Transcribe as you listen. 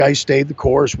Guys stayed the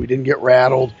course. We didn't get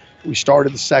rattled. We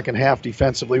started the second half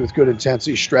defensively with good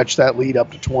intensity, stretched that lead up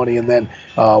to 20, and then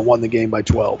won the game by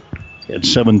 12. Had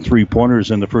 7 3-pointers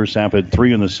in the first half, had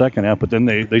 3 in the second half, but then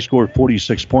they scored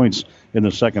 46 points in the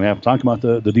second half. Talk about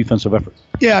the defensive effort.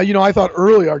 Yeah, I thought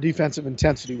early our defensive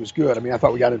intensity was good. I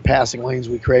thought we got in passing lanes.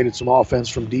 We created some offense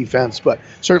from defense, but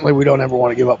certainly we don't ever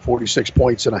want to give up 46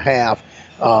 points in a half.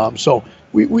 So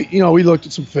we looked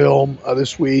at some film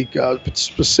this week,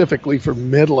 specifically for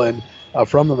Midland,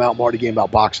 from the Mount Marty game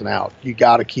about boxing out. You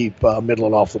got to keep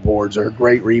Midland off the boards. They're a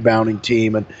great rebounding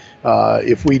team, and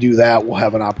if we do that, we'll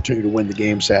have an opportunity to win the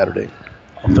game Saturday.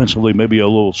 Offensively, maybe a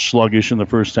little sluggish in the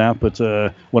first half, but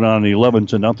went on an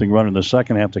 11-0 run in the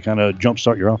second half to kind of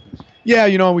jumpstart your offense.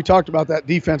 Yeah, we talked about that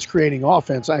defense creating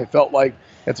offense. I felt like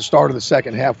at the start of the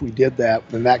second half we did that,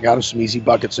 and that got us some easy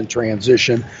buckets in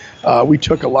transition. We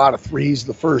took a lot of threes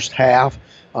the first half.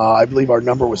 I believe our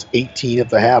number was 18 at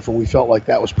the half, and we felt like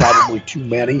that was probably too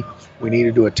many. We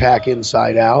needed to attack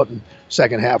inside out. And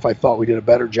second half, I thought we did a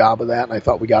better job of that, and I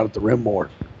thought we got at the rim more.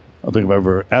 I don't think I've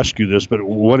ever asked you this, but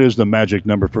what is the magic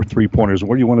number for 3-pointers?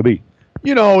 Where do you want to be?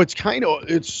 It's kind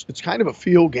of a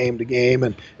feel game to game,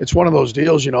 and it's one of those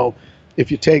deals. If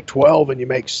you take 12 and you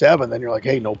make 7, then you're like,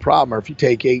 hey, no problem. Or if you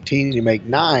take 18 and you make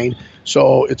 9,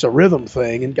 so it's a rhythm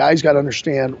thing, and guys got to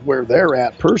understand where they're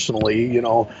at personally,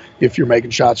 if you're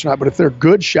making shots or not. But if they're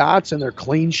good shots and they're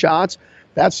clean shots,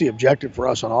 that's the objective for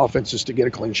us on offense, is to get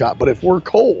a clean shot. But if we're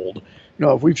cold,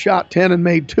 if we've shot 10 and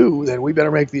made 2, then we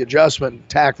better make the adjustment,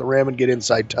 tack the rim, and get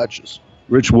inside touches.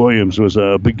 Rich Williams was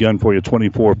a big gun for you,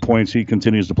 24 points. He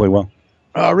continues to play well.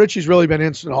 Richie's really been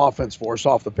instant offense for us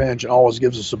off the bench and always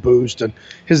gives us a boost. And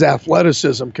his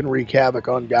athleticism can wreak havoc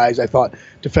on guys. I thought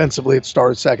defensively at the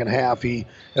start of the second half, he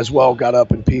as well got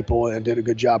up in people and did a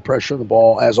good job pressuring the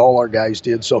ball, as all our guys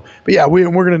did. So, but yeah,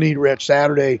 we're going to need Rich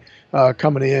Saturday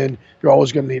coming in. You're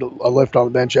always going to need a lift on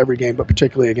the bench every game, but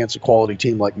particularly against a quality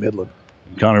team like Midland.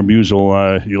 Connor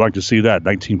Musel, you like to see that,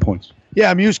 19 points.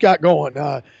 Yeah, Muse got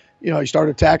going. He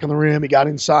started attacking the rim. He got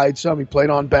inside some. He played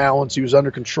on balance. He was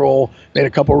under control. Made a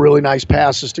couple really nice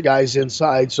passes to guys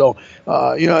inside. So,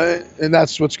 and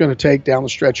that's what's going to take down the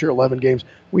stretch here, 11 games.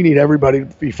 We need everybody to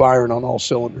be firing on all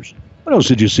cylinders. What else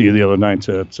did you see the other night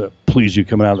to please you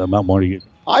coming out of that Mount Marty game?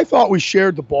 I thought we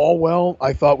shared the ball well.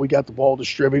 I thought we got the ball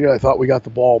distributed. I thought we got the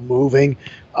ball moving.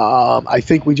 I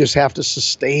think we just have to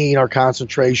sustain our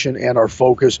concentration and our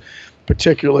focus.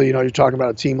 Particularly, you're talking about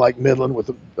a team like Midland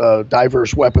with the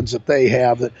diverse weapons that they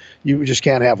have, that you just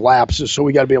can't have lapses. So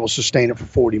we got to be able to sustain it for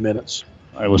 40 minutes.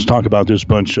 All right, let's talk about this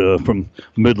bunch from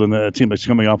Midland, a team that's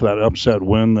coming off of that upset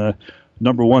win.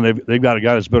 Number one, they've got a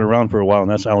guy that's been around for a while, and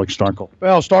that's Alex Starkle.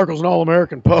 Well, Starkle's an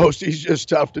All-American post. He's just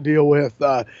tough to deal with.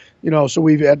 So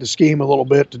we've had to scheme a little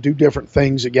bit to do different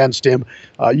things against him.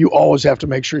 You always have to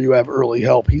make sure you have early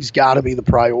help. He's got to be the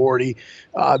priority.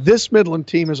 This Midland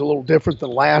team is a little different than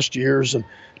last year's, and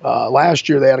last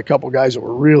year they had a couple guys that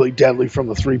were really deadly from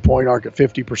the three-point arc at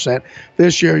 50%.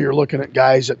 This year you're looking at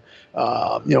guys that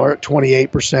are at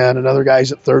 28%, and other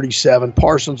guys at 37%.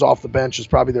 Parsons off the bench is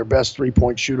probably their best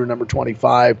three-point shooter, number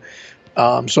 25.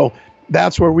 So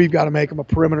that's where we've got to make them a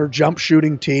perimeter jump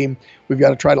shooting team. We've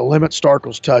got to try to limit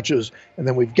Starkle's touches, and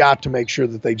then we've got to make sure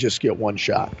that they just get one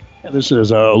shot. Yeah, this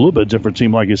is a little bit different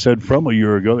team, like you said, from a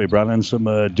year ago. They brought in some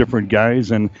different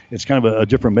guys, and it's kind of a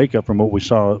different makeup from what we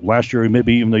saw last year,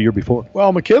 maybe even the year before.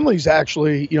 Well, McKinley's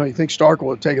actually, you think Starkle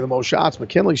would have taken the most shots.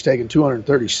 McKinley's taken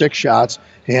 236 shots,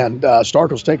 and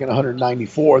Starkle's taken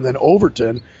 194, and then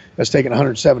Overton has taken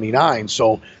 179.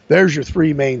 So there's your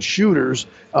three main shooters.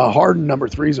 Harden, number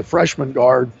 3, is a freshman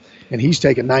guard, and he's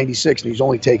taken 96, and he's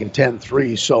only taken 10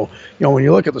 threes. So, when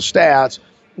you look at the stats,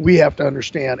 we have to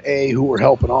understand, A, who we're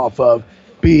helping off of,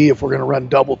 B, if we're going to run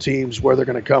double teams, where they're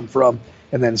going to come from,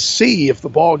 and then C, if the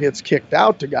ball gets kicked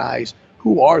out to guys,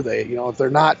 who are they? If they're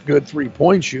not good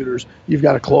three-point shooters, you've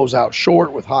got to close out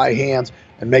short with high hands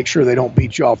and make sure they don't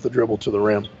beat you off the dribble to the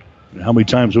rim. How many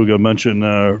times are we going to mention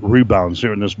rebounds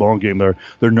here in this ball game?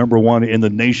 They're number one in the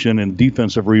nation in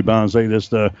defensive rebounds. They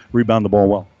just rebound the ball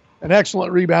well. An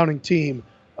excellent rebounding team.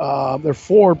 Their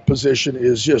forward position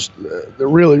is just, they're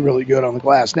really, really good on the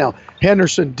glass. Now,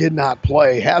 Henderson has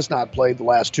not played the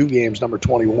last 2 games, number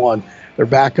 21. Their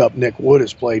backup, Nick Wood,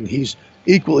 has played, and he's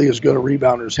equally as good a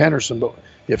rebounder as Henderson. But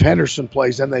if Henderson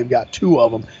plays, then they've got 2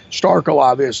 of them. Starkle,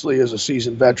 obviously, is a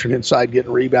seasoned veteran inside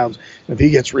getting rebounds. And if he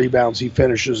gets rebounds, he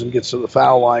finishes and gets to the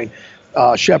foul line.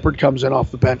 Shepard comes in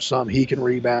off the bench some. He can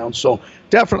rebound. So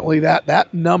definitely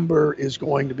that number is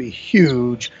going to be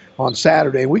huge on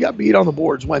Saturday. We got beat on the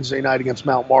boards Wednesday night against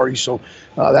Mount Marty. So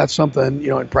that's something,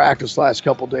 in practice last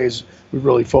couple of days, we've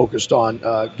really focused on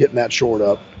getting that short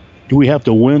up. Do we have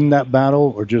to win that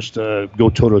battle or just go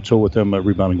toe-to-toe with them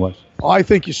rebounding-wise? I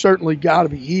think you certainly got to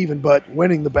be even, but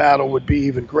winning the battle would be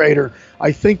even greater.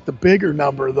 I think the bigger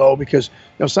number, though, because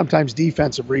sometimes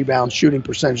defensive rebounds, shooting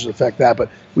percentages affect that, but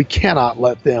we cannot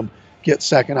let them get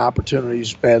second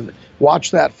opportunities, and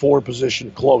watch that 4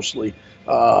 position closely.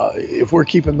 If we're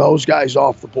keeping those guys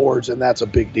off the boards, then that's a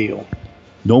big deal.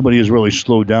 Nobody has really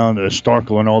slowed down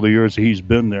Starkle in all the years that he's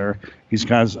been there. He's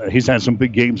had some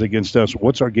big games against us.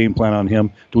 What's our game plan on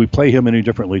him? Do we play him any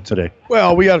differently today?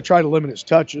 Well, we got to try to limit his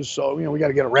touches, so we got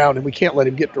to get around him. We can't let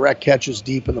him get direct catches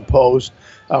deep in the post.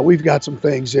 We've got some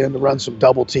things in to run some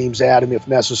double teams at him if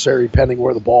necessary, depending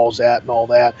where the ball's at and all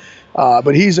that.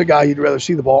 But he's a guy you'd rather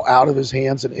see the ball out of his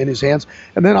hands than in his hands.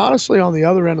 And then, honestly, on the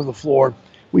other end of the floor,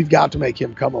 we've got to make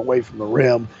him come away from the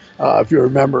rim. If you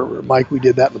remember, Mike, we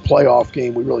did that in the playoff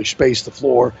game. We really spaced the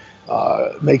floor,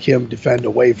 make him defend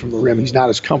away from the rim. He's not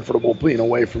as comfortable being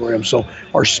away from the rim. So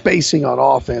our spacing on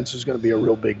offense is going to be a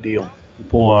real big deal.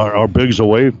 Pull our bigs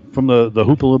away from the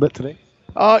hoop a little bit today?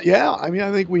 Yeah, I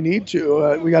think we need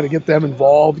to. We got to get them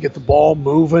involved, get the ball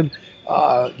moving,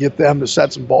 get them to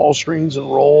set some ball screens and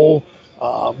roll,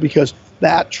 because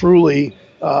that truly –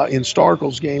 in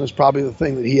Starkle's game is probably the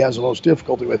thing that he has the most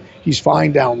difficulty with. He's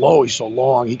fine down low. He's so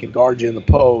long. He can guard you in the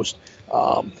post.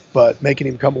 But making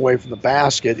him come away from the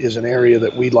basket is an area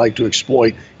that we'd like to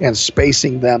exploit, and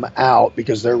spacing them out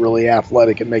because they're really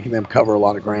athletic and making them cover a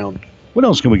lot of ground. What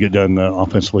else can we get done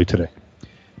offensively today?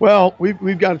 Well,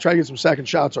 we've got to try to get some second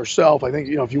shots ourselves. I think,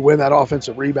 if you win that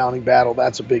offensive rebounding battle,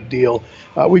 that's a big deal.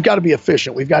 We've got to be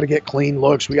efficient. We've got to get clean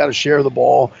looks. We got to share the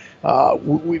ball.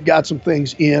 We've got some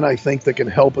things in, I think, that can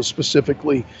help us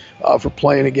specifically for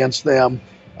playing against them.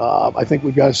 I think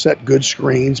we've got to set good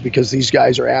screens because these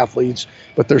guys are athletes,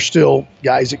 but they're still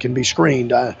guys that can be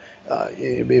screened.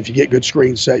 If you get good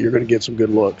screens set, you're going to get some good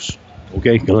looks.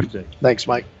 Okay, good luck today. Thanks,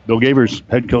 Mike. Bill Gavers,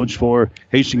 head coach for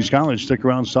Hastings College. Stick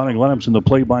around, starting lineups and the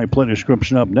play-by-play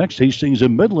description up next. Hastings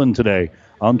in Midland today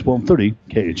on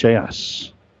 1230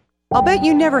 KHAS. I'll bet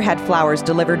you never had flowers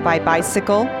delivered by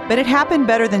bicycle, but it happened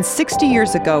better than 60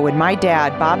 years ago when my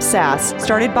dad, Bob Sass,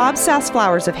 started Bob Sass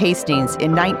Flowers of Hastings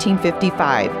in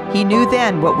 1955. He knew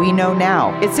then what we know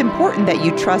now. It's important that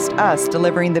you trust us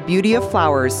delivering the beauty of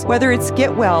flowers, whether it's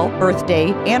get well,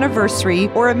 birthday, anniversary,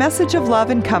 or a message of love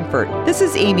and comfort. This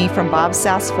is Amy from Bob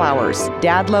Sass Flowers.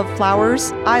 Dad loved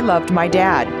flowers. I loved my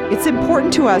dad. It's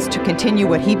important to us to continue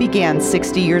what he began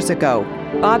 60 years ago.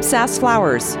 Bob Sass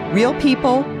Flowers. Real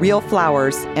people, real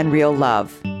flowers, and real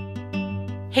love.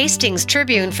 Hastings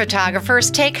Tribune photographers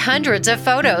take hundreds of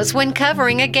photos when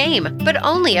covering a game, but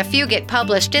only a few get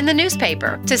published in the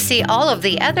newspaper. To see all of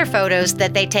the other photos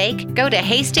that they take, go to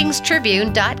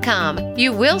hastingstribune.com.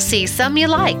 You will see some you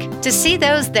like. To see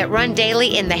those that run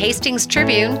daily in the Hastings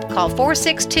Tribune, call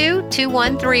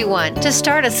 462-2131 to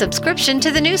start a subscription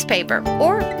to the newspaper,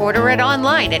 or order it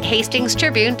online at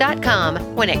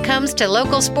hastingstribune.com. When it comes to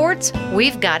local sports,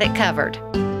 we've got it covered.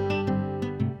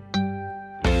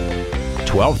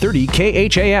 1230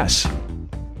 KHAS.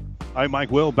 Hi,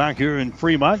 Mike Will back here in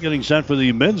Fremont, getting set for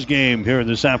the men's game here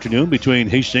this afternoon between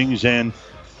Hastings and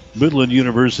Midland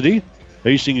University.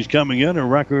 Hastings coming in a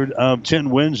record of 10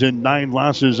 wins and 9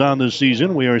 losses on the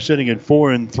season. We are sitting at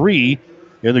 4-3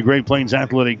 in the Great Plains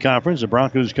Athletic Conference. The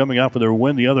Broncos coming off of their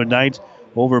win the other night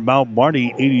over Mount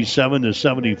Marty,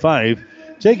 87-75.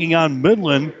 Taking on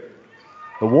Midland.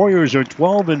 The Warriors are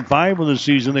 12-5 in the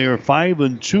season. They are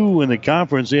 5-2 in the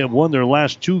conference. They have won their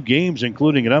last 2 games,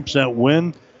 including an upset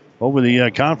win over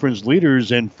the conference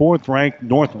leaders in 4th-ranked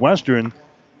Northwestern.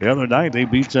 The other night, they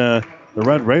beat the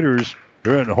Red Raiders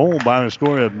here at home by a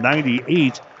score of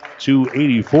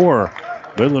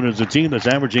 98-84. Midland is a team that's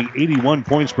averaging 81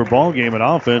 points per ball game in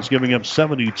offense, giving up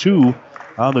 72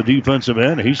 on the defensive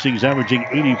end. Hastings averaging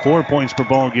 84 points per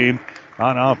ball game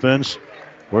on offense.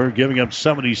 We're giving up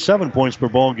 77 points per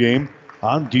ball game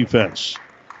on defense.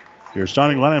 Your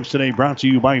starting lineups today brought to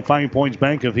you by 5 Points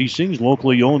Bank of Hastings,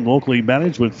 locally owned, locally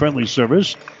managed with friendly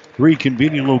service, 3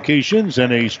 convenient locations,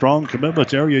 and a strong commitment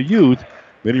to area youth.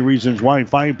 Many reasons why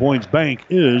 5 Points Bank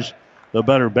is the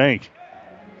better bank.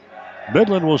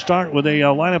 Midland will start with a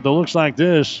lineup that looks like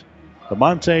this.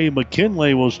 DeMonte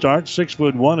McKinley will start,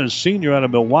 6'1", a senior out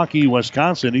of Milwaukee,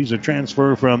 Wisconsin. He's a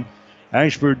transfer from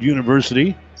Ashford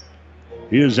University.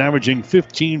 He is averaging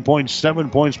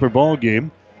 15.7 points per ball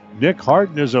game. Nick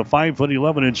Harden is a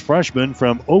 5'11" freshman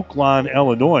from Oaklawn,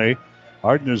 Illinois.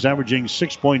 Harden is averaging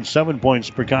 6.7 points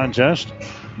per contest.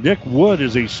 Nick Wood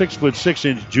is a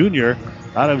 6'6" junior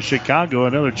out of Chicago,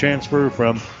 another transfer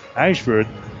from Ashford.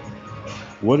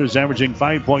 Wood is averaging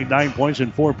 5.9 points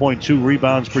and 4.2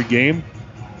 rebounds per game.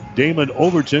 Damon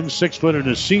Overton, 6 foot and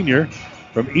a senior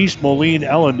from East Moline,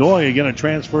 Illinois. Again, a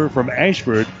transfer from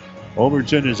Ashford.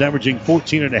 Overton is averaging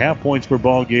 14.5 points per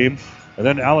ball game. And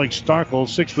then Alex Starkle,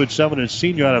 6'7", a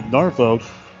senior out of Norfolk.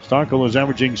 Starkle is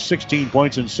averaging 16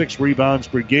 points and 6 rebounds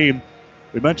per game.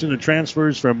 We mentioned the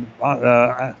transfers from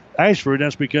Ashford.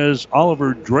 That's because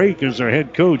Oliver Drake is their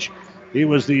head coach. He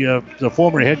was the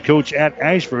former head coach at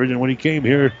Ashford, and when he came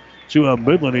here to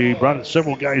Midland, he brought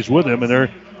several guys with him, and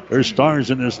they're stars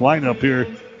in this lineup here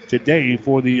today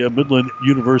for the Midland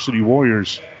University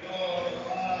Warriors.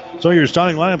 So your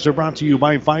starting lineups are brought to you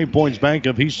by 5 Points Bank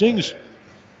of Hastings,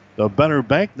 the better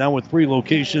bank, now with 3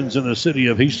 locations in the city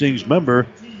of Hastings, member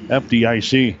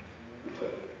FDIC.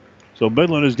 So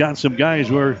Midland has got some guys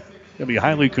we're going to be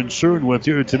highly concerned with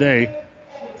here today.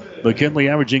 McKinley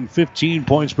averaging 15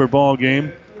 points per ball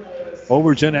game.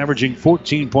 Overton averaging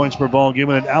 14 points per ball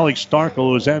game. And Alex Starkle,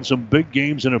 who has had some big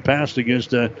games in the past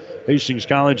against Hastings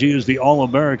College. He is the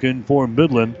All-American for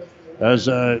Midland. As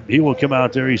he will come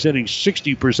out there, he's hitting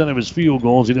 60% of his field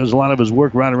goals. He does a lot of his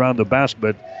work right around the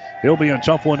basket. He'll be a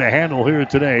tough one to handle here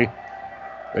today.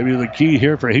 Maybe the key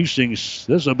here for Hastings,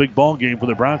 this is a big ball game for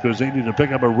the Broncos. They need to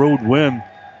pick up a road win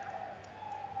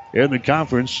in the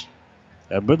conference.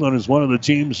 And Midland is one of the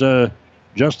teams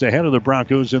just ahead of the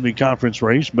Broncos in the conference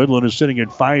race. Midland is sitting at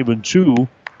 5-2.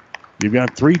 You've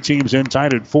got 3 teams in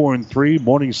tied at 4-3.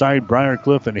 Morningside,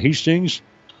 Briarcliff, and Hastings.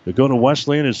 Dakota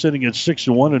Wesleyan is sitting at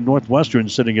 6-1, and Northwestern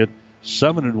sitting at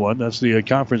 7-1. That's the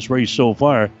conference race so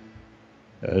far,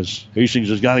 as Hastings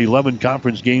has got 11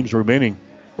 conference games remaining.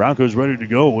 Broncos ready to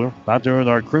go. We're out there in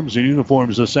our crimson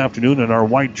uniforms this afternoon in our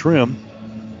white trim.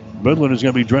 Midland is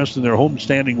going to be dressed in their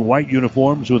homestanding white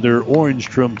uniforms with their orange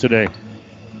trim today.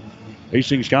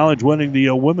 Hastings College winning the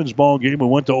women's ball game. We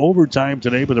went to overtime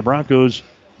today, but the Broncos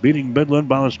beating Midland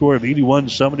by a score of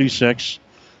 81-76.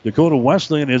 Dakota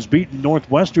Wesleyan has beaten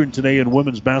Northwestern today in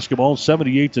women's basketball,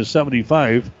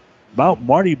 78-75. Mount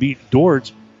Marty beat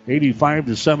Dort,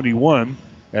 85-71.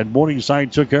 And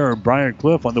Morningside took care of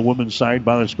Briarcliff on the women's side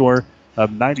by the score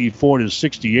of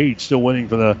 94-68. Still waiting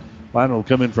for the final to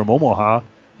come in from Omaha,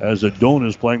 as Doane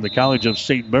is playing the College of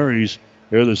St. Mary's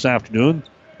here this afternoon.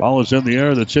 Ball is in the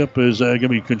air. The tip is going to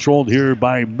be controlled here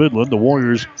by Midland. The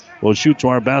Warriors will shoot to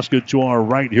our basket to our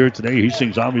right here today.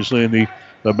 Hastings obviously in the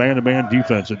man-to-man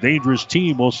defense. A dangerous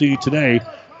team we'll see today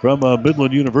from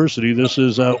Midland University. This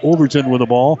is Overton with the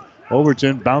ball.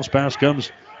 Overton bounce pass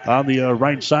comes on the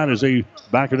right side as they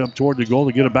back it up toward the goal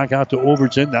to get it back out to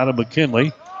Overton. Now to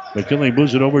McKinley. McKinley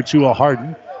moves it over to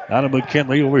Harden. Now to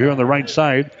McKinley over here on the right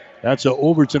side. That's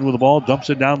Overton with the ball.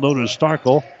 Dumps it down low to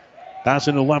Starkle. Pass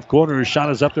in the left corner. His shot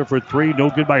is up there for 3.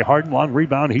 No good by Harden. Long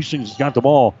rebound. Hastings has got the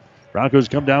ball. Broncos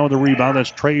come down with the rebound.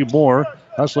 That's Trey Moore.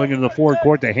 Hustling into the forward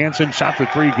court to Hansen. Shot for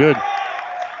 3. Good.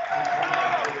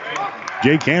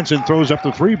 Jake Hansen throws up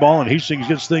the 3 ball, and Hastings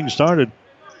gets things started.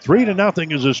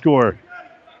 3-0 is the score.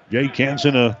 Jake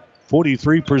Hansen, a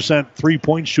 43%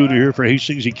 three-point shooter here for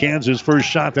Hastings. He cans his first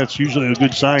shot. That's usually a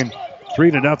good sign.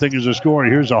 3-0 is the score.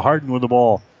 Here's a Harden with the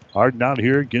ball. Harden out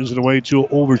here, gives it away to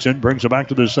Overton, brings it back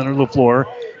to the center of the floor.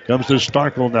 Comes to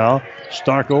Starkle now.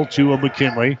 Starkle to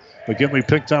McKinley. McKinley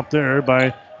picked up there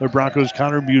by the Broncos'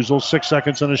 Connor Musel. 6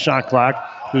 seconds on the shot clock.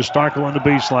 There's Starkle on the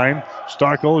baseline.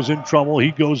 Starkle is in trouble.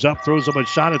 He goes up, throws up a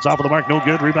shot. It's off of the mark. No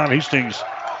good. Rebound Hastings.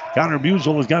 Connor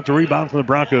Musel has got the rebound for the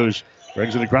Broncos.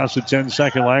 Brings it across the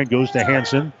 10-second line. Goes to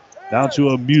Hansen. Down to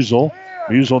a Musel.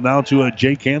 Musel now to a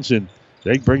Jake Hansen.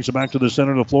 Jake brings it back to the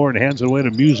center of the floor and hands it away to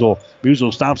Musel.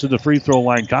 Musel stops at the free throw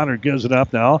line. Connor gives it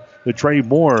up now to Trey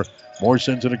Moore. Moore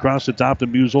sends it across the top to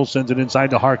Musel. Sends it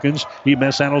inside to Harkins. He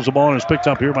mishandles the ball and is picked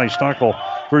up here by Starkle.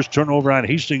 First turnover on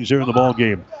Hastings here in the ball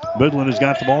game. Midland has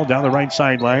got the ball down the right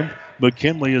sideline.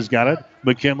 McKinley has got it.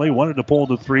 McKinley wanted to pull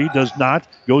the 3. Does not.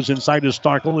 Goes inside to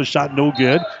Starkle. The shot no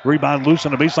good. Rebound loose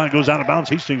on the baseline. Goes out of bounds.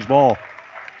 Hastings ball.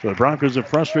 So the Broncos have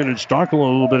frustrated Starkle a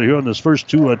little bit here in this first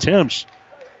 2 attempts.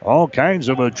 All kinds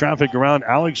of traffic around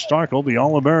Alex Starkle, the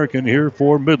All-American here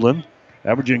for Midland,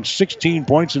 averaging 16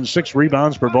 points and 6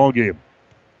 rebounds per ball game.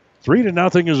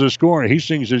 3-0 is the score.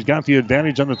 Hastings has got the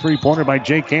advantage on the three-pointer by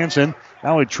Jake Hansen.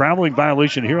 Now a traveling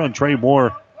violation here on Trey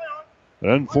Moore.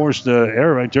 Unforced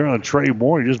error right there on Trey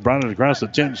Moore. He just brought it across the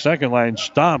 10-second line.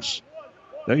 Stops.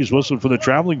 Then he's whistled for the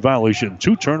traveling violation.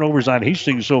 2 turnovers on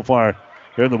Hastings so far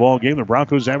here in the ball game. The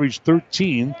Broncos averaged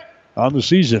 13 on the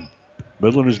season.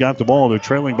 Midland has got the ball. They're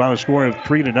trailing by a score of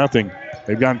 3-0.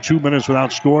 They've gone 2 minutes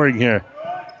without scoring here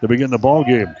to begin the ball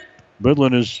game.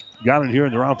 Midland has got it here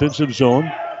in their offensive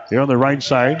zone. Here on the right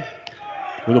side.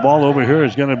 With the ball over here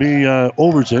is going to be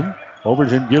Overton.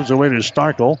 Overton gives away to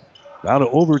Starkle. Now to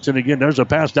Overton again. There's a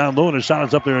pass down low, and a shot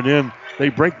is up there and in. They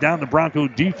break down the Bronco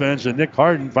defense, and Nick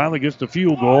Harden finally gets the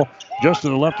field goal just to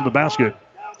the left of the basket.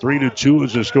 3-2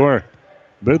 is the score.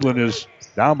 Midland is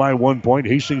down by 1 point.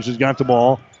 Hastings has got the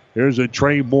ball. Here's a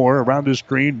Trey Moore around the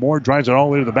screen. Moore drives it all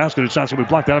the way to the basket. The shot's going to be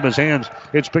blocked out of his hands.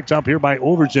 It's picked up here by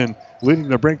Overton, leading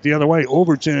the break the other way.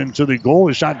 Overton to the goal.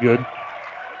 His shot good.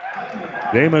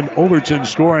 Damon Overton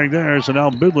scoring there. So now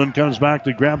Midland comes back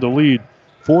to grab the lead.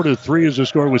 4-3 is the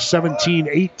score with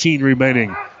 17-18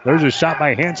 remaining. There's a shot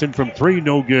by Hansen from three.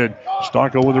 No good.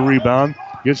 Starko with a rebound.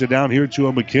 Gets it down here to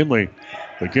a McKinley.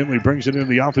 McKinley brings it into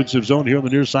the offensive zone here on the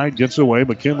near side. Gets away.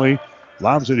 McKinley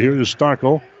lobs it here to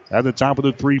Starko at the top of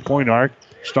the three-point arc.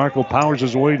 Starko powers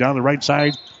his way down the right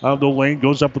side of the lane.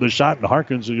 Goes up with a shot, and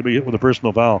Harkins is going to be hit with a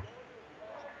personal foul.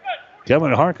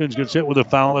 Kevin Harkins gets hit with a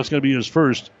foul. That's going to be his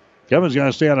first. Kevin's got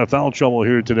to stay out of foul trouble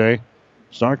here today.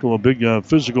 Starko, a big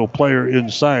physical player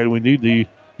inside. We need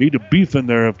a beef in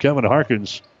there of Kevin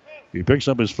Harkins. He picks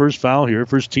up his first foul here,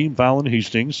 first team foul in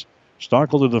Hastings.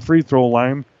 Starko to the free throw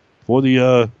line for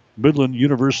the Midland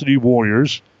University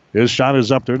Warriors. His shot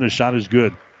is up there, and his shot is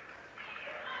good.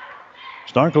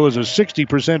 Starko is a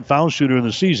 60% foul shooter in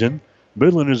the season.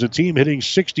 Midland is a team hitting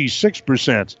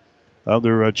 66% of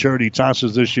their charity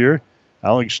tosses this year.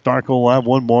 Alex Starko will have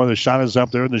one more. The shot is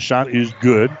up there, and the shot is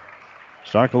good.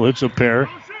 Starko hits a pair,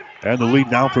 and the lead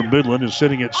now for Midland is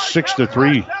sitting at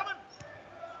 6-3.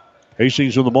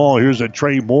 Hastings with the ball. Here's a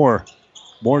Trey Moore.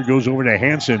 Moore goes over to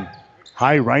Hansen.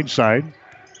 High right side.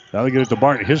 Now they get it to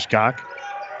Bart Hiscock.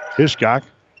 Hiscock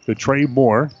to Trey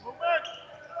Moore.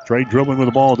 Trey dribbling with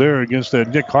the ball there against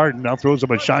Nick Harden. Now throws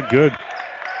up a shot good.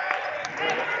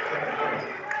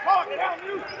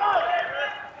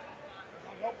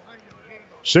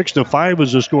 Six to 5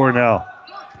 is the score now.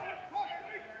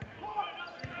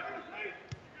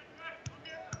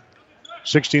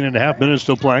 .5 minutes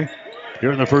to play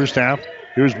here in the first half.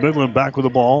 Here's Midland back with the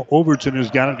ball. Overton has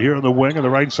got it here on the wing on the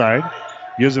right side.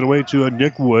 Gives it away to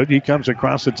Nick Wood. He comes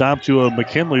across the top to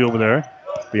McKinley over there.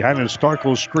 Behind a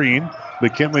Starkle screen.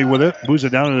 McKinley with it. Moves it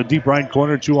down in the deep right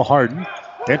corner to a Harden.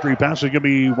 Entry pass is going to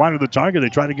be wide of the target. They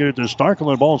try to get it to Starkle,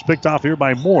 and the ball is picked off here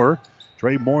by Moore.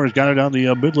 Trey Moore has got it on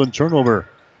the Midland turnover.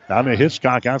 Down to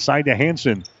Hitchcock, outside to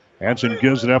Hansen. Hansen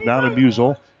gives it up now to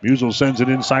Musel. Musel sends it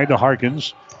inside to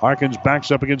Harkins. Harkins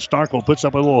backs up against Starkle, puts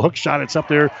up a little hook shot. It's up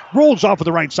there, rolls off of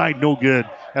the right side, no good.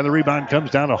 And the rebound comes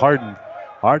down to Harden.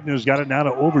 Harden has got it now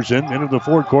to Overton, into the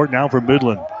forecourt now for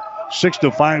Midland.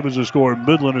 6-5 is the score.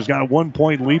 Midland has got a 1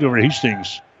 point lead over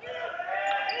Hastings.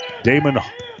 Damon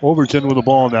Overton with the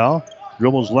ball now.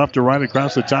 Dribbles left to right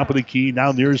across the top of the key.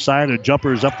 Now near side, a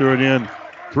jumper is up there and in.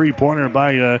 3-pointer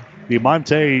by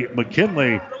DeMonte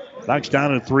McKinley. Knocks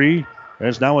down a three.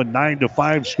 It's now a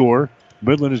 9-5 score.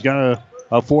 Midland has got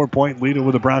a 4 point lead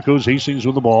over the Broncos. Hastings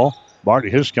with the ball. Bart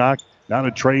Hiscock down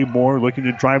to Trey Moore, looking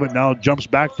to drive it now. Jumps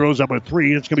back, throws up a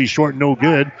three. It's going to be short, no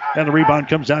good. And the rebound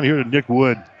comes down here to Nick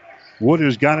Wood. Wood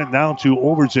has got it now to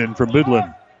Overton from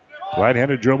Midland.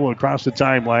 Right-handed dribble across the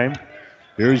timeline.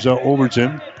 Here's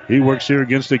Overton. He works here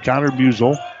against the counter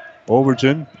Musel.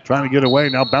 Overton trying to get away.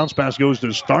 Now bounce pass goes to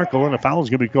Starkle, and a foul is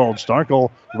going to be called. Starkle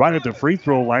right at the free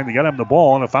throw line. They got him the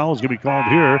ball, and a foul is going to be called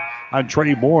here on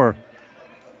Trey Moore.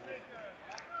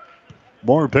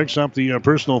 Moore picks up the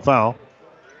personal foul.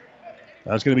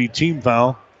 That's going to be team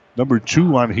foul number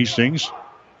 2 on Hastings.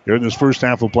 Here in this first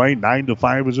half of play,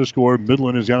 9-5 is the score.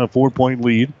 Midland has got a 4 point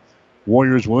lead.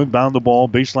 Warriors will inbound the ball,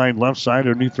 baseline left side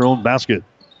underneath their own basket.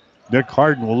 Nick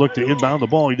Harden will look to inbound the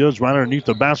ball. He does right underneath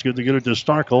the basket to get it to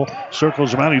Starkle.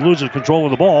 Circles around. He loses control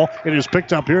of the ball. It is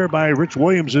picked up here by Rich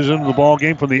Williams, is into the ball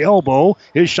game from the elbow.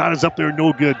 His shot is up there,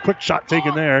 no good. Quick shot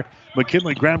taken there.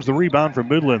 McKinley grabs the rebound from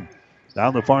Midland.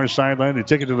 Down the far sideline, they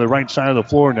take it to the right side of the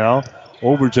floor now.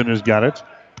 Overton has got it.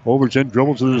 Overton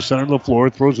dribbles to the center of the floor,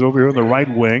 throws it over here on the right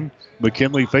wing.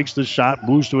 McKinley fakes the shot,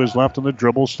 moves to his left on the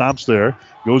dribble, stops there,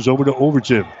 goes over to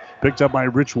Overton. Picked up by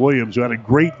Rich Williams, who had a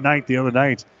great night the other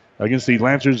night against the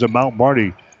Lancers of Mount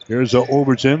Marty. Here's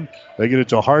Overton. They get it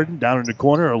to Harden down in the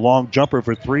corner. A long jumper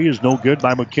for three is no good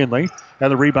by McKinley.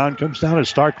 And the rebound comes down to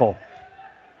Starkle.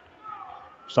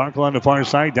 Starkle on the far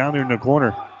side, down there in the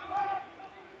corner.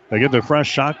 They get the fresh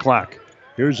shot clock.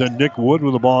 Here's Nick Wood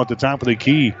with the ball at the top of the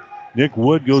key. Nick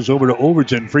Wood goes over to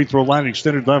Overton. Free throw line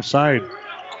extended left side.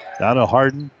 Down to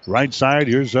Harden. Right side.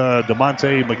 Here's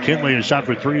DeMonte McKinley. A shot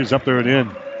for three is up there and in.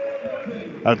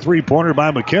 A 3-pointer by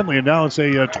McKinley. And now it's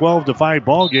a 12-5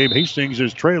 ball game. Hastings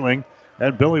is trailing.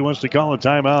 And Billy wants to call a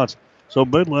timeout. So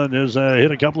Midland has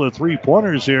hit a couple of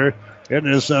 3-pointers here in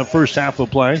this first half of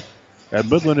play. And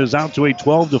Midland is out to a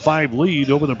 12-5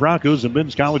 lead over the Broncos in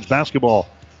men's college basketball.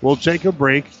 We'll take a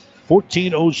break.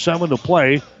 14:07 to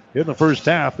play in the first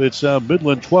half. It's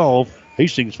Midland 12,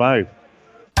 Hastings 5.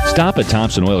 Stop at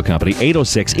Thompson Oil Company,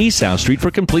 806 East South Street for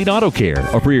complete auto care.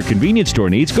 Or for your convenience store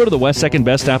needs, go to the West 2nd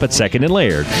Best Stop at 2nd and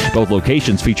Laird. Both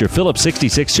locations feature Phillips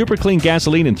 66 Super Clean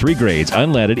gasoline in 3 grades,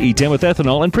 unleaded, E10 with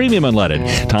ethanol, and premium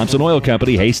unleaded. Thompson Oil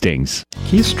Company, Hastings.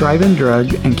 Keith's Drive-In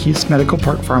Drug and Keith's Medical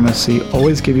Park Pharmacy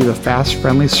always give you the fast,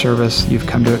 friendly service you've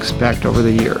come to expect over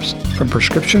the years. From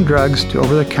prescription drugs to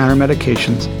over-the-counter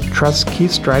medications, trust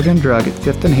Keith's Drive-In Drug at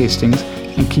 5th and Hastings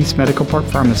and Keith's Medical Park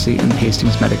Pharmacy in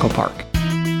Hastings Medical Park.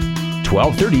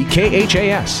 1230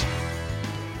 KHAS.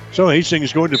 So Hastings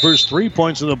scored the first 3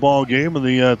 points of the ball game, and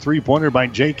the three-pointer by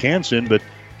Jake Hansen. But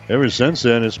ever since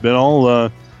then, it's been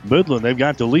all Midland. They've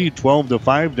got the lead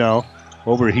 12-5 now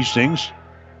over Hastings.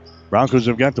 Broncos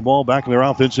have got the ball back in their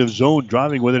offensive zone.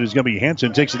 Driving with it is going to be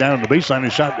Hansen. Takes it down on the baseline.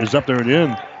 His shot is up there and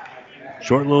in.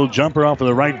 Short little jumper off of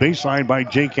the right baseline by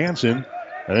Jake Hansen.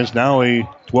 And it's now a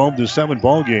 12-7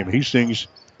 ball game. Hastings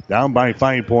down by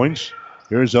 5 points.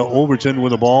 Here's Overton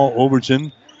with the ball.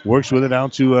 Overton works with it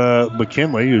out to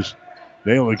McKinley, who's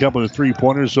nailed a couple of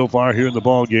three-pointers so far here in the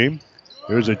ball game.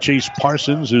 There's a Chase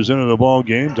Parsons who's into the ball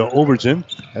game to Overton.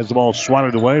 Has the ball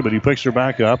swatted away, but he picks her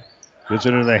back up. Gets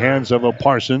it into the hands of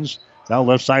Parsons. Now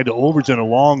left side to Overton, a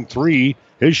long three.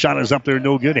 His shot is up there,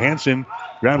 no good. Hansen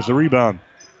grabs the rebound.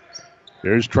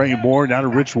 There's Trey Moore now to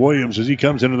Rich Williams as he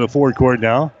comes into the forecourt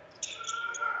now.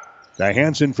 The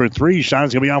Hansen for three.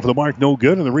 Shot's going to be off the mark. No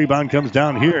good. And the rebound comes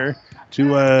down here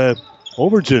to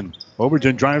Overton.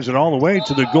 Overton drives it all the way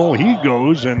to the goal. He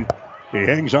goes, and he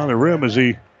hangs on the rim as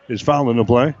he is fouling the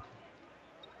play.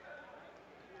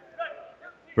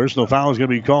 Personal foul is going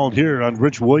to be called here on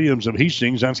Rich Williams of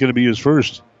Hastings. That's going to be his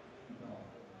first.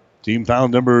 Team foul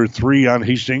number 3 on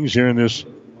Hastings here in this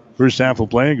first half of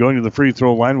play. Going to the free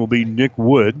throw line will be Nick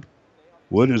Wood.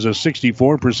 Wood is a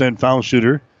 64% foul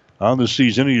shooter on the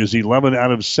season. He is 11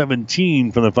 out of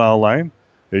 17 from the foul line.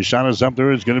 His shot is up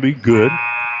there. It's going to be good.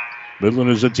 Midland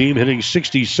is a team hitting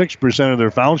 66% of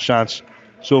their foul shots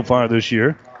so far this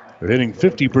year. They're hitting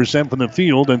 50% from the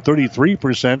field and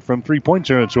 33% from three-point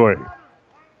territory.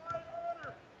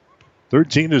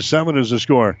 13-7 is the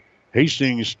score.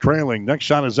 Hastings trailing. Next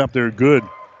shot is up there. Good.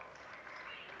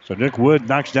 So Nick Wood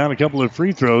knocks down a couple of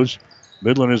free throws.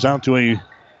 Midland is out to a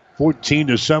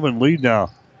 14-7 lead now.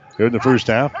 Here in the first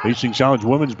half, Hastings College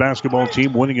women's basketball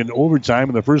team winning in overtime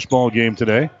in the first ball game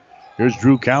today. Here's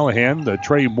Drew Callahan, the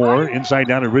Trey Moore, inside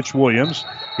down to Rich Williams.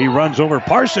 He runs over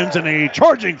Parsons and a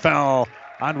charging foul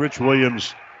on Rich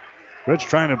Williams. Rich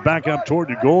trying to back up toward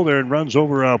the goal there and runs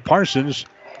over Parsons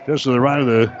just to the right of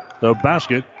the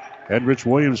basket. And Rich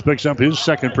Williams picks up his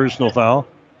second personal foul.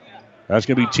 That's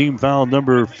going to be team foul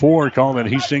number 4 called on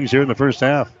Hastings here in the first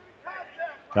half.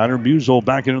 Connor Musel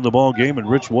back into the ball game, and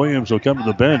Rich Williams will come to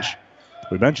the bench.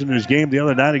 We mentioned his game the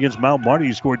other night against Mount Marty.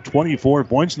 He scored 24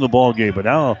 points in the ball game, but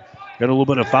now got a little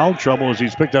bit of foul trouble as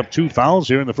he's picked up 2 fouls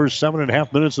here in the first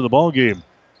 7.5 minutes of the ball game.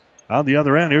 On the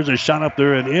other end, here's a shot up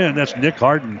there and in. That's Nick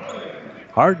Harden.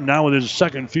 Harden now with his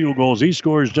second field goals. He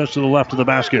scores just to the left of the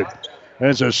basket. And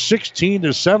it's a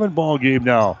 16-7 ball game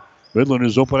now. Midland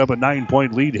has opened up a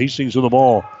 9-point lead. Hastings with the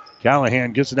ball.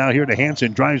 Callahan gets it out here to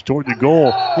Hansen, drives toward the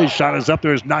goal. His shot is up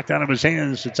there, is knocked out of his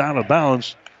hands. It's out of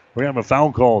bounds. We have a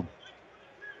foul called.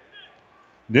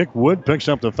 Nick Wood picks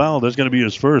up the foul. That's going to be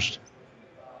his first.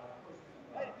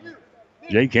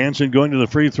 Jake Hansen going to the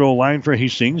free throw line for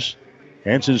Hastings.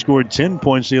 Hansen scored 10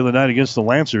 points the other night against the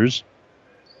Lancers.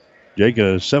 Jake,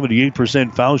 a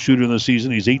 78% foul shooter in the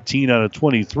season. He's 18 out of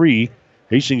 23.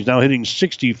 Hastings now hitting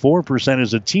 64%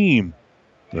 as a team.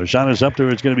 The shot is up there.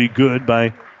 It's going to be good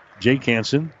by Jake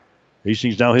Hansen.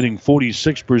 Hastings now hitting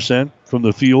 46% from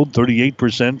the field,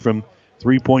 38% from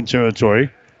three-point territory.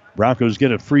 Broncos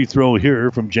get a free throw here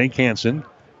from Jake Hansen.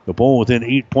 The ball within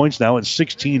 8 points now at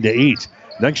 16-8.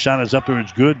 Next shot is up there.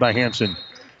 It's good by Hansen.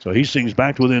 So Hastings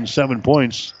back to within 7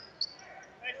 points.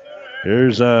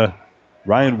 Here's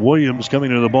Ryan Williams coming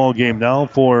to the ball game now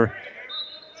for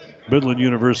Midland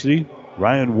University.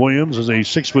 Ryan Williams is a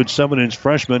 6'7"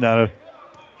 freshman out of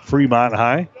Fremont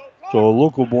High. So a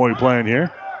local boy playing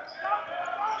here.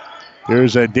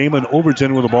 Here's Damon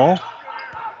Overton with the ball.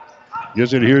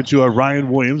 Gives it here to Ryan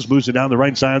Williams. Moves it down the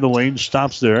right side of the lane.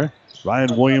 Stops there.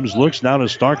 Ryan Williams looks now to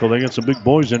Starkle. They got some big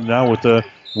boys in now with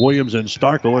Williams and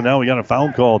Starkle. And now we got a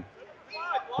foul called.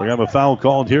 We have a foul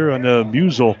called here on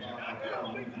Musel.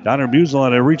 Connor Musel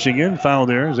on a reaching in foul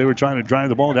there as they were trying to drive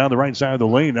the ball down the right side of the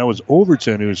lane. That was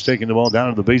Overton who was taking the ball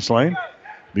down to the baseline.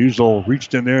 Musel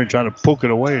reached in there and tried to poke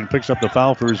it away and picks up the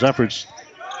foul for his efforts.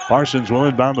 Parsons will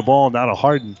inbound the ball now to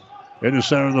Harden in the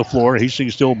center of the floor.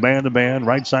 Hastings still man-to-man.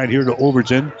 Right side here to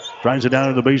Overton. Drives it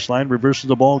down to the baseline. Reverses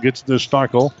the ball. Gets to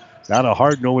Starkle. Now to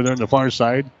Harden over there on the far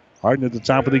side. Harden at the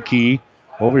top of the key.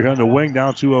 Over here on the wing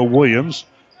down to Williams.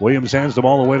 Williams hands the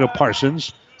ball away to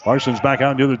Parsons. Parsons back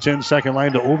out near the 10-second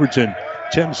line to Overton.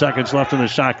 10 seconds left on the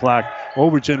shot clock.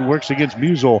 Overton works against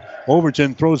Musel.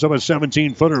 Overton throws up a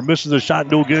 17-footer. Misses the shot,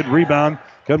 no good. Rebound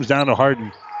comes down to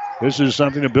Harden. This is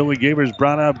something that Billy Gavers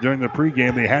brought up during the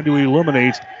pregame. They had to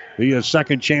eliminate the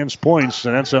second chance points,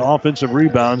 and that's the offensive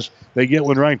rebounds. They get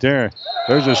one right there.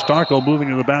 There's a Starkle moving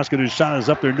to the basket. His shot is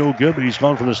up there, no good, but he's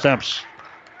gone for the steps.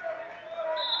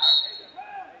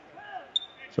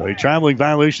 So a traveling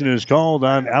violation is called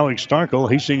on Alex Starkle.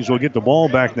 Hastings will get the ball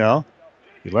back now.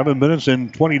 11 minutes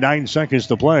and 29 seconds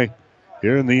to play.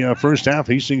 Here in the first half,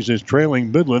 Hastings is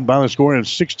trailing Midland by the score of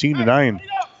 16-9.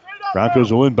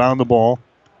 Broncos will inbound the ball.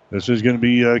 This is going to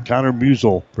be Connor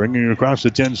Musel bringing it across the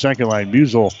 10-second line.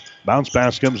 Musel, bounce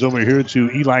pass comes over here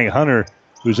to Eli Hunter,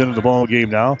 who's into the ball game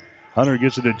now. Hunter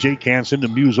gets it to Jake Hansen to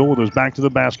Musel with his back to the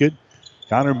basket.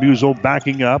 Connor Musel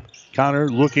backing up. Connor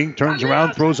looking, turns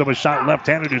around, throws up a shot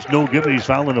left-handed. It's no good, but he's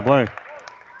fouling the play.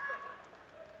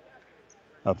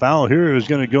 A foul here is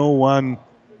going to go on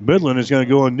Midland. It's going to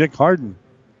go on Nick Harden.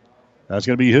 That's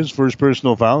going to be his first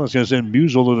personal foul. That's going to send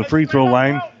Musel to the free throw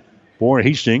line for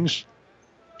Hastings.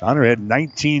 Connor had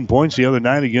 19 points the other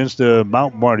night against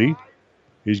Mount Marty.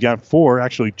 He's got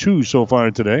 2 so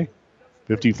far today.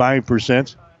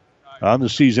 55% on the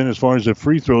season as far as the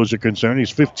free throws are concerned.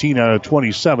 He's 15 out of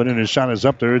 27, and his shot is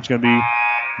up there. It's going to be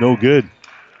no good.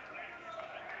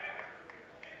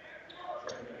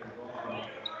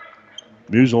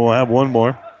 Musel will have one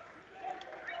more.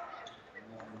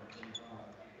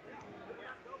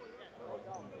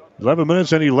 11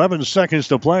 minutes and 11 seconds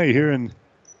to play here in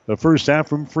the first half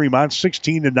from Fremont.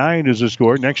 16-9 is the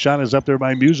score. Next shot is up there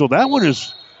by Musel. That one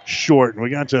is short. We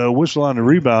got to whistle on the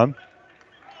rebound.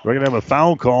 We're going to have a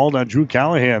foul called on Drew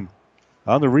Callahan.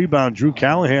 On the rebound, Drew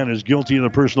Callahan is guilty of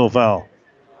the personal foul.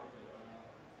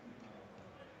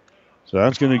 So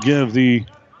that's going to give the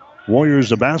Warriors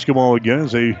the basketball again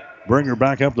as they bring her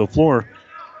back up the floor.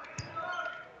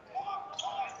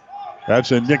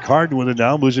 That's Nick Harden with it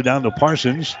now. Moves it down to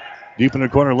Parsons. Deep in the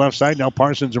corner left side. Now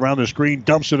Parsons around the screen.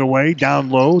 Dumps it away.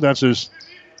 Down low. That's his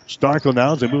Starkle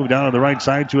now as they move down on the right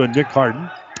side to Nick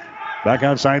Harden. Back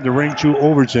outside the ring to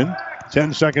Overton.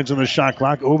 10 seconds on the shot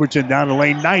clock. Overton down the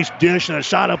lane. Nice dish and a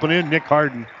shot up and in. Nick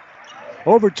Harden.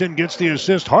 Overton gets the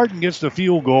assist. Harden gets the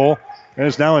field goal. And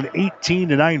it's now an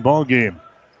 18-9 ball game.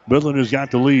 Midland has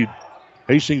got the lead.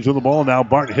 Hastings with the ball now.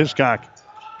 Bart Hiscock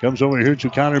comes over here to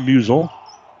Connor Musel.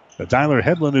 Tyler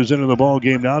Hedlund is into the ball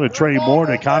game now to Trey Moore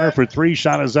to Connor for 3.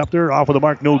 Shot is up there. Off of the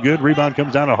mark. No good. Rebound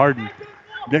comes down to Harden.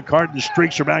 Nick Harden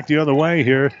streaks her back the other way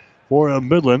here for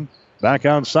Midland. Back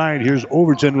outside. Here's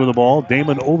Overton with the ball.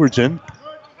 Damon Overton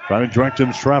trying to direct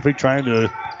him traffic. Trying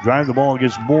to drive the ball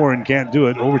against Moore and can't do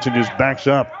it. Overton just backs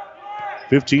up.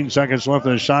 15 seconds left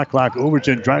on the shot clock.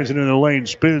 Overton drives it into the lane.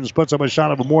 Spins. Puts up a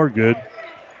shot of Moore. Good.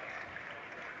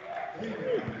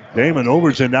 Damon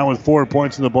Overton now with 4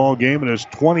 points in the ball game, and it's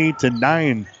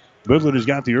 20-9. Midland has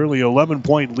got the early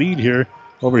 11-point lead here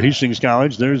over Hastings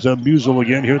College. There's Musel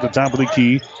again here at the top of the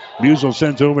key. Musel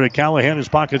sent over to Callahan. His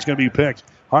pocket's going to be picked.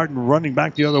 Harden running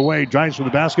back the other way. Drives for the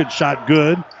basket. Shot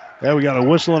good. And we got a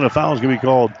whistle and a foul is going to be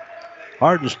called.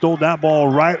 Harden stole that ball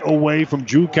right away from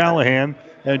Drew Callahan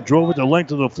and drove it the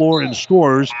length of the floor and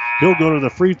scores. He'll go to the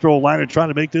free throw line and try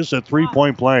to make this a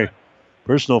 3-point play.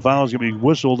 Personal foul is going to be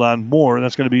whistled on Moore.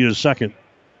 That's going to be his second.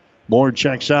 Moore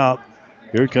checks out.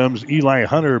 Here comes Eli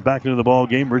Hunter back into the ball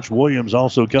game. Rich Williams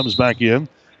also comes back in.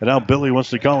 And now Billy wants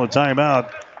to call a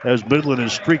timeout as Midland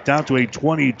is streaked out to a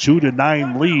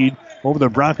 22-9 lead over the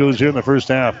Broncos here in the first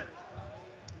half.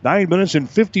 9 minutes and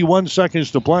 51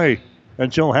 seconds to play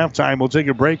until halftime. We'll take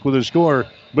a break with a score.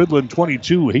 Midland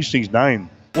 22, Hastings 9.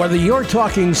 Whether you're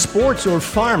talking sports or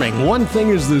farming, one thing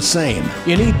is the same.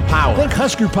 You need power. Think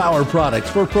Husker Power products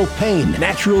for propane,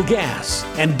 natural gas,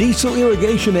 and diesel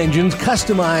irrigation engines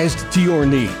customized to your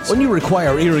needs. When you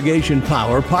require irrigation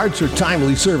power, parts, or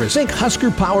timely service, think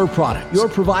Husker Power products, your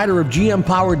provider of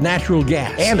GM-powered natural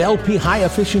gas and LP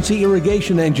high-efficiency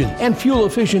irrigation engines and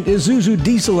fuel-efficient Isuzu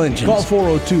diesel engines. Call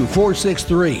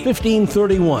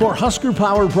 402-463-1531 for Husker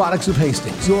Power products of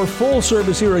Hastings, your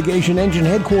full-service irrigation engine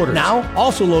headquarters. Now,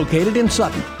 also located in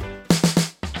Sutton.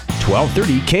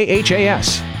 1230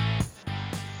 KHAS.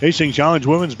 Hastings College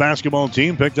women's basketball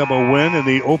team picked up a win in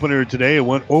the opener today. It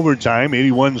went overtime,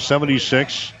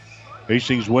 81-76.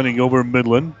 Hastings winning over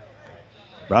Midland.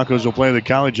 Broncos will play the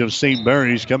College of St.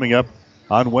 Mary's coming up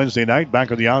on Wednesday night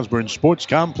back at the Osborne Sports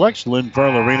Complex, Lynn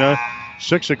Farrell Arena.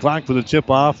 6 o'clock for the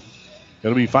tip-off.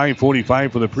 It'll be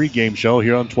 5:45 for the pregame show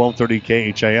here on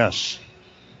 1230 KHAS.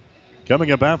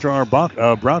 Coming up after our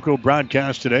Bronco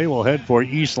broadcast today, we'll head for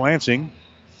East Lansing.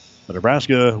 The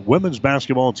Nebraska women's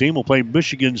basketball team will play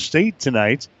Michigan State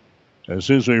tonight. As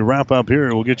soon as we wrap up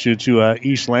here, we'll get you to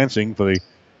East Lansing for the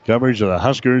coverage of the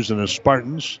Huskers and the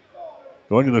Spartans.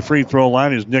 Going to the free throw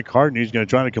line is Nick Harden. He's going to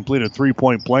try to complete a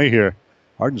three-point play here.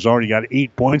 Harden's already got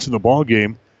 8 points in the ball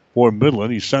game for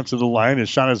Midland. He sets to the line. His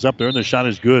shot is up there, and the shot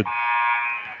is good.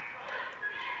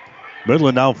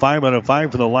 Midland now 5 out of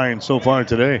 5 for the line so far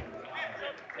today.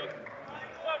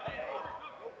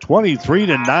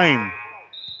 23-9.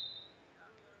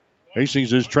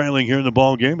 Hastings is trailing here in the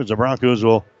ball game as the Broncos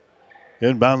will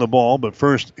inbound the ball. But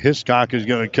first, Hiscock is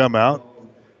going to come out.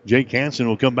 Jake Hansen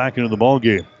will come back into the ball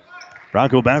game.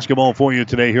 Bronco basketball for you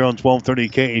today here on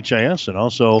 1230 KHIS and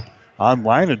also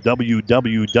online at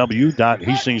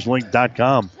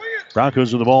www.hastingslink.com.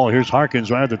 Broncos with the ball. Here's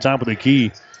Harkins right at the top of the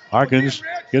key. Harkins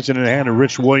gets it in the hand of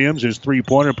Rich Williams. His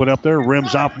three-pointer put up there.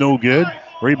 Rims off, no good.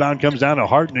 Rebound comes down to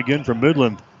Harden again from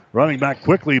Midland. Running back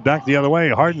quickly, back the other way.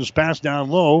 Harden's pass down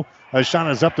low. A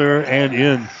shot is up there and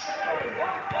in.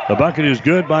 The bucket is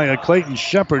good by Clayton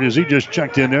Shepard as he just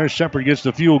checked in there. Shepard gets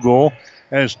the field goal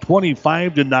as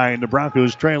 25-9. The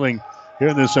Broncos trailing here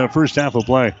in this first half of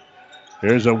play.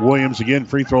 There's a Williams again.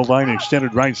 Free throw line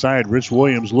extended right side. Rich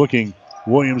Williams looking.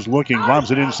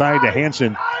 Lobs it inside to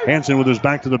Hansen. Hansen with his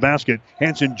back to the basket.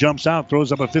 Hansen jumps out,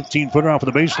 throws up a 15-footer off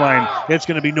of the baseline. It's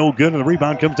going to be no good, and the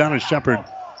rebound comes down to Shepard.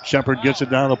 Shepard gets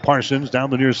it down to Parsons down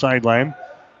the near sideline.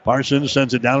 Parsons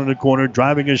sends it down in the corner.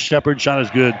 Driving is Shepard. Shot is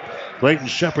good. Clayton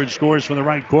Shepard scores from the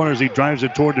right corner as he drives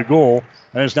it toward the goal.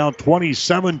 And it's now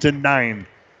 27-9.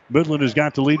 Midland has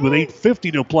got the lead with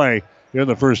 8:50 to play here in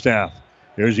the first half.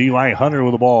 There's Eli Hunter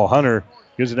with the ball. Hunter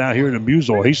gets it out here to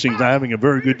Musel. Hastings not having a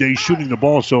very good day shooting the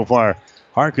ball so far.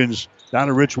 Harkins down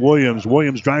to Rich Williams.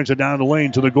 Williams drives it down the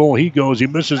lane to the goal. He goes. He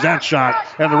misses that shot.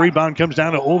 And the rebound comes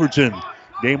down to Overton.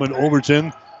 Damon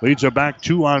Overton leads her back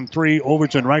 2-on-3.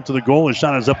 Overton right to the goal. His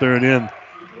shot is up there and in.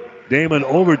 Damon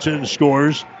Overton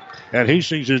scores. And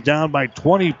Hastings is down by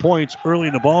 20 points early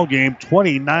in the ball game.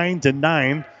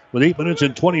 29-9 with 8 minutes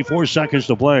and 24 seconds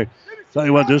to play. Tell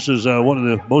you what, this is one of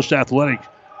the most athletic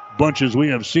bunches we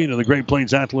have seen in the Great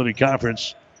Plains Athletic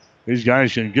Conference. These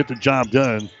guys can get the job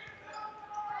done.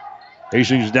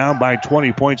 Hastings is down by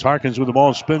 20 points. Harkins with the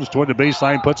ball spins toward the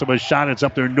baseline, puts up a shot. It's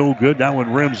up there, no good. That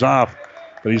one rims off,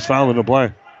 but he's fouling the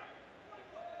play.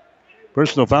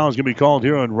 Personal foul is going to be called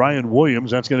here on Ryan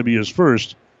Williams. That's going to be his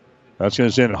first. That's going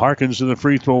to send Harkins to the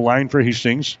free throw line for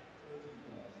Hastings.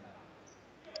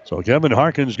 So Kevin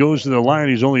Harkins goes to the line.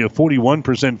 He's only a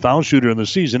 41% foul shooter in the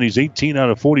season. He's 18 out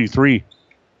of 43.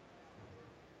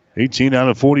 18 out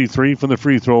of 43 from the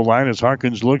free throw line as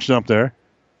Harkins looks up there.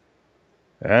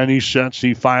 And he sets,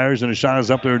 he fires, and the shot is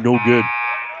up there, no good.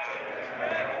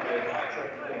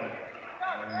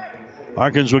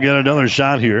 Harkins will get another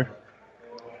shot here.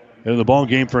 In the ball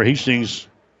game for Hastings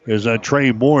is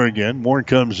Trey Moore again. Moore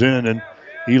comes in, and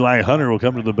Eli Hunter will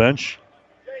come to the bench.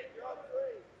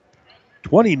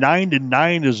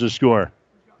 29-9 is the score.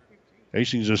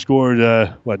 Hastings has scored,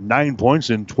 9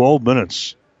 points in 12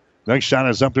 minutes. Next shot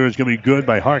is up there. It's going to be good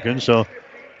by Harkins, so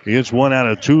he hits 1 out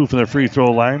of 2 from the free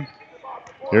throw line.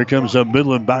 Here comes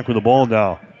Midland back with the ball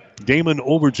now. Damon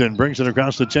Overton brings it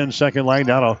across the 10-second line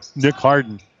down to Nick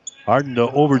Harden. Harden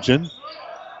to Overton.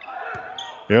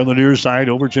 There on the near side,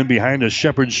 Overton behind a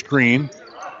Shepard screen.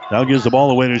 Now gives the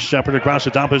ball away to Shepard across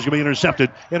the top. It's going to be intercepted.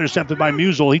 Intercepted by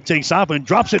Musel. He takes off and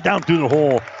drops it down through the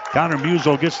hole. Connor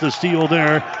Musel gets the steal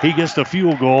there. He gets the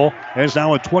field goal. And it's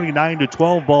now a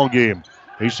 29-12 ball game.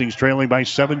 Hastings trailing by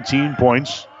 17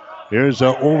 points. Here's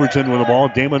Overton with the ball.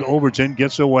 Damon Overton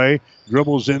gets away.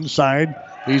 Dribbles inside.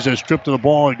 He's stripped of the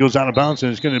ball. It goes out of bounds,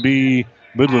 and it's going to be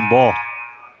Midland ball.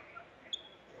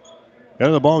 End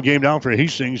of the ball game down for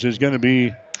Hastings is going to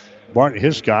be Bart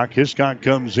Hiscock. Hiscock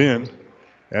comes in,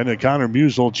 and Connor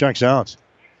Musel checks out.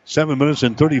 7 minutes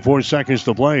and 34 seconds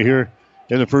to play here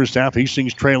in the first half.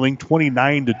 Hastings trailing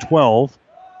 29-12.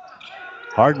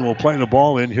 Harden will play the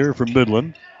ball in here for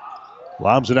Midland.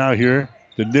 Lobs it out here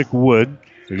to Nick Wood,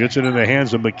 who gets it in the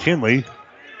hands of McKinley,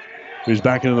 who's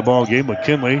back into the ball game.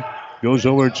 McKinley goes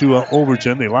over to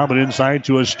Overton. They lob it inside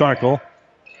to Starkle.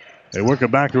 They work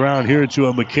it back around here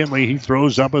to McKinley. He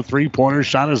throws up a three-pointer.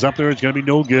 Shot is up there. It's going to be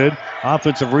no good.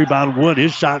 Offensive rebound, Wood.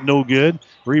 His shot no good.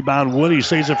 Rebound, Wood. He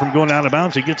saves it from going out of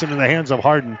bounds. He gets it in the hands of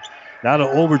Harden. Now to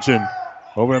Overton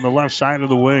over on the left side of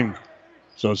the wing.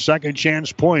 So second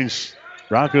chance points.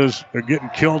 Broncos are getting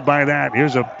killed by that.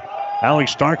 Here's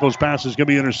Alex Starkle's pass is going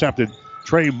to be intercepted.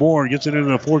 Trey Moore gets it into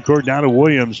the forecourt down to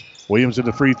Williams. Williams at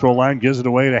the free throw line, gives it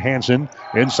away to Hansen.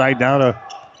 Inside down to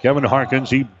Kevin Harkins,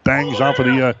 he bangs off of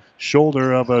the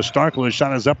shoulder of Starkle. His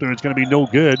shot is up there. It's going to be no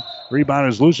good. Rebound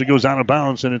is loose. It goes out of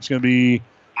bounds, and it's going to be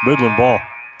Midland ball.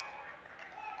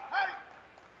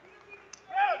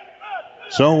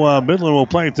 So Midland will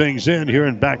play things in here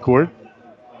in backcourt.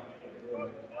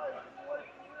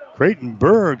 Creighton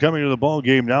Burr coming to the ball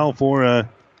game now for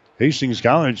Hastings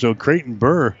College. So Creighton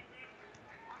Burr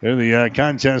in the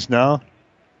contest now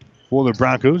for the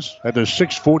Broncos at the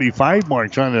 6:45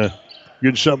 mark, trying to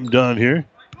get something done here.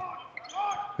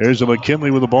 There's a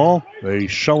McKinley with the ball. They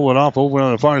shovel it off over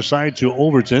on the far side to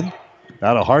Overton.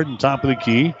 Now to Harden, top of the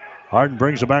key. Harden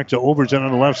brings it back to Overton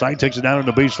on the left side, takes it down on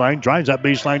the baseline, drives that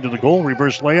baseline to the goal,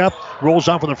 reverse layup, rolls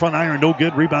off with the front iron, no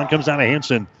good. Rebound comes down to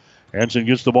Hanson. Hanson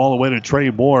gets the ball away to Trey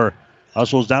Moore.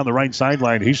 Hustles down the right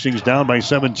sideline. Hastings down by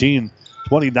 17,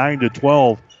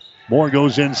 29-12. Moore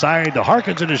goes inside to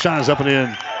Harkins, and his shot is up and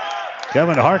in.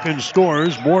 Kevin Harkins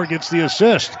scores. Moore gets the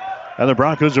assist. And the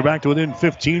Broncos are back to within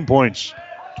 15 points.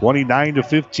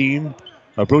 29-15.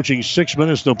 Approaching 6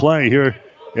 minutes to play here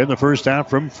in the first half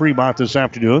from Fremont this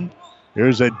afternoon.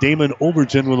 Here's a Damon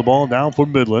Overton with the ball down for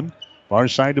Midland. Far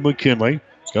side to McKinley.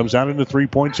 Comes out into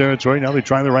 3-point territory. Now they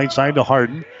try the right side to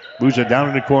Harden. Moves it down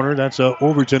in the corner. That's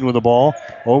Overton with the ball.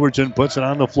 Overton puts it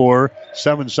on the floor.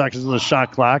 7 seconds on the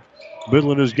shot clock.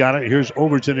 Midland has got it. Here's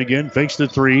Overton again. Fakes the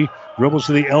three. Dribbles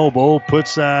to the elbow.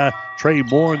 Puts Trey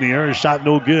Moore in the air. His shot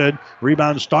no good.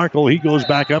 Rebound Starkle. He goes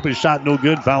back up. His shot no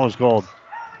good. Foul is called.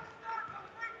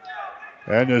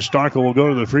 And Starkle will go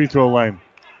to the free throw line.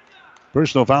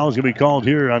 Personal foul is going to be called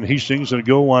here on Hastings. It'll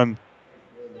go on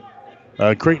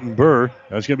Creighton Burr.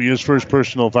 That's going to be his first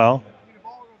personal foul.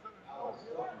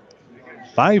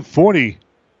 5:40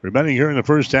 remaining here in the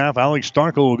first half. Alex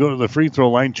Starkle will go to the free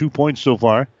throw line. 2 points so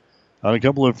far on a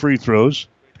couple of free throws.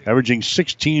 Averaging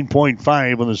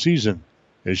 16.5 on the season.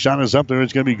 His shot is up there.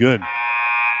 It's going to be good.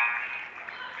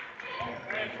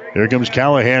 Here comes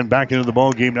Callahan back into the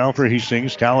ball game now for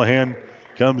Hastings. Callahan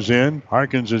comes in.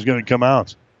 Harkins is going to come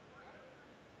out.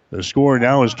 The score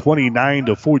now is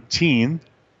 29-14.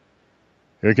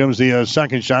 Here comes the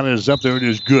second shot. It is up there. It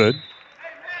is good.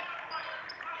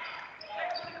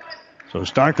 So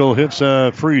Starkle hits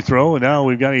a free throw, and now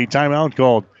we've got a timeout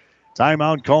called.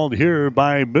 Timeout called here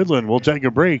by Midland. We'll take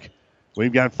a break.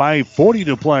 We've got 5:40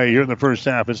 to play here in the first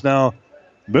half. It's now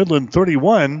Midland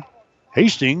 31,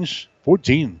 Hastings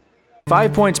 14.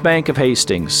 5 Points Bank of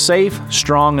Hastings, safe,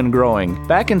 strong, and growing.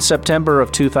 Back in September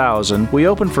of 2000, we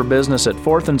opened for business at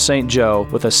 4th and St. Joe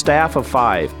with a staff of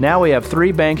 5. Now we have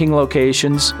 3 banking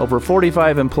locations, over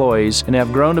 45 employees, and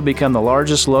have grown to become the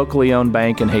largest locally owned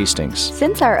bank in Hastings.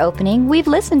 Since our opening, we've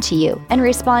listened to you and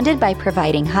responded by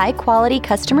providing high-quality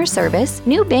customer service,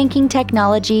 new banking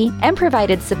technology, and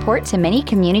provided support to many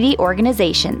community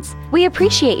organizations. We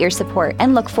appreciate your support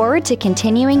and look forward to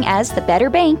continuing as the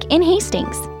better bank in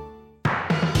Hastings.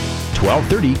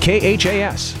 1230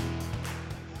 KHAS.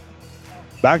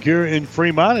 Back here in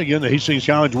Fremont, again, the Hastings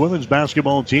College women's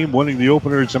basketball team winning the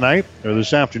opener tonight, or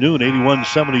this afternoon,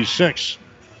 81-76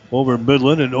 over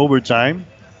Midland in overtime.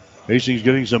 Hastings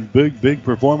getting some big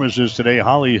performances today.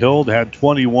 Holly Hild had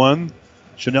 21.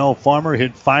 Chanel Farmer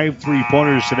hit 5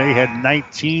 3-pointers today, had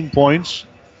 19 points.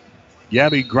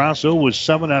 Gabby Grasso was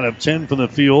 7 out of 10 from the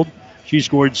field. She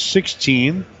scored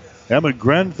 16. Emma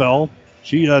Grenfell,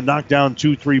 she knocked down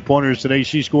 2 3-pointers today.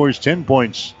 She scores 10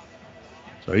 points.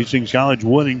 So Hastings College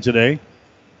winning today.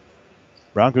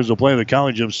 Broncos will play the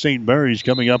College of St. Mary's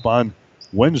coming up on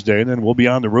Wednesday. And then we'll be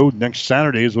on the road next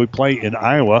Saturday as we play in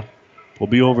Iowa. We'll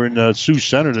be over in Sioux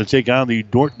Center to take on the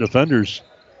Dordt Defenders.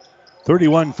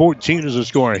 31-14 is the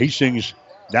score. Hastings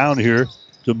down here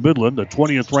to Midland, the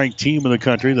 20th ranked team in the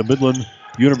country, the Midland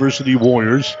University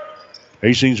Warriors.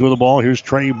 Hastings with the ball. Here's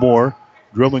Trey Moore.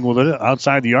 Dribbling with it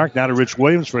outside the arc. Now to Rich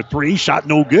Williams for 3. Shot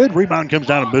no good. Rebound comes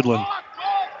down to Midland.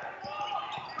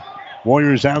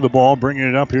 Warriors have the ball. Bringing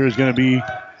it up here is going to be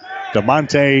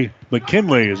DeMonte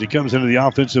McKinley as he comes into the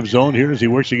offensive zone here as he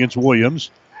works against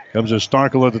Williams. Comes to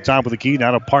Starkle at the top of the key.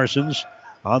 Now to Parsons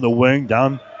on the wing.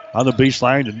 Down on the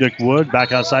baseline to Nick Wood.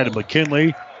 Back outside to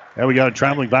McKinley. And we got a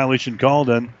traveling violation called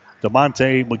on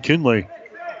DeMonte McKinley.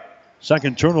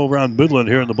 Second turnover on Midland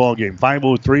here in the ballgame.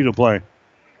 5:03 to play.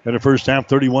 In the first half,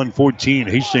 31-14.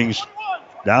 Hastings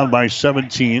down by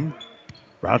 17.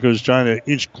 Broncos trying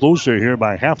to inch closer here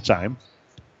by halftime.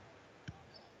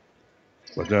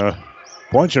 But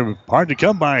points are hard to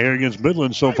come by here against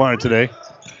Midland so far today.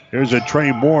 Here's a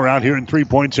Trey Moore out here in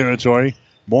 3-point territory.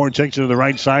 Moore takes it to the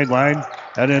right sideline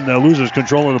and then loses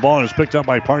control of the ball and is picked up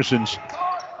by Parsons.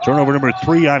 Turnover number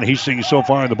 3 on Hastings so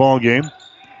far in the ball game.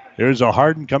 Here's a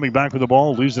Harden coming back with the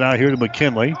ball. Leaves it out here to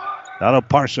McKinley. Not a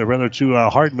Parsons, rather to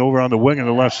Harden over on the wing on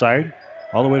the left side.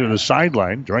 all the way to the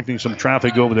sideline, directing some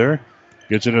traffic over there.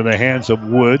 Gets into the hands of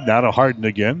Wood. Now to Harden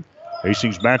again.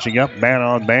 Hastings matching up man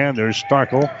on man. There's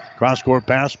Starkle. Cross-court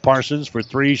pass. Parsons for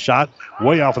three. Shot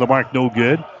way off of the mark. No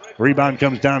good. Rebound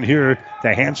comes down here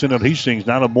to Hanson of Hastings.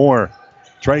 Now to Moore.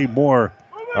 Trey Moore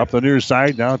up the near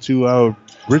side. Now to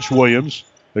Rich Williams.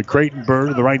 The Creighton Bird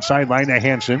to the right sideline to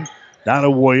Hanson. Now to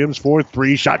Williams for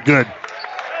three. Shot good.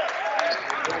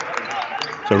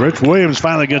 So Rich Williams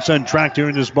finally gets untracked here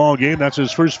in this ball game. That's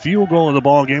his first field goal of the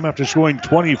ball game after scoring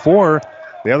 24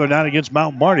 the other night against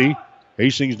Mount Marty.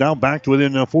 Hastings now back to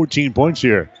within 14 points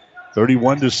here.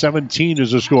 31-17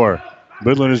 is the score.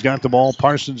 Midland has got the ball.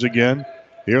 Parsons again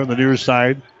here on the near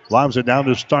side. Lobs it down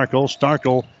to Starkle.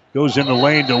 Starkle goes in the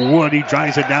lane to Wood. He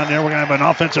drives it down there. We're going to have an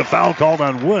offensive foul called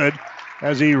on Wood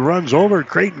as he runs over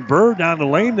Creighton Bird down the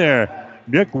lane there.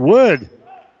 Nick Wood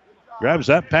grabs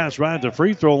that pass right at the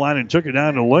free throw line and took it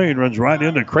down the lane. Runs right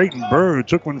into Creighton Bird, who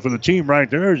took one for the team right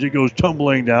there as he goes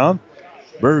tumbling down.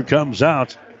 Bird comes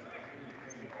out.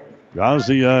 Draws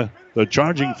the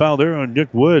charging foul there on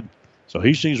Nick Wood. So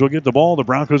Hastings will get the ball. The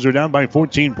Broncos are down by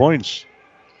 14 points.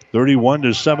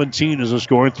 31-17 is the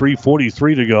score.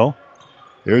 3:43 to go.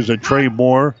 There's a Trey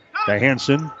Moore to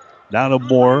Hanson. Now to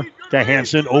Moore to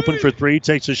Hanson. Open for three.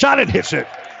 Takes a shot and hits it.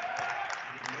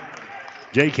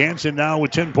 Jake Hanson now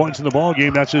with 10 points in the ball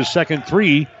game. That's his second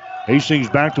three. Hastings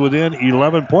back to within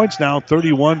 11 points now.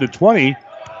 31-20.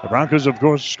 The Broncos, of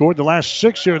course, scored the last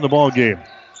six here in the ball game.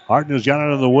 Harden has got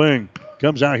it on the wing.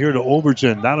 Comes out here to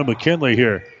Overton. Now to McKinley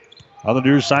here. On the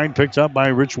near side, picked up by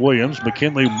Rich Williams.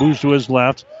 McKinley moves to his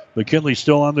left. McKinley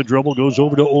still on the dribble. Goes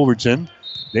over to Overton.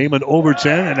 Damon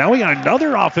Overton. And now we got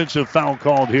another offensive foul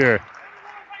called here.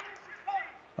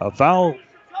 A foul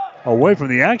away from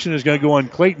the action is going to go on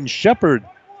Clayton Shepard.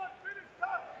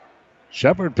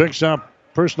 Shepard picks up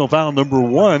personal foul number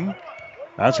 1.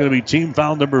 That's going to be team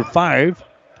foul number 5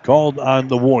 called on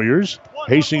the Warriors.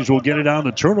 Hastings will get it on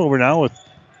the turnover now with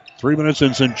 3 minutes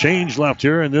and some change left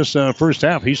here in this first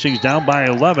half. Hastings down by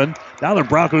 11. Now the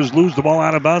Broncos lose the ball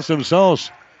out of bounds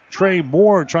themselves. Trey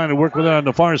Moore trying to work with it on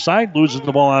the far side, loses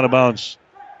the ball out of bounds.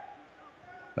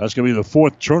 That's going to be the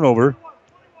 4th turnover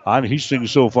on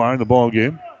Hastings so far in the ball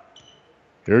game.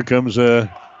 Here comes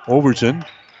Overton.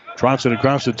 Trots it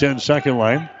across the 10-second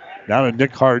line. Now to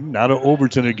Nick Harden. Now to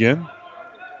Overton again.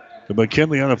 To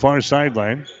McKinley on the far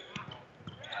sideline.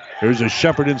 There's a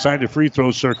Shepard inside the free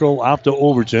throw circle. Off to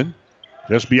Overton.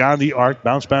 Just beyond the arc.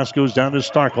 Bounce pass goes down to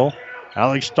Starkle.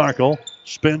 Alex Starkle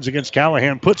spins against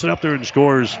Callahan. Puts it up there and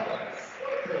scores.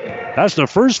 That's the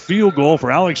first field goal for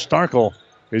Alex Starkle.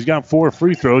 He's got 4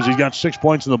 free throws. He's got 6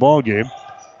 points in the ball game.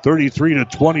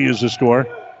 33-20 is the score.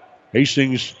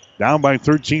 Hastings down by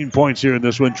 13 points here in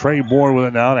this one. Trey Moore with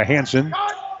it now to Hanson.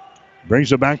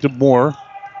 Brings it back to Moore.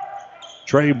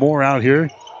 Trey Moore out here.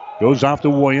 Goes off to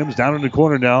Williams. Down in the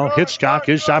corner now. Hitchcock.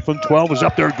 His shot from 12 is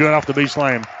up there good off the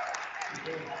baseline.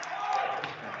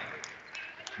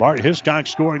 Bart Hiscock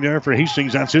scoring there for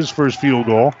Hastings. That's his first field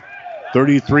goal.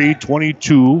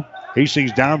 33-22.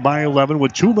 Hastings down by 11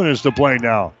 with 2 minutes to play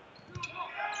now.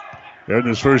 There in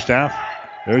this first half.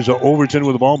 There's a Overton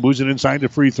with the ball. Moves it inside the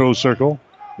free throw circle.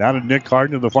 Now to Nick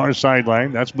Harden to the far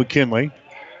sideline. That's McKinley.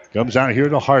 Comes out here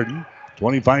to Harden.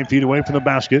 25 feet away from the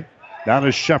basket. Now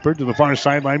to Shepard to the far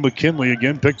sideline. McKinley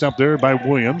again picked up there by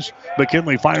Williams.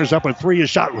 McKinley fires up a three. A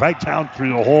shot right down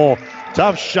through the hole.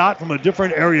 Tough shot from a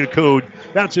different area code.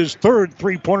 That's his 3rd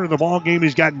three-pointer of the ball game.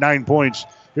 He's got 9 points.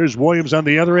 Here's Williams on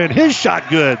the other end. His shot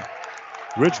good.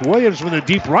 Rich Williams from the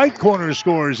deep right corner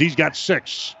scores. He's got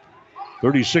 6.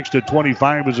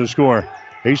 36-25 is the score.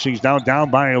 Hastings now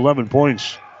down by 11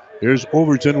 points. Here's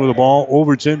Overton with the ball.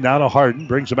 Overton now to Harden.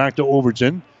 Brings it back to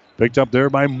Overton. Picked up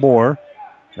there by Moore.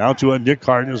 Now to a Nick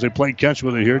Harden as they play catch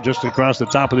with it here just across the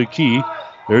top of the key.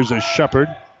 There's a Shepard.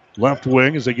 Left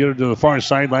wing as they get it to the far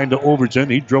sideline to Overton.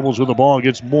 He dribbles with the ball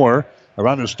against Moore.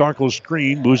 Around the Starkle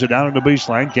screen. Moves it down in the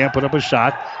baseline. Can't put up a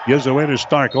shot. Gives it away to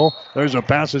Starkle. There's a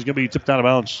pass that's going to be tipped out of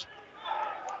bounds.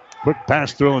 Quick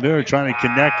pass throw in there trying to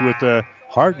connect with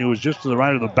Harden, who was just to the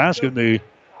right of the basket. And they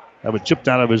have it chipped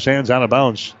out of his hands out of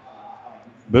bounds.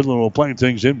 Midland will play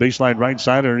things in. Baseline right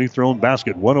side underneath their own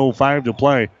basket. 1:05 to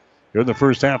play. Here in the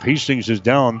first half, Hastings is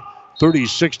down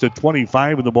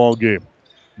 36-25 in the ball game.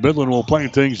 Midland will play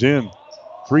things in.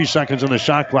 3 seconds on the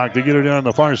shot clock to get it in on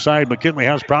the far side. McKinley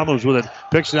has problems with it.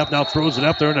 Picks it up now, throws it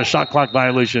up there in a shot clock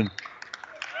violation.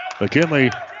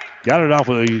 McKinley got it off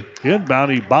with the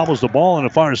inbound. He bobbles the ball on the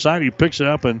far side. He picks it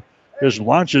up and just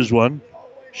launches one.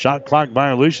 Shot clock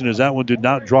violation as that one did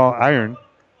not draw iron.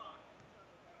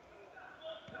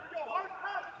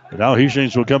 And now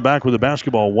Hastings will come back with the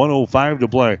basketball. 1:05 to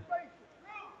play.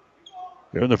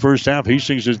 Here in the first half,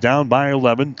 Hastings is down by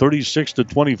 11,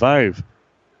 36-25.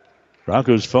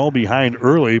 Broncos fell behind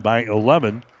early by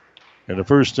 11 in the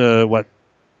first, 11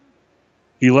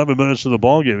 minutes of the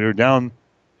ball game. They were down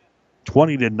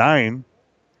 20-9.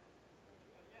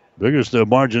 Biggest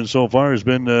margin so far has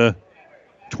been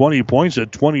 20 points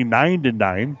at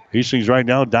 29-9. Hastings right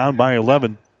now down by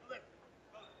 11.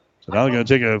 So now they're going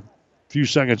to take a few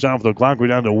seconds off the clock. We're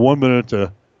down to 1 minute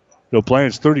to play.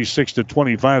 It's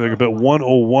 36-25. They're going to put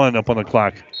 1:01 up on the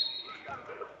clock.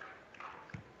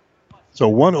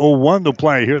 So 1:01 to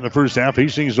play here in the first half.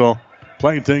 Hastings will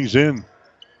play things in.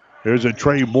 There's a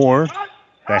Trey Moore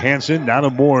to Hansen. Now to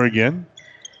Moore again.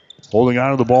 Holding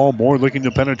on to the ball. Moore looking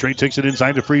to penetrate. Takes it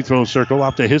inside the free throw circle.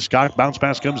 Off to Hiscock. Bounce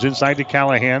pass comes inside to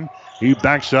Callahan. He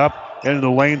backs up into the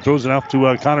lane. Throws it off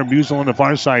to Connor Musel on the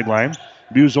far sideline.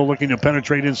 Musel looking to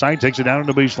penetrate inside. Takes it down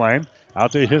to the baseline.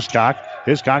 Out to Hiscock.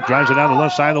 Hiscock drives it down the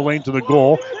left side of the lane to the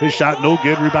goal. His shot no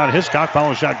good. Rebound Hiscock.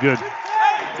 Follow shot good.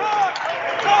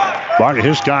 Bart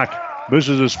Hiscock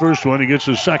misses his first one. He gets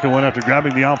his second one after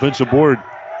grabbing the offensive board.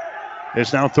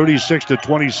 It's now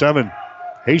 36-27.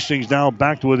 Hastings now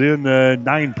back to within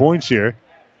 9 points here.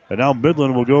 And now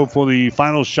Midland will go for the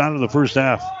final shot of the first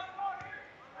half.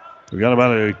 We've got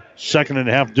about a second and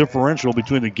a half differential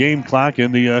between the game clock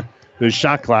and the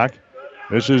shot clock.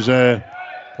 This is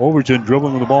Overton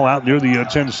dribbling the ball out near the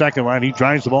 10-second line. He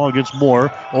drives the ball against Moore.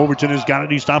 Overton has got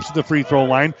it. He stops at the free throw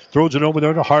line. Throws it over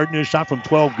there to Harden. His shot from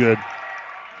 12 good.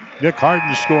 Nick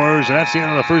Harden scores, and that's the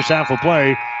end of the first half of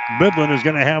play. Midland is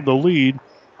going to have the lead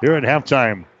here at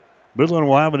halftime. Midland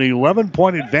will have an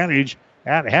 11-point advantage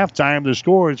at halftime. The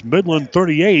score is Midland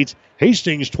 38,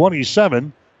 Hastings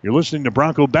 27. You're listening to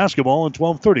Bronco Basketball on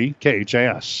 1230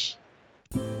 KHAS.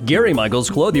 Gary Michaels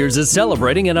Clothiers is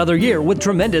celebrating another year with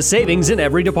tremendous savings in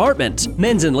every department.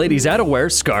 Men's and ladies'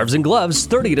 outerwear, scarves, and gloves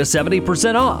 30 to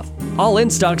 70% off. All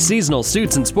in-stock seasonal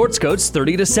suits and sports coats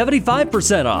 30 to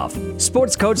 75% off.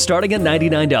 Sports coats starting at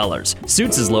 $99.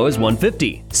 Suits as low as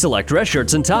 $150. Select dress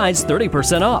shirts and ties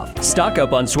 30% off. Stock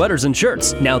up on sweaters and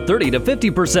shirts now 30 to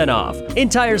 50% off.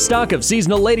 Entire stock of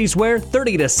seasonal ladies' wear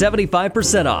 30 to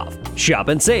 75% off. Shop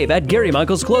and save at Gary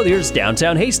Michaels Clothiers,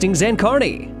 downtown Hastings and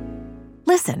Kearney.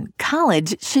 Listen,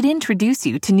 college should introduce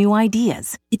you to new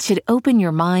ideas. It should open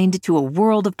your mind to a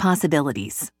world of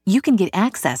possibilities. You can get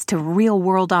access to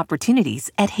real-world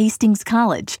opportunities at Hastings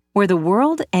College, where the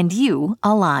world and you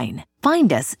align.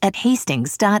 Find us at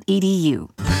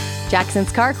hastings.edu.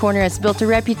 Jackson's Car Corner has built a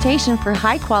reputation for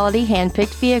high-quality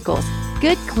hand-picked vehicles.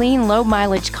 Good, clean,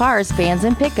 low-mileage cars, vans,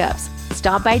 and pickups.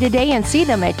 Stop by today and see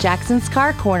them at Jackson's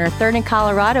Car Corner, 3rd and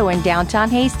Colorado in downtown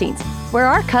Hastings, where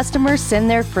our customers send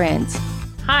their friends.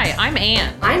 Hi, I'm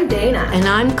Ann. I'm Dana. And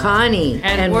I'm Connie.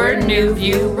 And we're New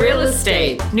View Real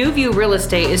Estate. New View Real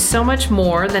Estate is so much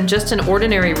more than just an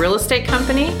ordinary real estate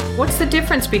company. What's the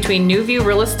difference between New View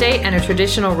Real Estate and a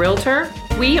traditional realtor?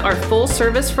 We are full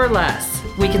service for less.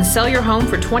 We can sell your home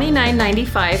for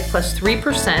 $29.95 plus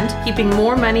 3%, keeping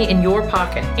more money in your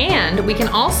pocket. And we can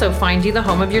also find you the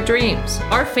home of your dreams.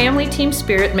 Our family team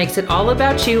spirit makes it all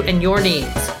about you and your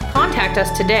needs. Contact us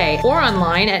today or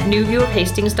online at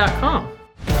newviewofhastings.com.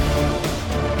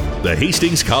 The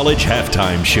Hastings College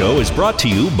Halftime Show is brought to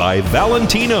you by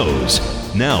Valentino's.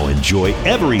 Now enjoy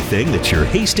everything that your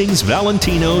Hastings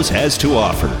Valentino's has to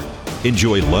offer.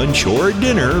 Enjoy lunch or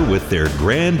dinner with their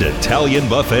grand Italian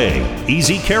buffet.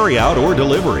 Easy carryout or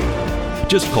delivery.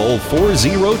 Just call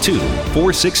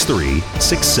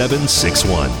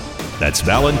 402-463-6761. That's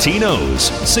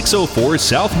Valentino's, 604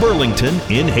 South Burlington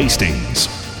in Hastings.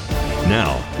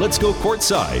 Now, let's go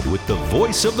courtside with the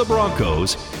voice of the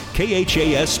Broncos,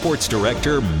 KHAS Sports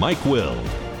Director Mike Will.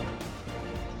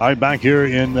 I'm back here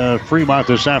in Fremont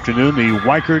this afternoon, the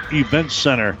Weichert Events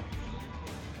Center.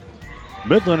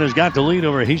 Midland has got the lead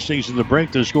over Hastings in the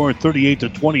break. The score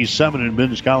 38-27 in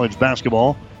men's college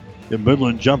basketball. And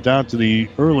Midland jumped out to the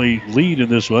early lead in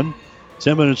this one.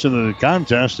 10 minutes into the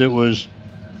contest, it was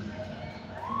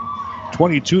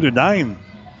 22-9.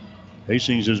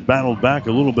 Hastings has battled back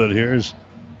a little bit here as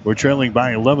we're trailing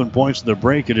by 11 points in the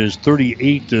break. It is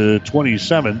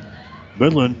 38-27.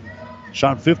 Midland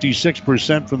shot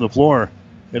 56% from the floor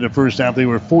in the first half. They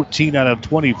were 14 out of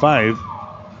 25.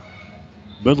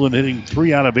 Midland hitting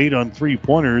 3 out of 8 on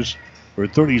three-pointers for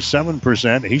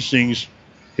 37%. Hastings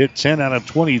hit 10 out of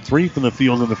 23 from the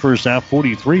field in the first half,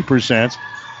 43%.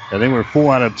 And they were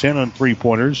 4 out of 10 on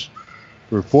three-pointers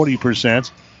for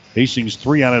 40%. Hastings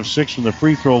 3 out of 6 from the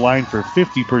free throw line for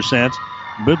 50%.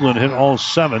 Midland hit all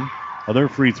 7 of their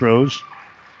free throws.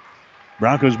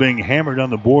 Broncos being hammered on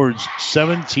the boards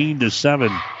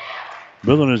 17-7.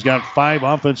 Midland has got 5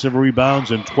 offensive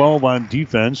rebounds and 12 on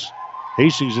defense.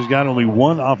 Hastings has got only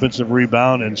 1 offensive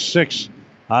rebound and 6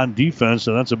 on defense,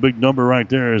 so that's a big number right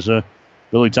there. As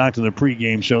Billy talked in the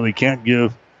pregame show, they can't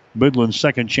give Midland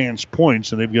second chance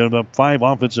points, and they've given up 5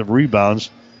 offensive rebounds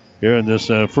here in this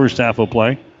first half of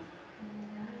play.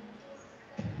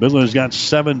 Midland has got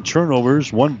 7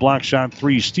 turnovers, 1 block shot,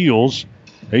 3 steals.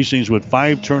 Hastings with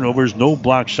 5 turnovers, no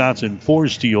block shots, and 4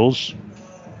 steals.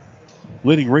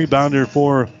 Leading rebounder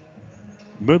for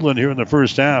Midland here in the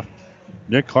first half,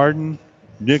 Nick Harden,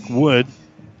 Nick Wood,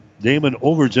 Damon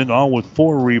Overton, all with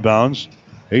 4 rebounds.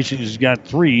 Hastings has got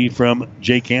 3 from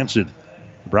Jake Hansen.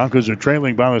 The Broncos are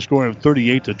trailing by a score of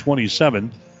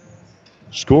 38-27.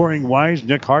 Scoring-wise,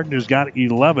 Nick Harden has got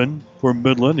 11 for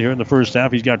Midland here in the first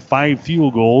half. He's got 5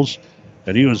 field goals,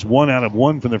 and he was 1 out of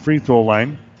 1 from the free throw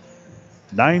line.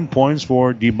 9 points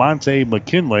for DeMonte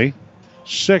McKinley,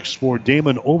 6 for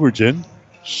Damon Overton,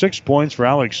 6 points for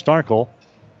Alex Starkle,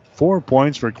 4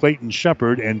 points for Clayton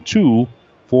Shepard, and 2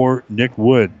 for Nick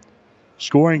Wood.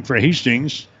 Scoring for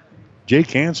Hastings,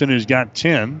 Jake Hansen has got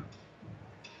 10.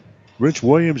 Rich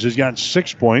Williams has got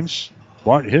 6 points.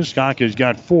 Bart Hiscock has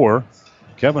got 4.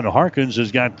 Kevin Harkins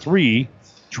has got 3.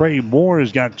 Trey Moore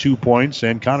has got 2 points.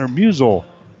 And Connor Musel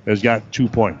has got 2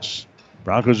 points.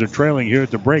 Broncos are trailing here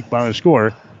at the break by a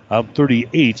score of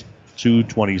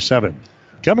 38-27.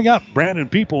 Coming up, Brandon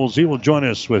Peoples. He will join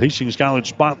us with Hastings College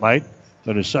Spotlight.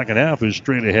 Then the second half is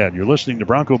straight ahead. You're listening to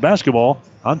Bronco Basketball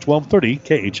on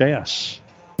 1230 KHAS.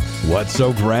 What's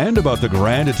so grand about the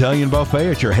Grand Italian Buffet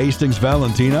at your Hastings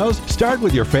Valentino's? Start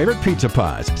with your favorite pizza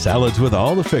pies, salads with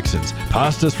all the fixins,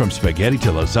 pastas from spaghetti to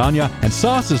lasagna, and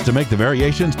sauces to make the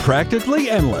variations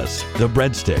practically endless. The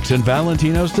breadsticks and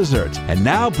Valentino's desserts, and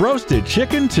now broasted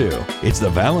chicken too. It's the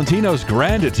Valentino's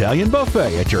Grand Italian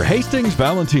Buffet at your Hastings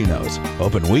Valentino's.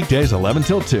 Open weekdays 11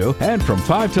 till 2 and from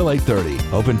 5 till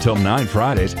 8:30. Open till 9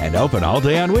 Fridays and open all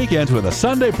day on weekends with a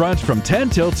Sunday brunch from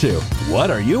 10 till 2. What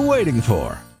are you waiting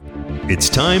for? It's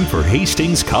time for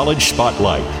Hastings College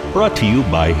Spotlight, brought to you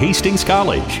by Hastings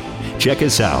College. Check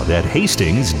us out at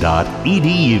hastings.edu.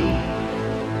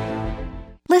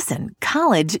 Listen,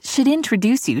 college should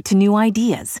introduce you to new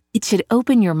ideas. It should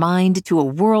open your mind to a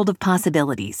world of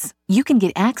possibilities. You can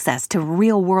get access to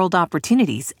real-world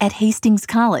opportunities at Hastings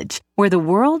College, where the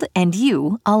world and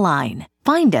you align.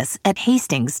 Find us at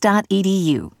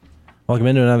hastings.edu. Welcome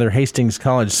into another Hastings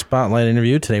College Spotlight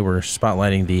interview. Today we're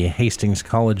spotlighting the Hastings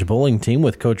College bowling team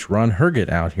with Coach Ron Herget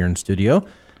out here in studio.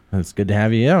 It's good to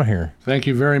have you out here. Thank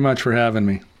you very much for having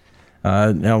me.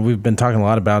 Now we've been talking a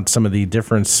lot about some of the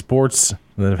different sports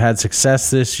that have had success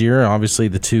this year. Obviously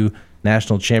the 2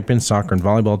 national champions, soccer and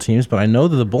volleyball teams, but I know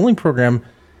that the bowling program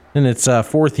in its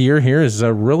 4th year here has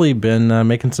really been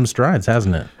making some strides,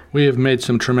 hasn't it? We have made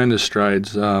some tremendous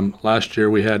strides. Last year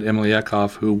we had Emily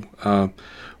Eckhoff, who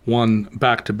won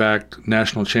back-to-back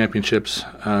national championships,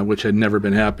 which had never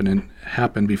been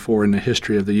happened before in the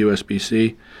history of the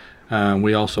USBC.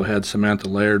 We also had Samantha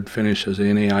Laird finish as the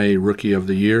NAIA Rookie of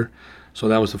the Year. So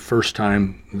that was the first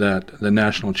time that the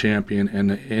national champion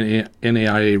and the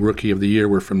NAIA Rookie of the Year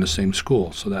were from the same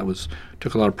school. So that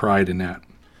took a lot of pride in that.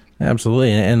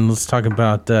 Absolutely. And let's talk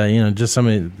about just some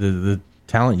of the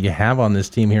talent you have on this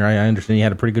team here. I understand you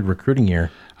had a pretty good recruiting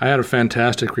year. I had a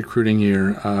fantastic recruiting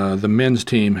year. The men's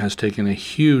team has taken a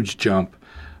huge jump.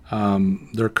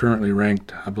 They're currently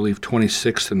ranked, I believe,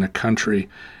 26th in the country,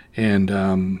 and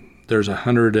there's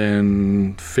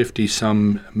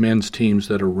 150-some men's teams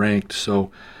that are ranked.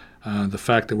 So the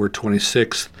fact that we're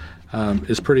 26th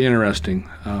is pretty interesting.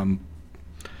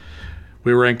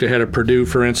 We were ranked ahead of Purdue,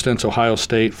 for instance, Ohio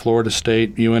State, Florida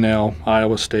State, UNL,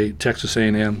 Iowa State, Texas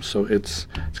A&M. So it's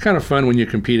kind of fun when you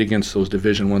compete against those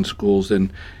Division I schools,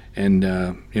 and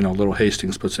Little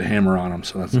Hastings puts a hammer on them.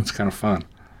 So that's kind of fun.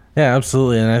 Yeah,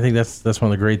 absolutely. And I think that's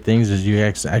one of the great things is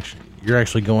you're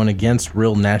actually going against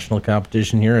real national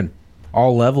competition here at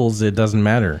all levels. It doesn't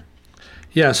matter.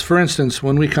 Yes. For instance,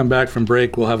 when we come back from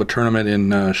break, we'll have a tournament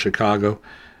in Chicago,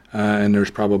 and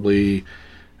there's probably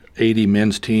 80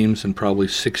 men's teams and probably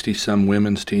 60-some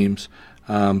women's teams.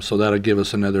 So that'll give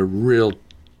us another real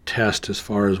test as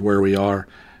far as where we are,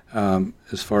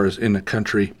 as far as in the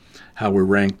country, how we're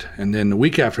ranked. And then the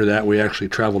week after that, we actually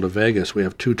travel to Vegas. We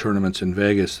have 2 tournaments in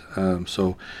Vegas.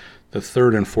 So the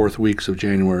 3rd and 4th weeks of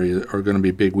January are going to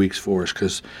be big weeks for us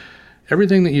because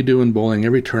everything that you do in bowling,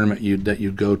 every tournament that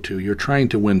you go to, you're trying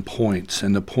to win points.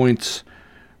 And the points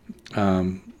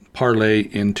parlay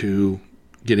into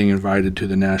getting invited to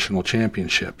the national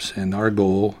championships. And our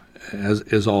goal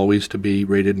is always to be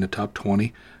rated in the top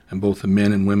 20 in both the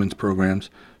men and women's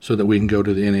programs so that we can go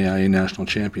to the NAIA national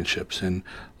championships. And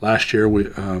last year,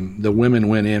 the women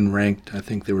went in ranked, I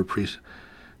think they were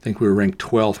think we were ranked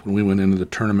 12th when we went into the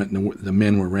tournament, and the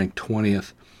men were ranked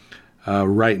 20th.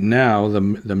 Right now, the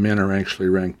men are actually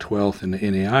ranked 12th in the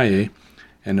NAIA,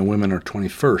 and the women are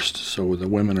 21st. So the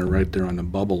women are right there on the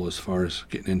bubble as far as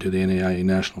getting into the NAIA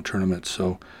national tournament.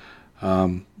 So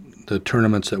the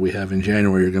tournaments that we have in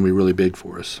January are going to be really big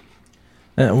for us.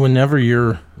 Whenever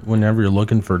you're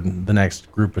looking for the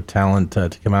next group of talent to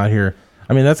come out here,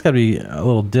 I mean, that's got to be a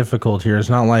little difficult here. It's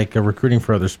not like recruiting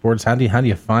for other sports. How do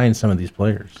you find some of these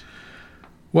players?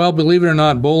 Well, believe it or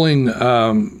not, bowling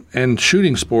and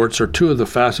shooting sports are two of the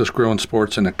fastest growing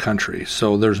sports in the country.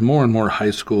 So there's more and more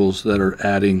high schools that are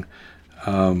adding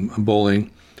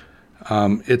bowling.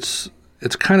 It's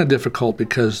kind of difficult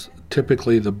because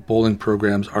typically the bowling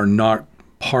programs are not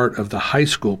part of the high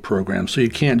school program. So you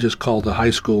can't just call the high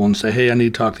school and say, hey, I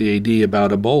need to talk to the AD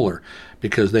about a bowler,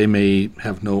 because they may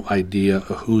have no idea of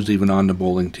who's even on the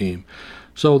bowling team.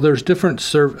 So there's different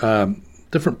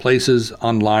places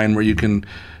online where you can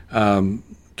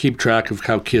keep track of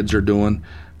how kids are doing.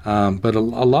 But a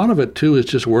lot of it, too, is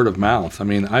just word of mouth. I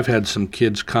mean, I've had some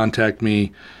kids contact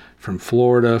me from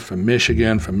Florida, from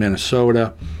Michigan, from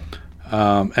Minnesota,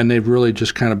 and they've really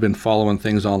just kind of been following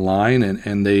things online,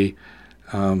 and they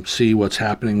see what's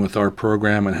happening with our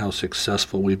program and how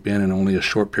successful we've been in only a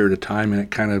short period of time, and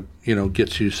it kind of,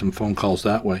 gets you some phone calls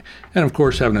that way. And, of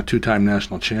course, having a two-time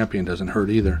national champion doesn't hurt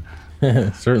either.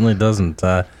 It certainly doesn't.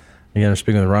 Again,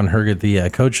 speaking with Ron Herget, the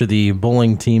coach of the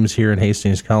bowling teams here at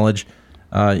Hastings College.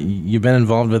 You've been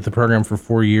involved with the program for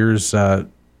 4 years,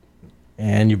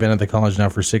 and you've been at the college now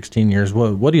for 16 years.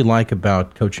 What do you like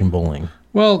about coaching bowling?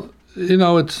 Well,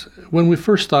 it's when we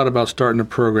first thought about starting the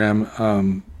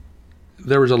program,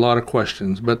 there was a lot of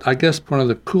questions. But I guess one of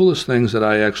the coolest things that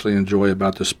I actually enjoy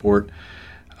about the sport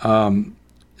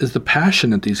is the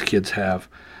passion that these kids have.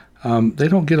 They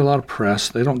don't get a lot of press.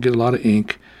 They don't get a lot of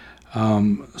ink.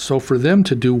 So for them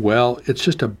to do well, it's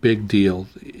just a big deal.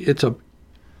 It's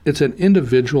an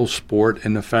individual sport,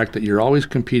 and the fact that you're always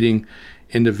competing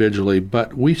individually,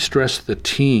 but we stress the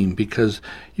team, because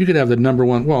you could have the number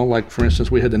one, like for instance,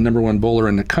 we had the number one bowler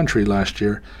in the country last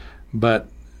year, but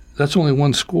that's only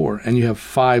one score, and you have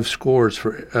 5 scores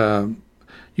for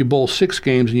you bowl 6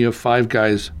 games and you have 5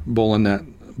 guys bowling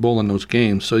those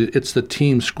games. So it's the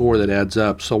team score that adds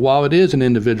up. So while it is an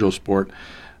individual sport,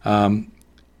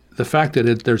 the fact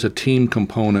that there's a team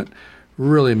component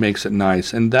really makes it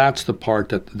nice, and that's the part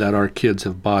that our kids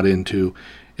have bought into,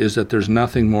 is that there's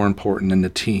nothing more important than the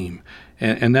team,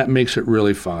 and that makes it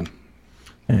really fun.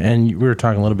 And we were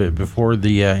talking a little bit before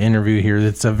the interview here.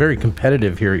 It's very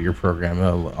competitive here at your program,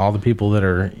 all the people that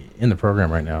are in the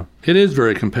program right now. It is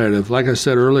very competitive. Like I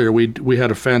said earlier, we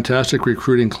had a fantastic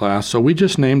recruiting class. So we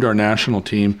just named our national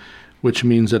team, which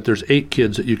means that there's 8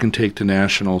 kids that you can take to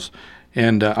nationals.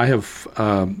 And I have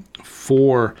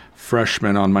 4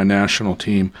 freshmen on my national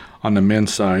team on the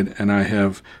men's side, and I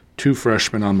have 2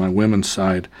 freshmen on my women's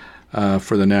side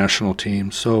for the national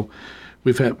team. So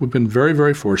we've been very,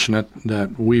 very fortunate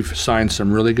that we've signed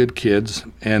some really good kids,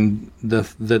 and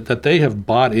that they have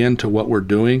bought into what we're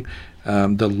doing.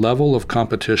 The level of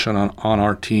competition on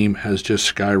our team has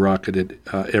just skyrocketed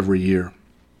every year.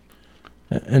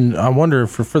 And I wonder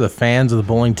for the fans of the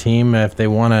bowling team, if they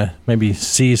want to maybe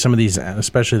see some of these,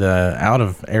 especially the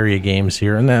out-of-area games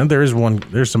here. And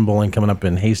there's some bowling coming up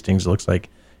in Hastings, it looks like,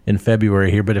 in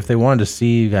February here. But if they wanted to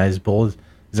see you guys bowl, is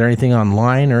there anything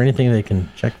online or anything they can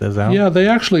check those out? Yeah, they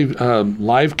actually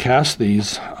live cast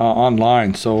these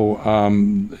online. So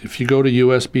if you go to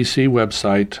USBC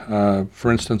website,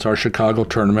 for instance, our Chicago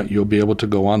tournament, you'll be able to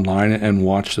go online and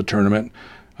watch the tournament.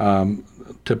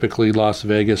 Typically Las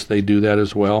Vegas, they do that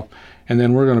as well. And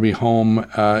then we're going to be home.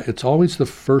 It's always the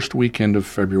first weekend of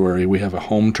February. We have a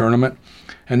home tournament,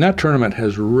 and that tournament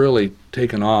has really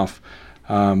taken off.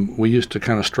 We used to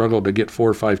kind of struggle to get 4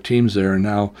 or 5 teams there, and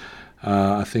now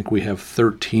I think we have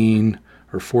 13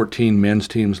 or 14 men's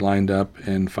teams lined up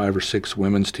and 5 or 6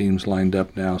 women's teams lined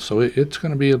up now. So it's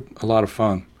going to be a lot of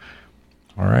fun.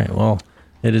 All right. Well,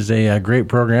 it is a great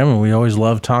program, and we always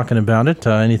love talking about it.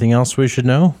 Anything else we should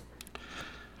know?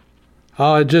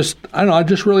 I just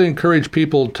really encourage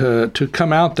people to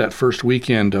come out that first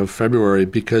weekend of February,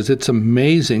 because it's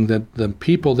amazing that the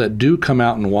people that do come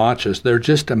out and watch us, they're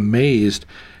just amazed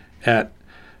at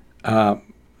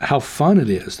how fun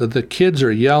it is. That the kids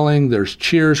are yelling, there's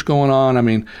cheers going on. I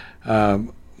mean, I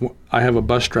have a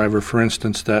bus driver, for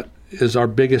instance, that is our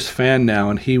biggest fan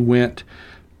now, and he went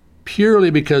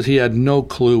purely because he had no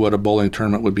clue what a bowling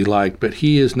tournament would be like, but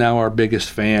he is now our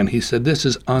biggest fan. He said, "This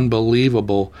is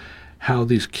unbelievable how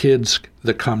these kids,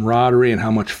 the camaraderie and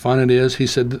how much fun it is. He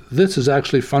said, this is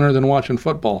actually funner than watching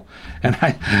football. And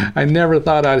I never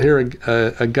thought I'd hear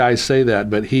a guy say that,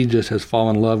 but he just has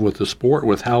fallen in love with the sport,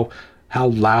 with how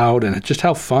loud and just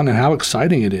how fun and how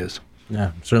exciting it is.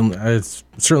 Yeah, certainly, it's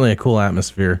certainly a cool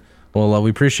atmosphere. Well,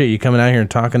 we appreciate you coming out here and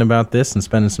talking about this and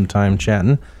spending some time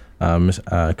chatting.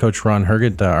 Coach Ron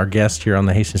Herget, our guest here on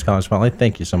the Hastings College Spotlight,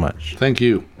 thank you so much. Thank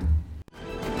you.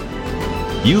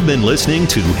 You've been listening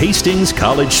to Hastings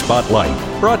College Spotlight,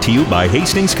 brought to you by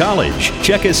Hastings College.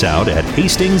 Check us out at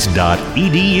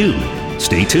hastings.edu.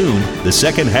 Stay tuned. The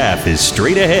second half is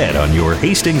straight ahead on your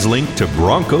Hastings link to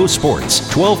Bronco Sports,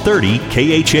 1230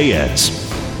 KHAS.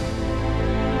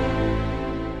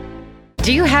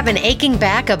 Do you have an aching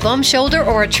back, a bum shoulder,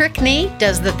 or a trick knee?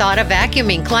 Does the thought of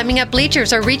vacuuming, climbing up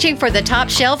bleachers, or reaching for the top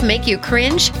shelf make you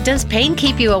cringe? Does pain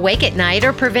keep you awake at night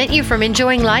or prevent you from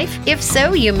enjoying life? If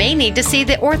so, you may need to see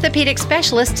the orthopedic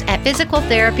specialists at Physical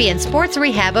Therapy and Sports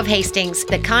Rehab of Hastings.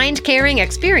 The kind, caring,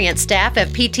 experienced staff of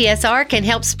PTSR can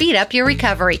help speed up your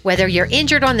recovery. Whether you're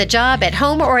injured on the job, at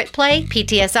home, or at play,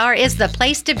 PTSR is the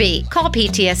place to be. Call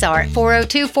PTSR at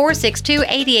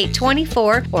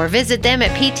 402-462-8824 or visit them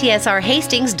at ptsrhastings.com.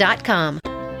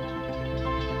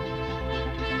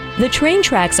 The train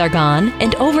tracks are gone,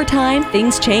 and over time,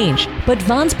 things change. But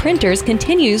Vaughn's Printers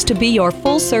continues to be your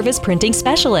full-service printing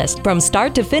specialist. From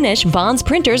start to finish, Vaughn's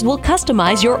Printers will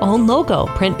customize your own logo,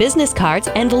 print business cards,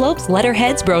 envelopes,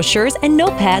 letterheads, brochures, and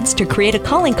notepads to create a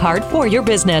calling card for your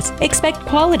business. Expect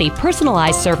quality,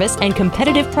 personalized service and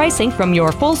competitive pricing from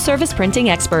your full-service printing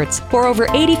experts. For over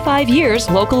 85 years,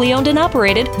 locally owned and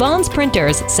operated, Vaughn's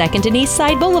Printers, 2nd and East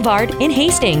Side Boulevard in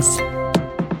Hastings.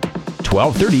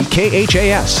 1230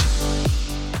 KHAS.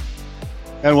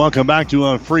 And welcome back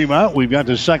to Fremont. We've got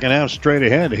the second half straight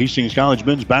ahead. Hastings College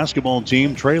men's basketball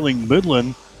team trailing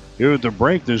Midland here at the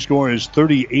break. The score is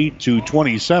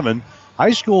 38-27.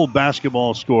 High school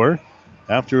basketball score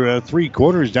after 3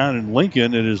 quarters down in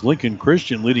Lincoln. It is Lincoln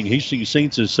Christian leading Hastings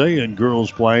St. Cecilia in girls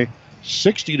play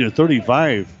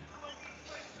 60-35.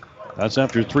 That's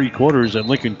after 3 quarters at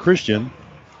Lincoln Christian.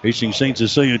 Hastings St.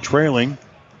 Cecilia trailing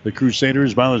the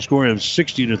Crusaders by the score of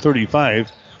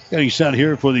 60-35. Getting set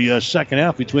here for the second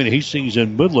half between Hastings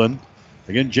and Midland.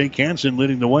 Again, Jake Hansen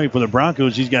leading the way for the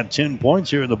Broncos. He's got 10 points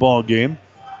here in the ball game.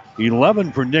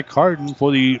 11 for Nick Harden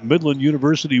for the Midland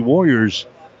University Warriors.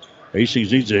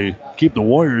 Hastings needs to keep the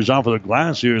Warriors off of the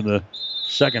glass here in the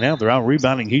second half. They're out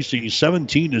rebounding Hastings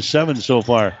 17-7 so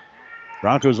far.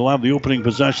 Broncos will have the opening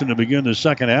possession to begin the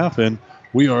second half, and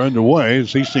we are underway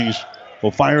as Hastings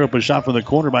will fire up a shot from the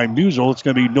corner by Musel. It's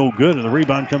going to be no good, and the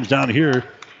rebound comes down here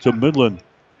to Midland.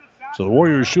 So the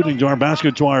Warriors shooting to our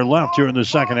basket to our left here in the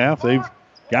second half. They've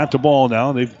got the ball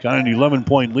now. They've got an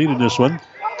 11-point lead in this one,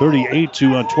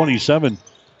 38-27.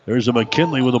 There's a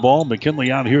McKinley with the ball.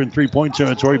 McKinley out here in three-point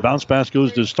territory. Bounce pass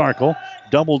goes to Starkle.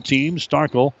 Double team.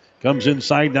 Starkle comes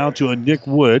inside now to a Nick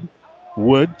Wood.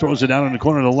 Wood throws it down in the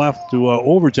corner to the left to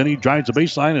Overton. He drives the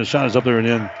baseline, and the shot is up there and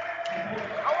in.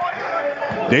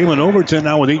 Damon Overton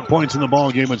now with 8 points in the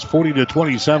ball game. It's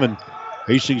 40-27.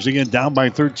 Hastings again down by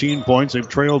 13 points. They've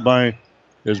trailed by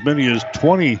as many as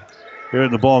 20 here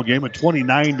in the ball game at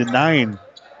 29-9.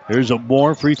 There's a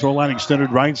Moore free throw line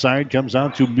extended right side. Comes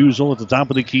out to Musel at the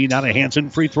top of the key. Now to Hansen.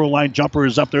 Free throw line jumper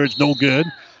is up there. It's no good.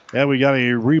 Yeah, we got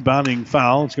a rebounding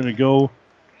foul. It's going to go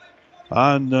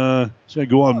on. It's going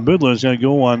to go on Midland. It's going to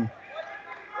go on.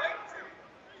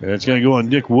 It's going to go on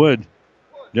Nick Wood.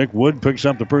 Nick Wood picks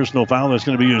up the personal foul. That's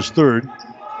going to be his third.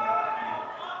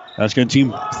 That's going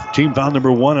to team foul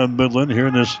number 1 on Midland here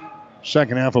in this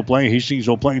second half of play. Hastings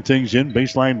will play things in.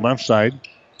 Baseline left side.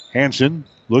 Hansen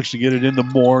looks to get it into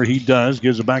Moore. He does.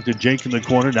 Gives it back to Jake in the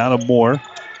corner. Now to Moore.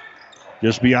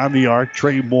 Just beyond the arc.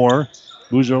 Trey Moore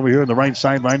moves over here on the right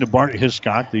sideline to Bart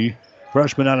Hiscock, the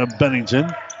freshman out of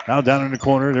Bennington. Now down in the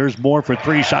corner. There's Moore for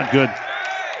 3. Shot good.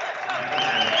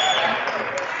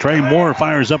 Trey Moore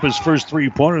fires up his first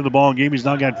three-pointer of the ball game. He's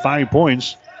now got 5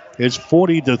 points. It's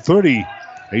 40-30.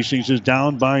 Hastings is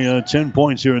down by 10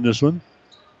 points here in this one.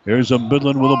 Here's a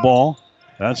Midland with a ball.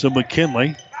 That's a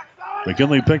McKinley.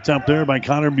 McKinley picked up there by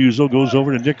Connor Musel. Goes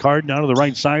over to Nick Harden down to the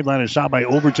right sideline. A shot by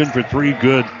Overton for 3.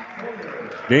 Good.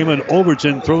 Damon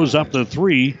Overton throws up the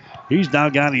 3. He's now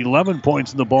got 11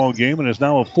 points in the ball game, and it's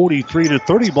now a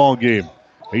 43-30 ball game.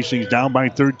 Hastings down by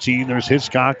 13. There's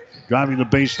Hiscock driving the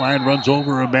baseline, runs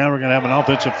over a man. We're going to have an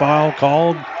offensive foul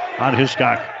called on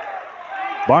Hiscock.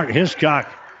 Bart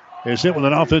Hiscock is hit with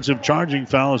an offensive charging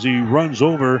foul as he runs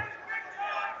over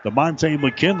DeMonte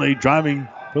McKinley driving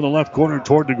for the left corner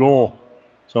toward the goal.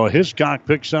 So Hiscock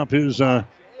picks up his,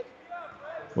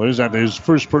 his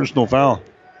first personal foul.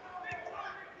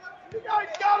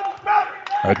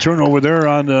 A turnover there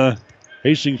on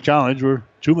Hastings College. We're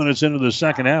 2 minutes into the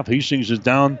second half. Hastings is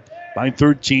down by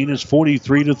 13. It's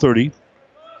 43-30.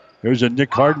 There's a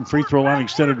Nick Harden free throw line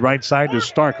extended right side to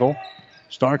Starkle.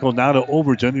 Starkle now to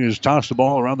Overton. He just tossed the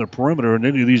ball around the perimeter, and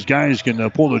any of these guys can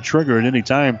pull the trigger at any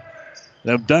time.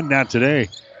 They've done that today.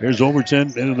 Here's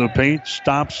Overton into the paint,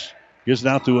 stops, gets it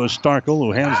out to Starkle,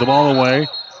 who hands the ball away.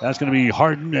 That's going to be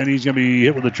Harden, and he's going to be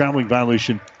hit with a traveling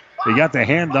violation. He got the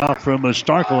handoff from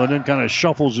Starkle and then kind of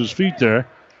shuffles his feet there.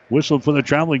 Whistled for the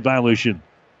traveling violation.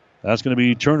 That's going to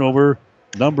be turnover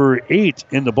number 8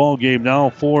 in the ball game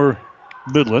now for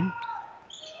Midland.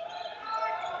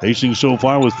 Hastings so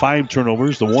far with 5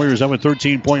 turnovers. The Warriors have a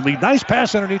 13-point lead. Nice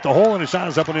pass underneath the hole, and the shot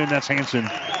is up and in. That's Hansen.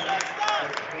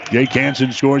 Jake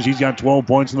Hansen scores. He's got 12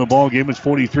 points in the ball game. It's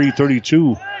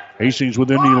 43-32. Hastings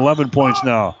within the 11 points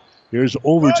now. Here's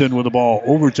Overton with the ball.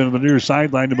 Overton on the near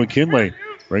sideline to McKinley.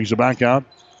 Brings it back out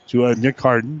to Nick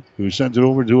Harden, who sends it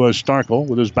over to Starkle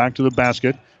with his back to the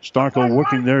basket. Starkle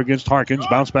working there against Harkins.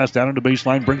 Bounce pass down on the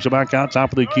baseline. Brings it back out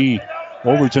top of the key.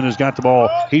 Overton has got the ball.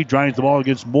 He drives the ball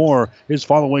against Moore. His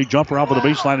fall-away jumper off of the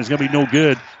baseline is going to be no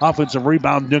good. Offensive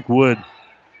rebound, Nick Wood.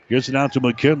 Gets it out to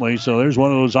McKinley. So there's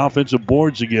one of those offensive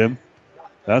boards again.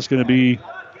 That's going to be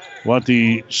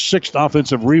the 6th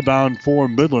offensive rebound for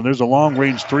Midland. There's a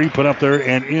long-range 3 put up there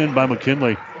and in by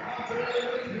McKinley.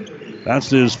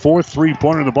 That's his 4th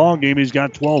three-pointer of the ball game. He's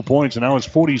got 12 points, and now it's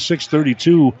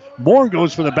 46-32. Moore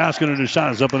goes for the basket, and his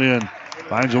shot is up and in.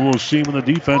 Finds a little seam in the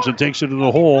defense and takes it to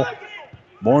the hole.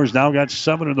 Moore's now got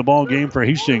 7 in the ball game for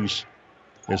Hastings.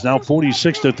 It's now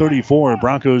 46-34.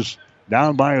 Broncos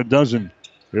down by a dozen.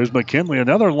 There's McKinley,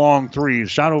 another long 3.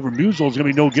 Shot over Musel is going to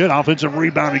be no good. Offensive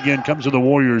rebound again comes to the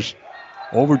Warriors.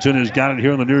 Overton has got it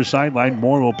here on the near sideline.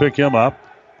 Moore will pick him up.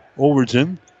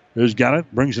 Overton has got it.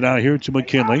 Brings it out here to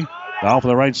McKinley. Now from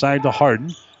the right side to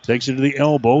Harden. Takes it to the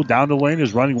elbow. Down the lane.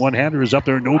 His running one-hander is up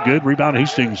there. No good. Rebound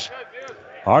Hastings.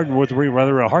 Harkins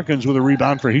with a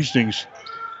rebound for Hastings.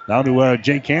 Now to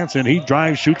Jake Hansen. He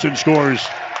drives, shoots, and scores.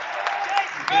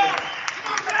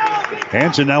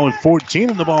 Hansen now with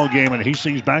 14 in the ball game, and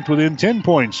Hastings back within 10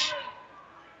 points.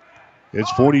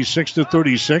 It's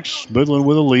 46-36. Midland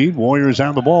with a lead. Warriors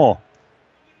have the ball.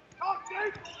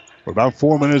 We're about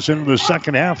 4 minutes into the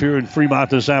second half here in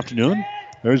Fremont this afternoon.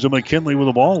 There's a McKinley with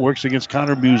the ball. Works against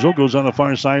Connor Musel. Goes on the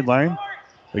far sideline.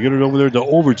 They get it over there to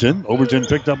Overton. Overton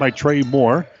picked up by Trey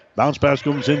Moore. Bounce pass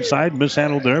comes inside.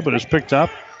 Mishandled there, but it's picked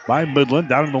up by Midland.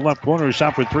 Down in the left corner. His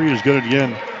shot for 3 is good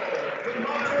again.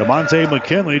 DeMonte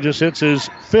McKinley just hits his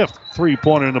 5th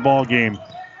three-pointer in the ball game.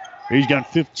 He's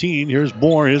got 15. Here's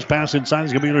Moore. His pass inside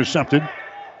is going to be intercepted.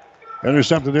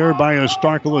 Intercepted there by a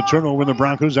Starkle. A turnover in the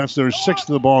Broncos. That's their 6th of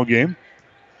the ball game.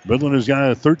 Midland has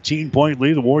got a 13-point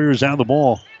lead. The Warriors have the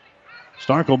ball.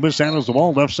 Starkle mishandles the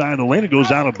ball left side of the lane. It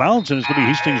goes out of bounds, and it's going to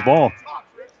be Hastings' ball.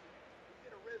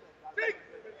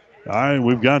 All right,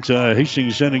 we've got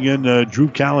Hastings sending in Drew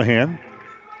Callahan.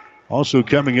 Also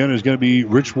coming in is going to be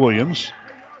Rich Williams.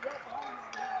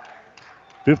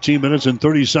 15 minutes and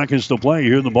 30 seconds to play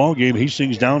here in the ball game.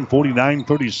 Hastings down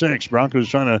 49-36. Broncos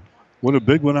trying to win a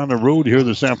big one on the road here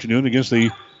this afternoon against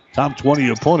the top 20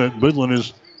 opponent. Midland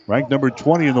is ranked number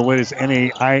 20 in the latest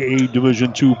NAIA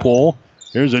Division II poll.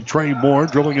 Here's a Trey Moore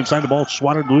dribbling inside the ball,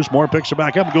 swatted loose. Moore picks it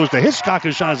back up and goes to Hiscock.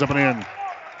 His shot is up and in.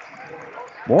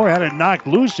 Moore had it knocked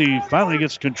loose. He finally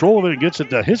gets control of it and gets it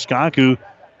to Hiscock, who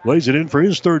lays it in for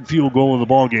his 3rd field goal of the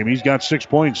ball game. He's got 6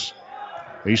 points.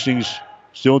 Hastings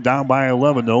still down by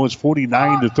 11, though. It's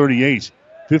 49-38.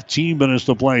 15 minutes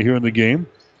to play here in the game.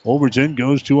 Overton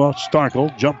goes to a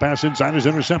Starkle. Jump pass inside is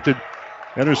intercepted.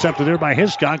 Intercepted there by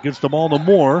Hiscock. Gets the ball to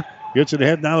Moore. Gets it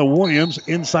ahead now to Williams.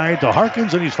 Inside to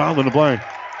Harkins, and he's fouled in the play.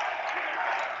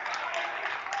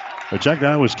 The check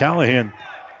down was Callahan.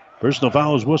 Personal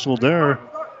foul is whistled there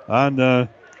on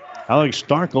Alex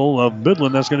Starkle of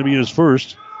Midland. That's going to be his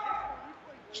 1st.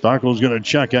 Starkle's going to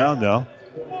check out now.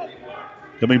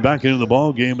 Coming back into the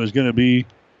ball game is going to be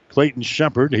Clayton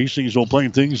Shepard. Hastings will play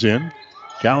things in.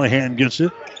 Callahan gets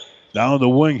it. Now the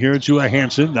wing here to a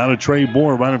Hansen. Now to Trey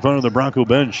Moore right in front of the Bronco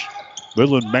bench.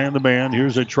 Midland man-to-man.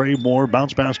 Here's a Trey Moore.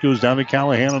 Bounce pass goes down to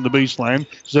Callahan on the baseline.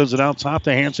 Sends it out top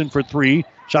to Hansen for 3.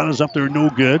 Shot is up there,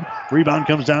 no good. Rebound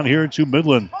comes down here to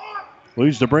Midland.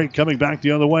 Leads the break, coming back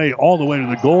the other way, all the way to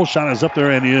the goal. Shot is up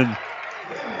there and in.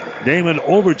 Damon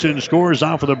Overton scores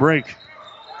off of the break.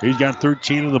 He's got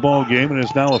 13 in the ball game, and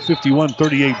it's now a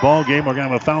 51-38 ball game. We're going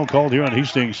to have a foul called here on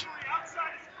Hastings.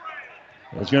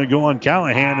 It's going to go on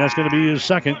Callahan. That's going to be his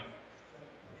 2nd.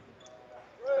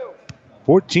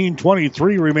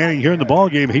 14:23 remaining here in the ball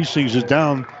game. Hastings is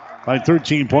down by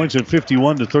 13 points at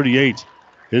 51-38.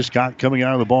 Hiscock coming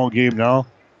out of the ball game now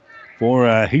for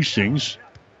Hastings.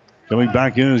 Coming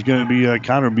back in is going to be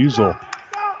Connor Musel.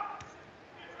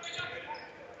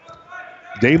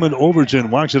 Damon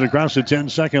Overton walks it across the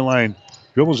 10-second line.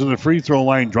 Dribbles to the free throw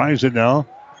line. Drives it now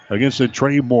against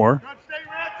Trey Moore.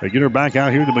 They get her back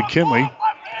out here to McKinley.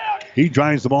 He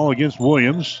drives the ball against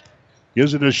Williams.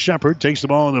 Gives it to Shepard. Takes the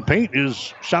ball in the paint.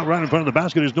 His shot right in front of the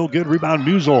basket is no good. Rebound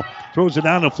Musel. Throws it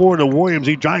down the floor to Williams.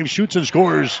 He drives, shoots, and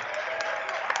scores.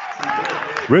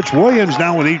 Rich Williams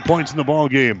now with 8 points in the ball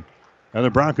game. And the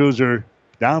Broncos are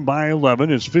down by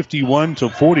 11. It's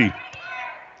 51-40.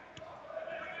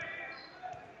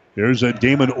 There's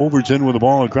Damon Overton with the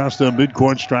ball across the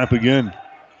midcourt stripe again.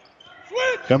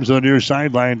 Comes on the near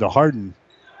sideline to Harden.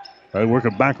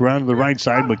 Working back around to the right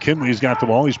side. McKinley's got the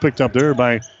ball. He's picked up there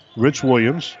by Rich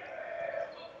Williams.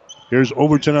 Here's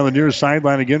Overton on the near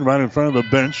sideline again, right in front of the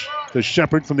bench. To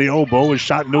Shepard from the elbow. His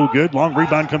shot no good. Long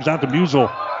rebound comes out to Musel.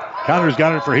 Connor's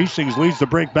got it for Hastings. Leads the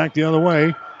break back the other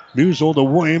way. Musel to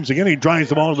Williams. Again, he drives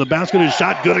the ball to the basket. His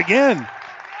shot good again.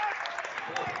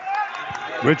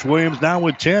 Rich Williams now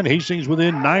with 10. Hastings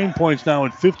within 9 points now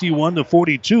at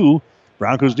 51-42.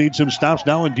 Broncos need some stops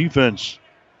now in defense.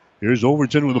 Here's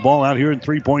Overton with the ball out here in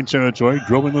three-point territory.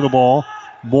 Dribbling with the ball.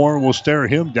 Moore will stare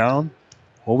him down.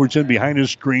 Overton behind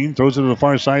his screen. Throws it to the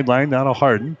far sideline. Now to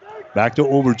Harden. Back to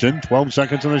Overton. 12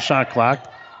 seconds on the shot clock.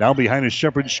 Now behind his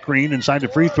Shepard screen inside the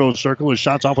free throw circle. His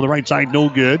shot's off on the right side. No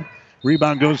good.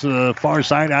 Rebound goes to the far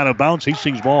side. Out of bounds.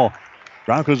 Hastings ball.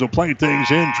 Broncos will play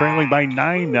things in. Trailing by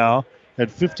 9 now at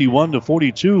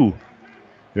 51-42.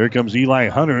 Here comes Eli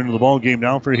Hunter into the ball game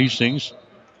now for Hastings.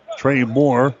 Trey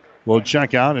Moore will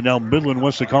check out, and now Midland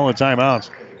wants to call a timeout.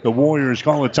 The Warriors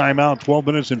call a timeout. 12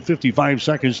 minutes and 55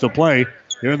 seconds to play.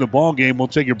 Here in the ball game, we'll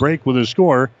take a break with a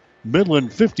score.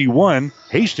 Midland 51,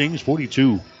 Hastings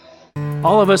 42.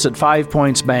 All of us at 5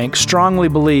 Points Bank strongly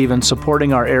believe in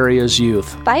supporting our area's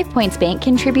youth. 5 Points Bank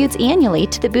contributes annually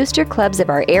to the booster clubs of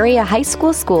our area high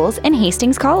school schools and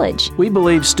Hastings College. We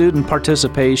believe student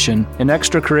participation in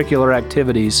extracurricular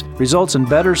activities results in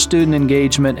better student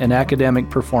engagement and academic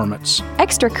performance.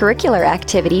 Extracurricular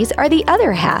activities are the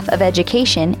other half of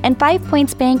education, and 5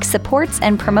 Points Bank supports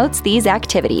and promotes these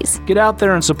activities. Get out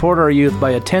there and support our youth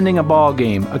by attending a ball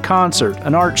game, a concert,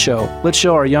 an art show. Let's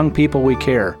show our young people we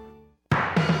care.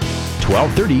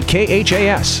 1230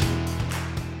 KHAS.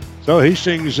 So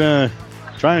Hastings trying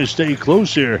to stay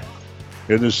close here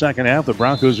in the second half. The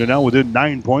Broncos are now within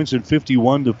 9 points at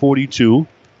 51-42.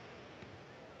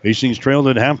 Hastings trailed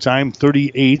at halftime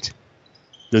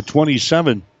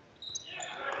 38-27.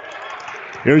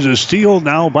 Here's a steal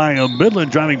now by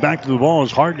Midland. Driving back to the ball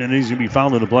is Harden, and he's going to be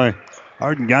fouled in the play.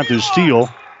 Harden got the steal,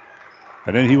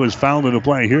 and then he was fouled in the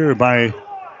play here by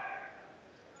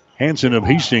Hansen of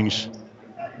Hastings.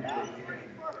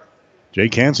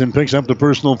 Jake Hansen picks up the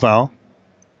personal foul.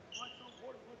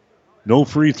 No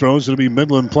free throws. It'll be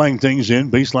Midland playing things in.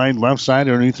 Baseline left side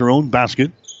underneath their own basket.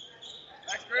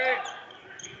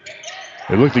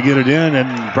 They look to get it in,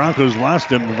 and Broncos lost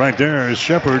him right there as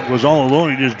Shepard was all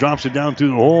alone. He just drops it down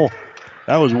through the hole.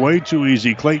 That was way too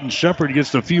easy. Clayton Shepard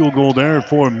gets the field goal there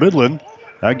for Midland.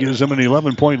 That gives them an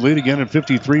 11-point lead again at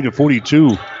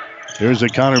 53-42. There's a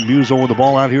Connor Musel with the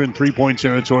ball out here in three-point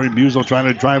territory. Musel trying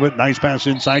to drive it. Nice pass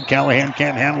inside. Callahan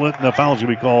can't handle it, and the foul's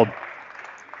going to be called.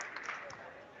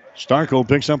 Starko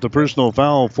picks up the personal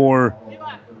foul for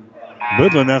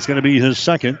Midland. That's going to be his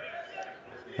second.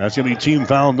 That's going to be team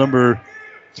foul number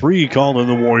 3 called on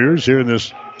the Warriors here in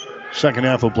this second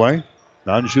half of play.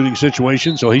 Non-shooting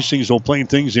situation, so Hastings will play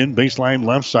things in. Baseline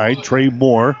left side. Trey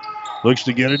Moore looks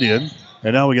to get it in.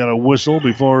 And now we got a whistle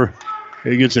before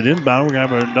he gets it inbound. We're going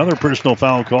to have another personal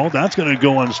foul called. That's going to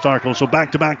go on Starkel. So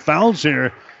back-to-back fouls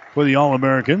here for the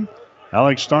All-American.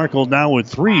 Alex Starkel now with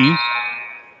 3.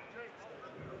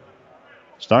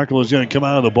 Starkel is going to come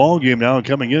out of the ball game now. And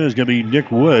coming in is going to be Nick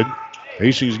Wood.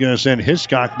 Hastings is going to send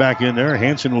Hiscock back in there.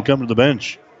 Hansen will come to the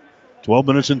bench. 12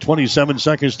 minutes and 27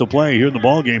 seconds to play here in the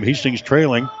ball game. Hastings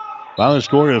trailing by the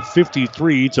score of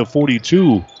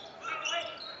 53-42.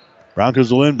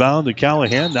 Broncos will inbound to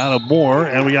Callahan, now to Moore,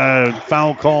 and we got a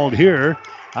foul called here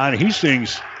on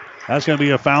Hastings. That's going to be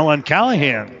a foul on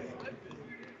Callahan.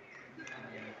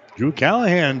 Drew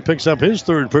Callahan picks up his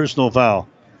third personal foul.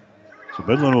 So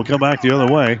Midland will come back the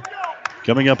other way.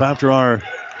 Coming up after our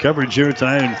coverage here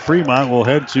tonight in Fremont, we'll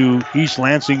head to East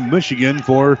Lansing, Michigan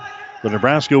for the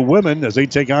Nebraska women as they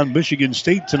take on Michigan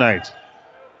State tonight.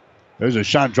 There's a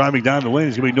shot driving down the lane.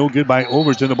 It's going to be no good by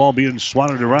Overton. The ball being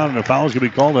swatted around, and a foul is going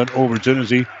to be called on Overton as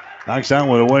he knocks that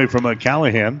one away from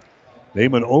Callahan.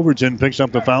 Damon Overton picks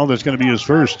up the foul. That's going to be his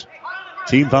first.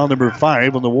 Team foul number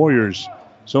 5 on the Warriors.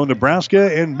 So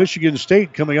Nebraska and Michigan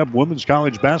State coming up women's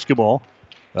college basketball.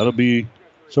 That'll be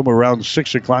somewhere around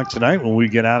 6 o'clock tonight when we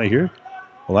get out of here.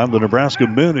 We'll have the Nebraska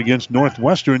men against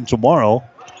Northwestern tomorrow.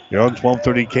 Here on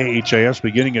 1230 KHAS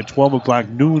beginning at 12 o'clock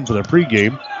noon for the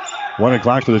pregame. 1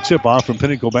 o'clock for the tip-off from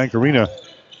Pinnacle Bank Arena.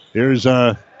 Here's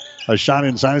a shot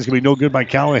inside. It's going to be no good by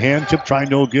Callahan. Tip try,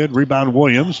 no good. Rebound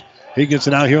Williams. He gets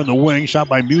it out here on the wing. Shot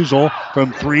by Musel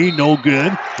from 3, no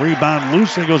good. Rebound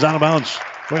loose and goes out of bounds.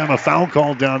 We have a foul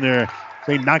call down there.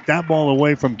 They knocked that ball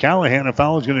away from Callahan. A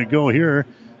foul is going to go here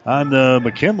on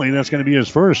McKinley. That's going to be his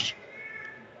first.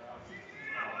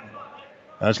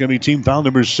 That's going to be team foul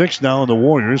number 6 now on the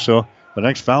Warriors. So the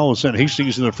next foul will send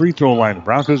Hastings to the free throw line. The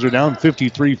Broncos are down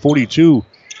 53-42.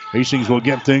 Hastings will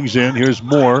get things in. Here's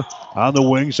Moore on the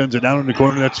wing. Sends it down in the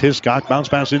corner. That's Hiscock. Bounce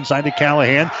pass inside to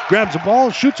Callahan. Grabs the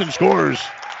ball, shoots and scores.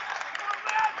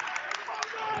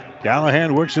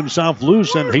 Callahan works himself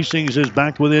loose, and Hastings is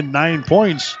back within 9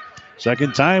 points.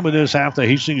 Second time in this half that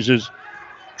Hastings has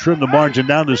trimmed the margin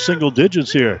down to single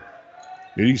digits here.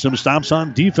 Getting some stops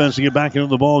on defense to get back into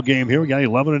the ball game here. We got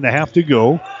 11.5 to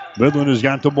go. Midland has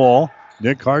got the ball.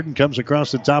 Nick Harden comes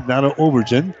across the top now to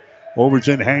Overton.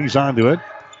 Overton hangs on to it.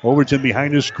 Overton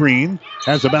behind his screen.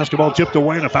 Has the basketball tipped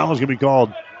away, and a foul is going to be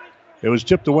called. It was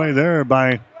tipped away there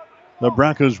by the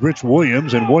Broncos' Rich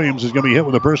Williams, and Williams is going to be hit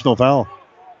with a personal foul.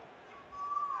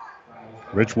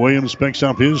 Rich Williams picks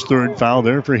up his third foul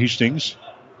there for Hastings.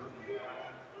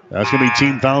 That's going to be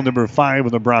team foul number 5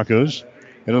 of the Broncos.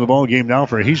 Into the ball game now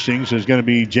for Hastings is going to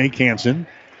be Jake Hansen.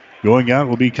 Going out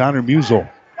will be Connor Musel.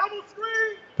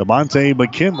 DeMonte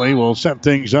McKinley will set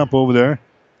things up over there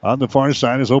on the far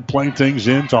side as he'll play things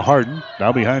in to Harden.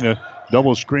 Now behind a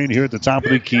double screen here at the top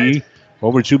of the key.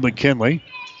 Over to McKinley.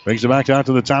 Brings it back out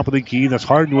to the top of the key. That's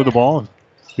Harden with the ball.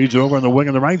 Feeds it over on the wing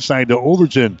on the right side to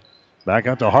Overton. Back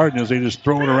out to Harden as they just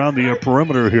throw it around the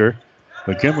perimeter here.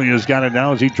 McKinley has got it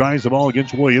now as he drives the ball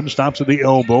against Williams. Stops at the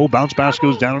elbow. Bounce pass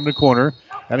goes down in the corner.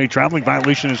 And a traveling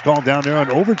violation is called down there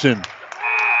on Overton.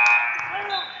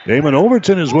 Damon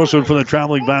Overton is whistled for the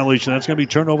traveling violation. That's going to be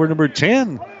turnover number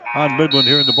 10 on Midland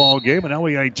here in the ball game. And now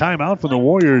we got a timeout for the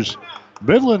Warriors.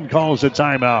 Midland calls a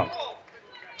timeout.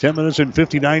 10 minutes and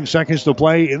 59 seconds to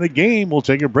play in the game. We'll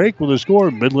take a break with a score.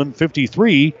 Midland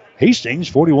 53, Hastings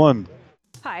 41.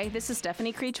 Hi, this is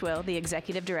Stephanie Creechwell, the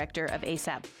Executive Director of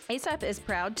ASAP. ASAP is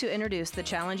proud to introduce the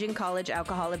Challenging College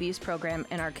Alcohol Abuse program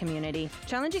in our community.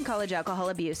 Challenging College Alcohol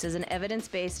Abuse is an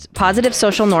evidence-based, positive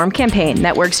social norm campaign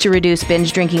that works to reduce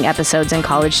binge drinking episodes in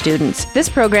college students. This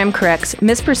program corrects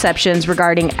misperceptions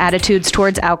regarding attitudes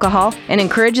towards alcohol and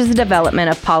encourages the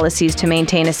development of policies to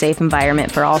maintain a safe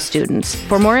environment for all students.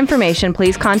 For more information,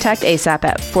 please contact ASAP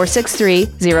at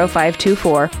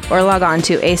 463-0524 or log on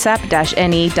to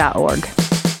asap-ne.org.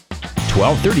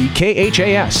 1230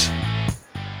 KHAS.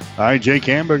 All right, Jake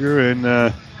Hamburger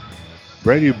and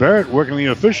Brady Barrett working the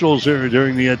officials here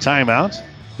during the timeout.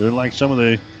 They're like some of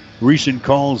the recent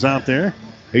calls out there.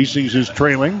 Hastings is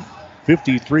trailing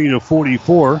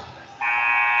 53-44.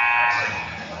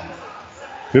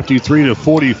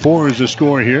 53-44 is the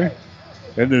score here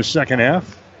in the second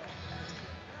half.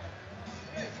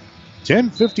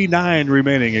 10:59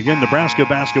 remaining. Again, Nebraska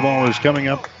basketball is coming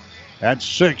up at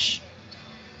 6.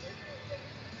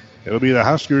 It'll be the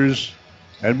Huskers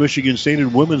and Michigan State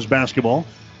in women's basketball.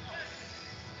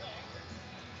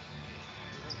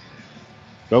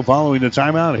 So following the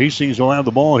timeout, Hastings will have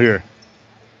the ball here.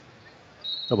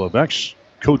 A couple of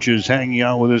ex-coaches hanging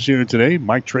out with us here today.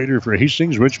 Mike Trader for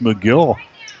Hastings, Rich McGill,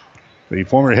 the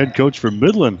former head coach for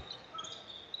Midland,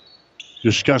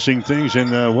 discussing things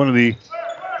in one of the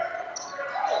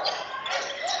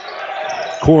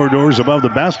corridors above the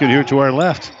basket here to our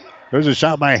left. There's a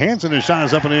shot by Hansen. The shot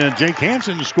is up and in. Jake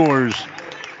Hansen scores.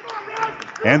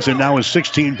 Hansen now has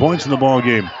 16 points in the ball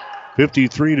game.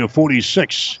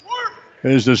 53-46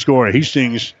 is the score.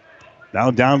 Hastings now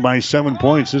down by 7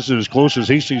 points. This is as close as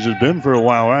Hastings has been for a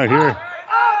while right here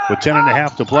with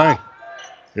 10.5 to play.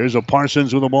 Here's a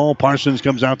Parsons with the ball. Parsons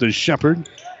comes out to Shepard.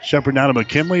 Shepard now to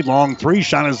McKinley. Long three.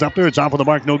 Shot is up there. It's off of the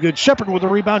mark. No good. Shepard with the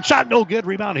rebound. Shot no good.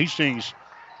 Rebound Hastings.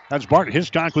 That's Bart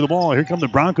Hiscock with the ball. Here come the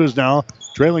Broncos now,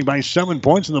 trailing by 7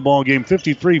 points in the ball game,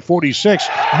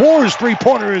 53-46. Moore's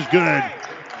three-pointer is good.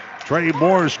 Trey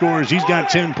Moore scores. He's got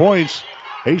 10 points.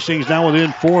 Hastings now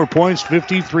within 4 points,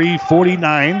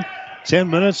 53-49. 10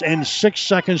 minutes and 6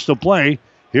 seconds to play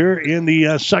here in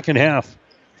the second half.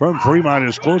 From Fremont,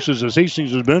 as close as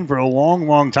Hastings has been for a long,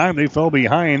 long time. They fell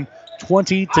behind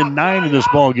 20-9 in this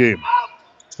ball game.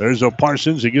 There's a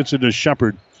Parsons. He gets it to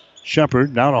Shepard.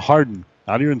 Shepard now to Harden.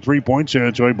 Out here in 3-point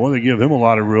territory. Boy, they give him a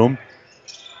lot of room.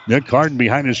 Nick Harden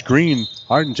behind his screen.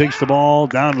 Harden takes the ball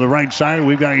down to the right side.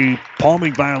 We've got a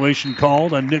palming violation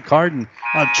called on Nick Harden.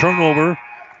 A turnover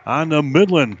on the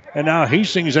Midland. And now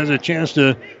Hastings has a chance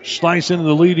to slice into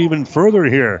the lead even further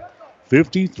here.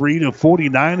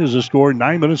 53-49 is the score.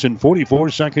 9 minutes and 44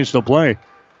 seconds to play.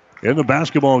 In the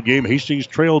basketball game, Hastings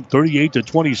trailed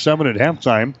 38-27 at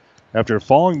halftime after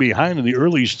falling behind in the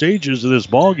early stages of this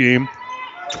ball game,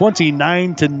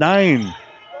 29-9.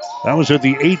 That was at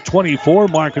the 8:24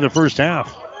 mark in the first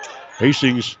half.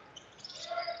 Hastings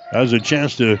has a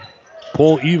chance to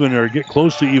pull even or get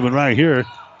close to even right here.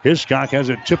 Hiscock has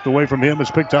it tipped away from him.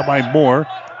 It's picked up by Moore.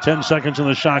 10 seconds on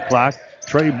the shot clock.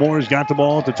 Trey Moore's got the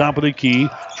ball at the top of the key.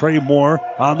 Trey Moore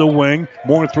on the wing.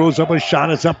 Moore throws up a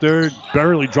shot. It's up there.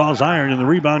 Barely draws iron, and the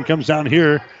rebound comes down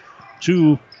here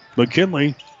to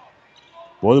McKinley.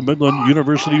 For the Midland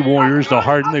University Warriors, to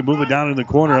Harden. They move it down in the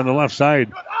corner on the left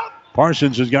side.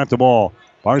 Parsons has got the ball.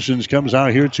 Parsons comes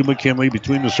out here to McKinley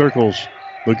between the circles.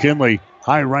 McKinley,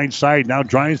 high right side, now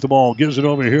drives the ball. Gives it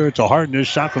over here to Harden. His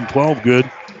shot from 12, good.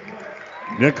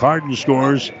 Nick Harden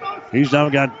scores. He's now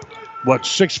got,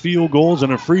 6 field goals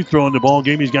and a free throw in the ball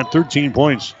game. He's got 13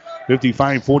 points.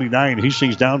 55-49.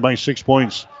 Hastings down by 6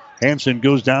 points. Hansen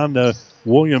goes down to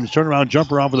Williams. Turnaround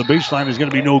jumper off of the baseline is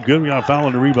going to be no good. We got a foul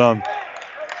on the rebound.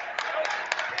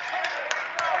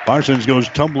 Parsons goes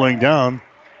tumbling down.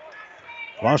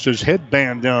 Lost his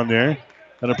headband down there.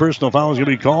 And a personal foul is going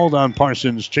to be called on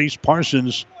Parsons. Chase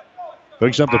Parsons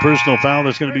picks up the personal foul.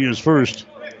 That's going to be his first.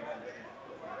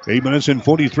 8 minutes and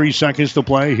 43 seconds to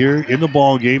play here in the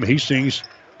ball game. Hastings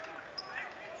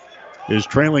is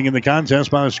trailing in the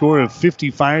contest by a score of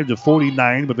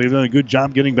 55-49, but they've done a good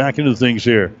job getting back into things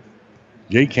here.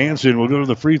 Jake Hansen will go to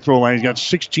the free throw line. He's got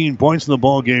 16 points in the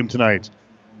ball game tonight.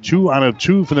 2 out of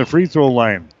 2 from the free throw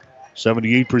line.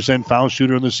 78% foul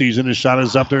shooter in the season. His shot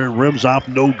is up there and rims off,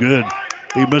 no good.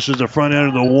 He misses the front end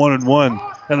of the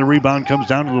 1-and-1, and the rebound comes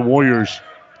down to the Warriors.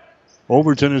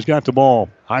 Overton has got the ball.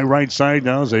 High right side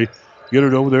now as they get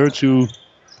it over there to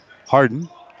Harden.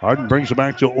 Harden brings it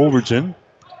back to Overton.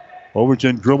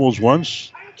 Overton dribbles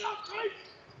once.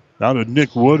 Now to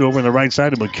Nick Wood over on the right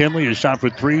side of McKinley. His shot for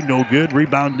 3, no good.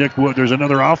 Rebound Nick Wood. There's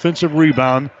another offensive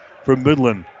rebound for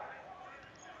Midland.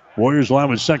 Warriors will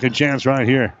have a second chance right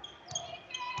here.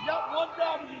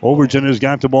 Overton has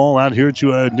got the ball out here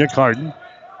to Nick Harden.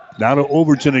 Now to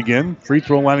Overton again. Free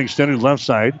throw line extended left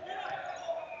side.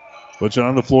 Puts it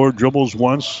on the floor, dribbles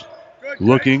once.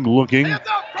 Looking.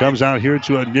 Comes out here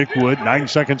to Nick Wood. 9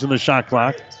 seconds in the shot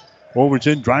clock.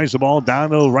 Overton drives the ball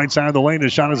down the right side of the lane. The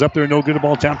shot is up there, no good. The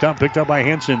ball tapped out, picked up by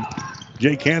Hansen.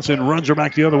 Jake Hansen runs her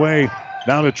back the other way.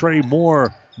 Down to Trey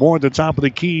Moore. Moore at the top of the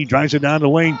key. Drives it down the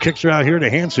lane. Kicks her out here to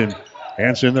Hansen.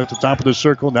 Hansen at the top of the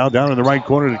circle. Now down in the right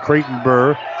corner to Creighton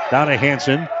Burr. Down to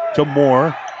Hansen. To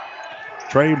Moore.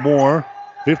 Trey Moore.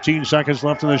 15 seconds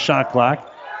left in the shot clock.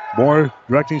 Moore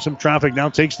directing some traffic. Now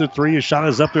takes the 3. His shot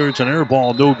is up there. It's an air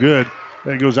ball. No good.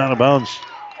 Then it goes out of bounds.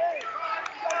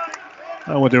 I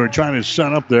don't know what they were trying to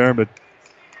set up there, but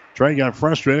Trey got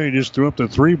frustrated. He just threw up the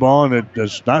 3 ball, and it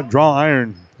does not draw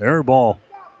iron. Air ball.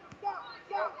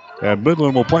 And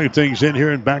Midland will play things in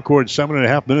here in backcourt.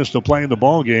 7.5 minutes to play in the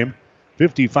ball game.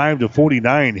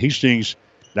 55-49. Hastings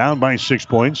down by 6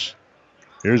 points.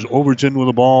 Here's Overton with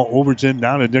the ball. Overton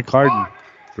down to Nick Harden.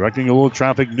 Directing a little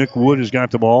traffic. Nick Wood has got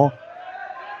the ball.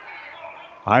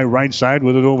 High right side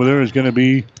with it over there is going to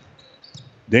be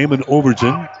Damon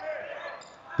Overton.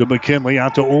 To McKinley.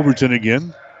 Out to Overton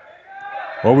again.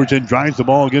 Overton drives the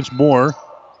ball against Moore.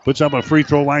 Puts up a free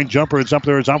throw line jumper. It's up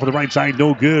there. It's off of the right side.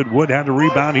 No good. Wood had the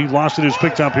rebound. He lost it. It's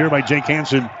picked up here by Jake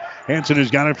Hansen. Hansen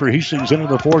has got it for Hastings into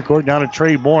the forecourt. Down to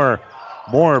Trey Moore.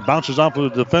 Moore bounces off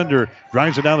of the defender.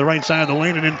 Drives it down the right side of the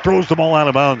lane and then throws the ball out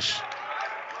of bounds.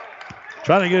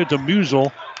 Trying to get it to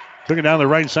Musel. Took it down the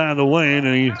right side of the lane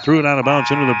and he threw it out of bounds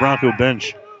into the Bronco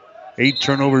bench. 8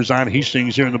 turnovers on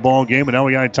Hastings here in the ball game, and now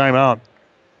we got a timeout.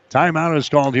 Timeout is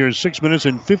called here. 6 minutes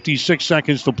and 56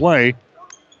 seconds to play.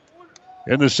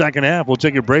 In the second half, we'll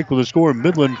take a break with a score of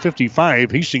Midland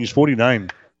 55, Hastings 49.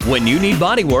 When you need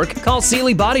body work, call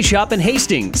Seeley Body Shop in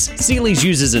Hastings. Seeley's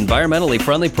uses environmentally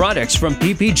friendly products from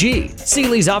PPG.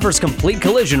 Seeley's offers complete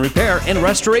collision repair and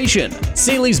restoration.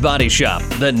 Seeley's Body Shop,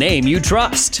 the name you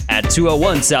trust, at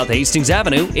 201 South Hastings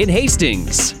Avenue in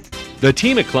Hastings. The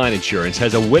team at Klein Insurance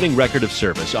has a winning record of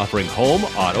service, offering home,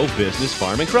 auto, business,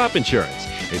 farm, and crop insurance.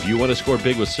 If you want to score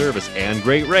big with service and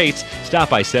great rates, stop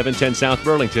by 710 South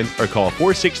Burlington or call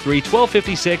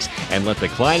 463-1256 and let the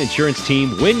Klein Insurance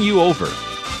team win you over.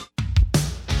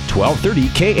 1230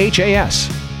 KHAS.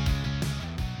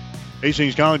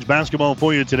 Hastings College basketball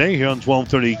for you today here on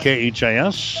 1230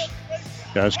 KHAS.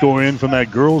 Got a score in from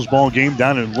that girls ball game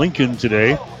down in Lincoln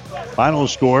today. Final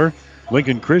score,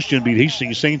 Lincoln Christian beat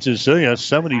Hastings St. Cecilia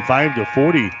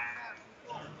 75-40.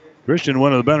 Christian,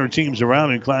 one of the better teams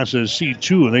around in classes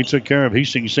C2, and they took care of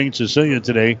Hastings St. Cecilia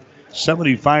today,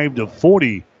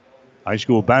 75-40. High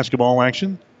school basketball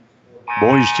action.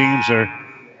 Boys teams are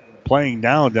playing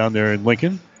down there in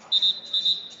Lincoln.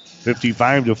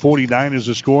 55-49 is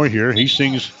the score here.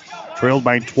 Hastings trailed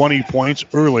by 20 points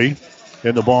early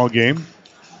in the ball game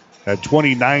at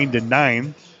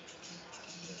 29-9.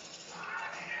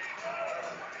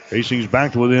 Hastings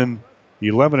back to within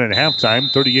 11 at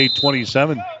halftime,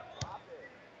 38-27.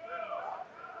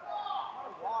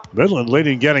 Midland late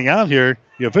in getting out here.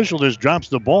 The official just drops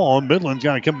the ball. Midland's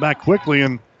got to come back quickly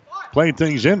and play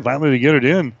things in finally to get it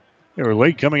in. They were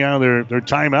late coming out of their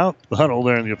timeout huddle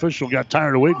there, and the official got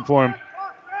tired of waiting for him.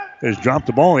 They just dropped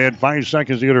the ball. He had 5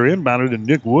 seconds to get her inbounded, and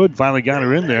Nick Wood finally got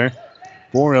her in there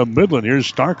for Midland.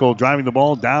 Here's Starkle driving the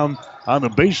ball down on the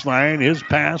baseline. His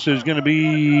pass is going to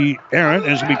be errant,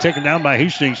 and it's going to be taken down by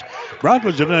Hastings.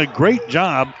 Broncos have done a great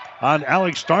job on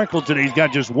Alex Starkle today. He's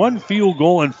got just 1 field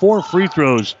goal and 4 free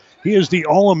throws. He is the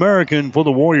All-American for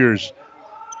the Warriors.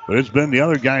 But it's been the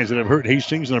other guys that have hurt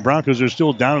Hastings, and the Broncos are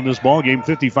still down in this ball game,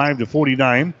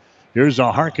 55-49. Here's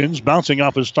Harkins bouncing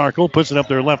off of Starkle, puts it up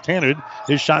there left-handed.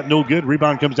 His shot no good.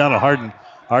 Rebound comes down to Harden.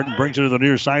 Harden brings it to the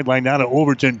near sideline, now to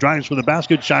Overton. Drives for the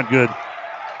basket, shot good.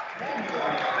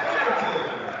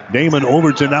 Damon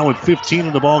Overton now with 15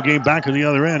 in the ball game, back to the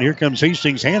other end. Here comes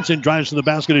Hastings. Hansen drives to the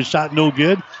basket. His shot no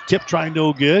good. Tip try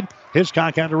no good.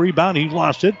 Hiscock had a rebound. He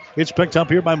lost it. It's picked up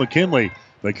here by McKinley.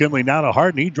 McKinley now to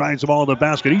Harden. He drives the ball to the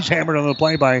basket. He's hammered on the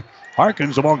play by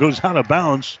Harkins. The ball goes out of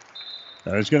bounds.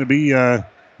 It's going to be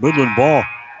Midland ball.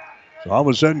 So all of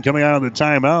a sudden, coming out of the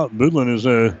timeout, Midland is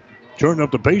turning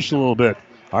up the pace a little bit.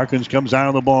 Harkins comes out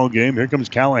of the ball game. Here comes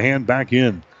Callahan back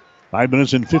in. 5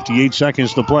 minutes and 58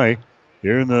 seconds to play.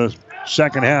 Here in the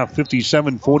second half,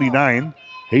 57-49.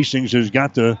 Hastings has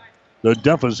got the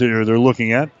deficit here they're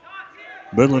looking at.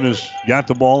 Midland has got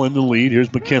the ball in the lead.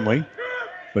 Here's McKinley.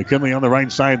 McKinley on the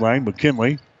right sideline.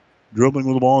 McKinley dribbling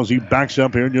with the ball as he backs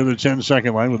up here near the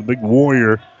 10-second line with a big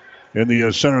Warrior in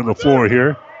the center of the floor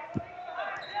here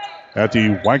at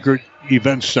the Weichert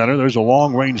Event Center. There's a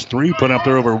long-range 3 put up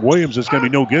there over Williams. It's going to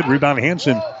be no good. Rebound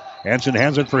Hansen. Hansen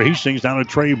has it for Hastings down to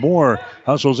Trey Moore.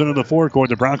 Hustles into the forecourt.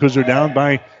 The Broncos are down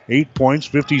by 8 points,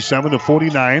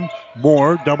 57-49.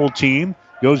 Moore double team.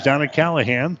 Goes down to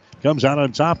Callahan. Comes out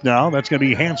on top now. That's going to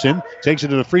be Hansen. Takes it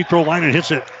to the free throw line and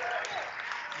hits it.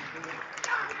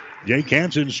 Jake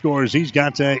Hansen scores. He's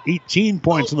got 18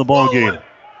 points in the ball game.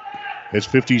 It's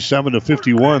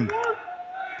 57-51.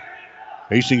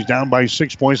 Hastings down by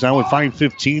 6 points now with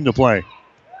 5:15 to play.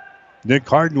 Nick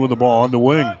Harden with the ball on the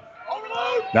wing.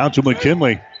 Down to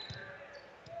McKinley.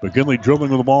 McKinley dribbling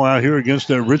with the ball out here against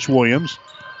Rich Williams.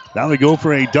 Now they go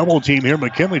for a double team here.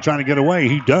 McKinley trying to get away.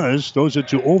 He does. Throws it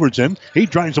to Overton. He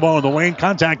drives the ball in the lane.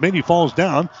 Contact maybe falls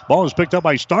down. Ball is picked up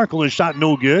by Starkle. His shot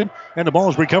no good. And the ball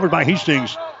is recovered by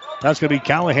Hastings. That's going to be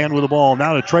Callahan with the ball.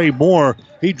 Now to Trey Moore.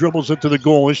 He dribbles it to the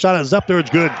goal. His shot is up there. It's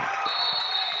good.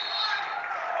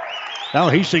 Now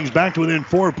Hastings back to within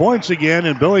 4 points again,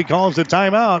 and Billy calls the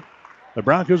timeout. The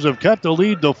Broncos have cut the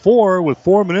lead to 4 with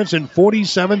 4 minutes and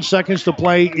 47 seconds to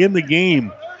play in the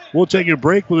game. We'll take a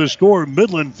break with a score: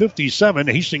 Midland 57,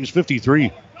 Hastings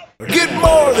 53. Get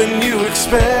more than you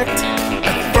expect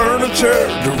at Furniture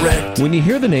Direct. When you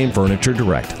hear the name Furniture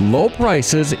Direct, low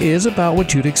prices is about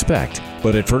what you'd expect.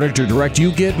 But at Furniture Direct,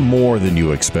 you get more than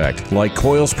you expect, like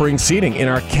coil spring seating in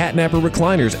our catnapper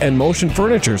recliners and motion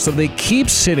furniture, so they keep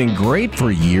sitting great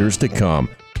for years to come.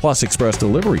 Plus express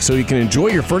delivery, so you can enjoy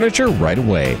your furniture right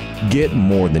away. Get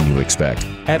more than you expect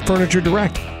at Furniture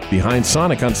Direct, behind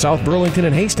Sonic on South Burlington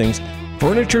and Hastings.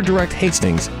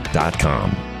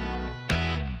 FurnitureDirectHastings.com.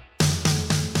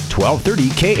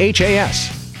 1230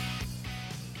 KHAS.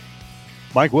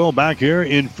 Mike Will back here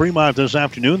in Fremont this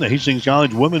afternoon. The Hastings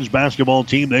College women's basketball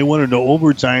team, they went into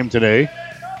overtime today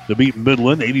to beat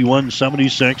Midland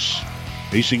 81-76.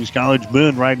 Hastings College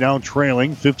men right now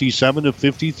trailing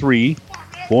 57-53.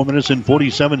 4 minutes and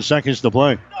 47 seconds to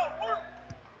play.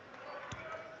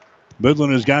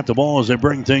 Midland has got the ball as they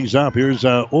bring things up. Here's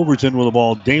Overton with the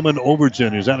ball. Damon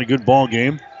Overton is had a good ball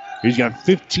game. He's got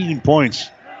 15 points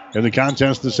in the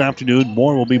contest this afternoon.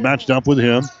 Moore will be matched up with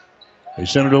him. They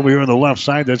send it over here on the left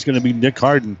side. That's going to be Nick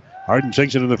Harden. Harden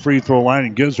takes it to the free throw line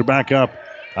and gives her back up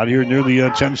out here near the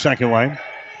 10-second line.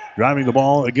 Driving the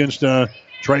ball against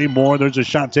Trey Moore. There's a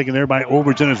shot taken there by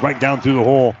Overton. It's right down through the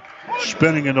hole.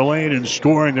 Spinning in the lane and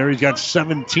scoring there. He's got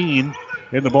 17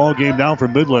 in the ball game now for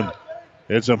Midland.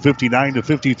 It's a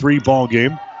 59-53 ball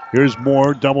game. Here's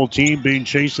Moore, double team, being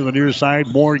chased to the near side.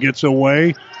 Moore gets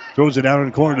away. Throws it out in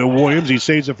the corner to Williams. He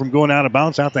saves it from going out of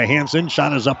bounds. Out to Hansen.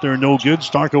 Shot is up there, no good.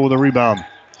 Starkle with a rebound.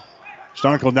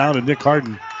 Starkle down to Nick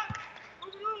Harden.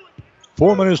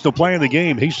 4 minutes to play in the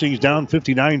game. Hastings down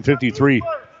 59-53.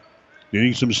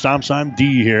 Getting some stops on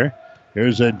D here.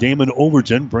 Here's Damon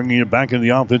Overton bringing it back in the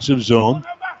offensive zone.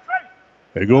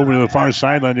 They go over to the far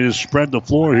sideline. They just spread the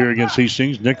floor here against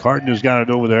Hastings. Nick Harden has got it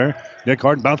over there. Nick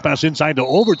Harden bounce pass inside to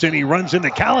Overton. He runs into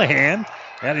Callahan.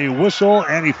 And a whistle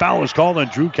and a foul is called on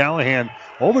Drew Callahan.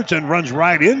 Overton runs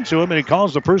right into him and he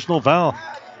calls the personal foul.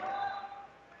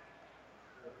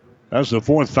 That's the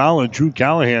fourth foul on Drew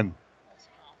Callahan.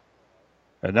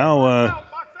 And now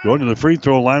going to the free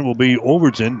throw line will be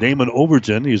Overton, Damon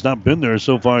Overton. He's not been there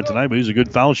so far tonight, but he's a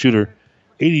good foul shooter.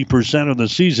 80% of the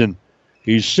season.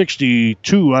 He's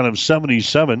 62 out of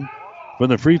 77 from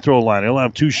the free throw line. He'll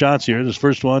have 2 shots here. This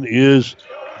first one is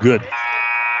good.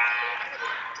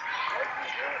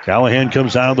 Callahan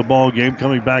comes out of the ball game.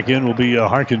 Coming back in will be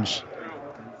Harkins.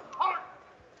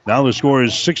 Now the score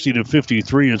is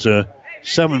 60-53. It's a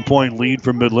 7-point lead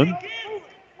for Midland.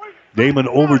 Damon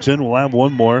Overton will have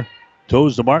one more.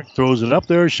 Toes the mark, throws it up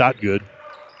there. Shot good.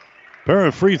 Pair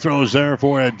of free throws there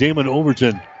for Damon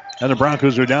Overton. And the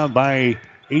Broncos are down by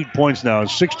 8 points now.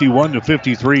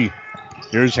 61-53.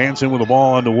 Here's Hansen with the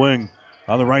ball on the wing.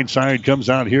 On the right side, comes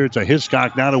out here. It's a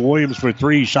Hiscock now to Williams for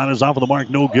 3. Shot is off of the mark,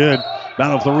 no good.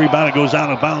 Battle for the rebound. It goes out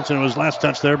of bounds, and it was last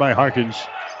touch there by Harkins.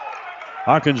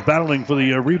 Harkins battling for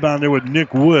the rebound there with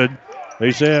Nick Wood.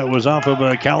 They say it was off of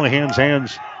Callahan's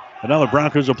hands. And now the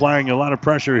Broncos applying a lot of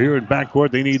pressure here in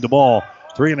backcourt. They need the ball.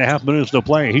 3.5 minutes to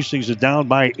play. Hastings is down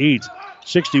by 8.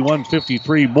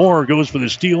 61-53. Moore goes for the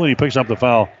steal, and he picks up the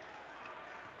foul.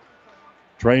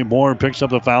 Trey Moore picks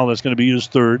up the foul. That's going to be his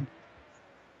third.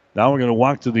 Now we're going to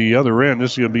walk to the other end.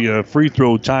 This is going to be a free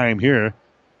throw time here.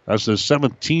 That's the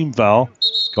 7th team foul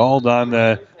called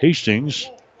on Hastings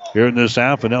here in this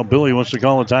half. And now Billy wants to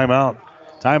call a timeout.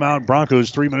 Timeout, Broncos,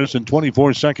 3 minutes and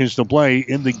 24 seconds to play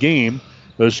in the game.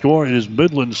 The score is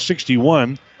Midland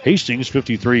 61, Hastings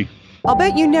 53. I'll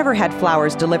bet you never had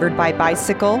flowers delivered by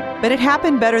bicycle, but it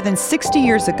happened better than 60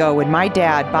 years ago when my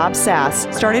dad, Bob Sass,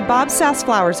 started Bob Sass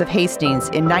Flowers of Hastings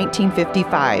in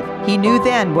 1955. He knew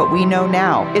then what we know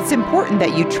now. It's important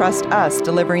that you trust us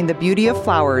delivering the beauty of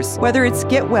flowers, whether it's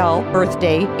get well,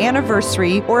 birthday,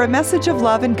 anniversary, or a message of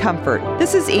love and comfort.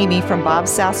 This is Amy from Bob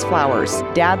Sass Flowers.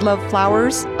 Dad loved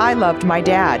flowers. I loved my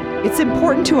dad. It's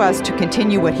important to us to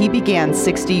continue what he began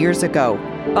 60 years ago.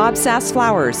 Bob Sass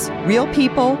Flowers. Real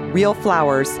people, real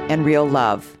flowers, and real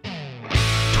love.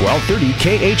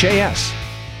 1230 KHAS.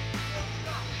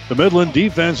 The Midland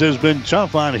defense has been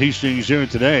tough on Hastings here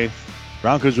today.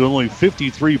 Broncos with only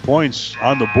 53 points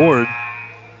on the board.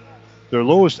 Their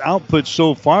lowest output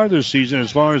so far this season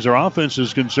as far as their offense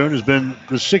is concerned has been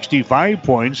the 65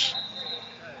 points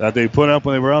that they put up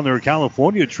when they were on their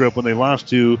California trip when they lost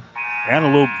to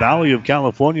Antelope Valley of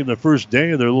California in the first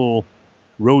day of their little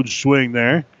road swing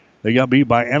there. They got beat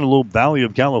by Antelope Valley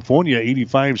of California,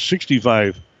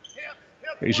 85-65.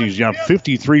 Hastings got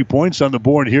 53 points on the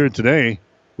board here today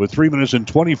with 3 minutes and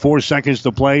 24 seconds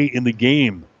to play in the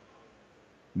game.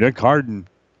 Nick Harden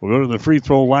will go to the free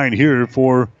throw line here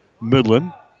for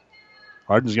Midland.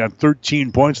 Harden's got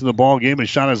 13 points in the ball game. His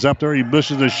shot is up there. He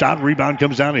misses the shot. Rebound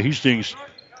comes down to Hastings.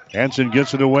 Hansen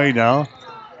gets it away now.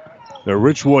 The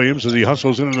Rich Williams as he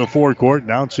hustles into the forecourt.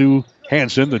 Now to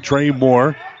Hansen, the Trey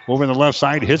Moore. Over on the left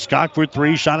side, Hitchcock for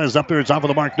 3. Shot is up there. It's off of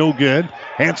the mark. No good.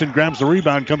 Hansen grabs the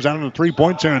rebound. Comes out into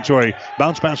three-point territory.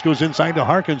 Bounce pass goes inside to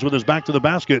Harkins with his back to the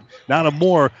basket. Now to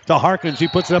Moore. To Harkins. He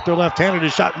puts it up there left-handed.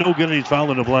 His shot no good, and he's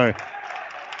fouled into play.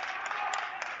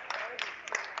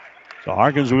 So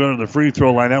Harkins will go to the free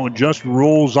throw line. That one just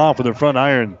rolls off with the front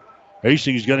iron.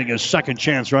 Hastings getting a second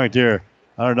chance right there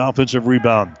on an offensive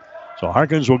rebound. So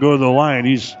Harkins will go to the line.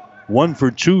 He's 1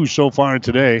 for 2 so far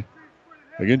today.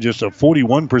 Again, just a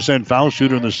 41% foul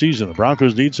shooter in the season. The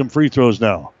Broncos need some free throws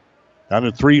now. Down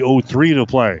to 3:03 to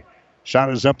play. Shot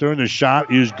is up there, and the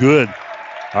shot is good.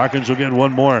 Harkins will get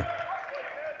one more.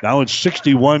 Now it's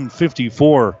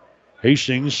 61-54.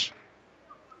 Hastings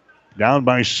down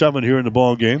by 7 here in the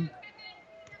ball game.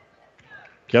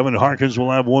 Kevin Harkins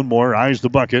will have one more. Eyes the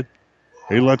bucket.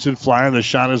 He lets it fly, and the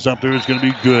shot is up there. It's going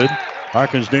to be good.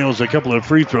 Harkins nails a couple of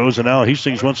free throws, and now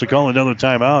Hastings wants to call another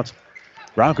timeout.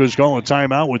 Broncos call a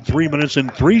timeout with 3 minutes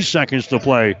and 3 seconds to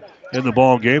play in the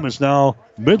ball game. It's now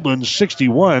Midland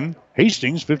 61,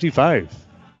 Hastings 55.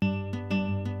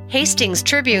 Hastings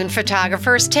Tribune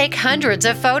photographers take hundreds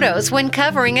of photos when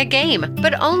covering a game,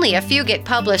 but only a few get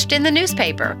published in the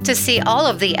newspaper. To see all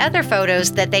of the other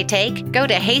photos that they take, go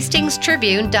to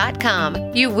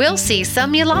hastingstribune.com. You will see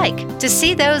some you like. To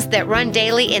see those that run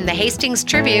daily in the Hastings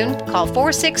Tribune, call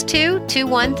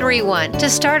 462-2131 to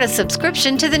start a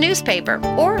subscription to the newspaper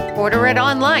or order it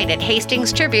online at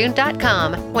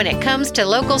hastingstribune.com. When it comes to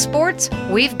local sports,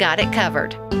 we've got it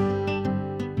covered.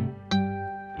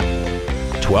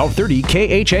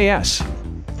 1230 KHAS.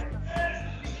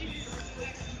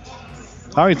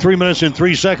 All right, 3 minutes and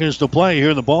 3 seconds to play here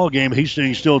in the ball game.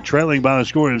 Hastings still trailing by a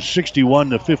score of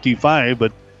 61-55,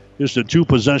 but just a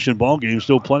two-possession ball game.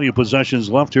 Still plenty of possessions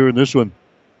left here in this one.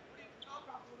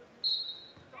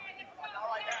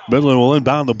 Midland will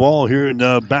inbound the ball here in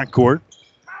backcourt.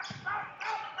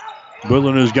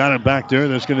 Midland has got it back there.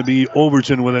 That's going to be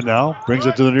Overton with it now. Brings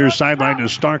it to the near sideline to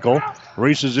Starkle.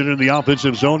 Races it in the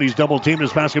offensive zone. He's double teamed.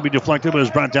 His pass going to be deflected, but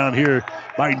is brought down here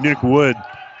by Nick Wood.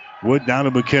 Wood down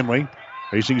to McKinley.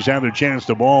 Hastings had their chance.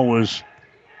 The ball was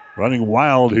running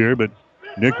wild here, but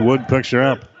Nick Wood picks her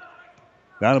up.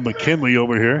 Down to McKinley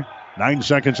over here. 9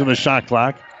 seconds in the shot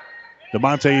clock.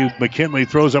 DeMonte McKinley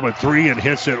throws up a three and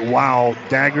hits it. Wow.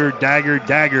 Dagger, dagger,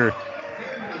 dagger.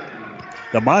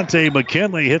 DeMonte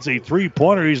McKinley hits a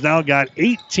three-pointer. He's now got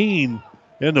 18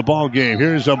 in the ball game.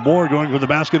 Here's Moore going for the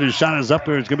basket. His shot is up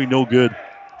there. It's going to be no good.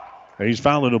 And he's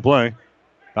fouling the play.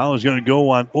 Foul is going to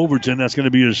go on Overton. That's going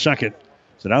to be his second.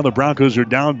 So now the Broncos are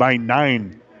down by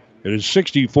 9. It is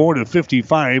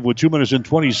 64-55 with 2 minutes and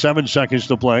 27 seconds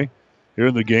to play here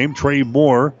in the game. Trey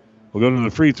Moore will go to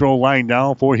the free throw line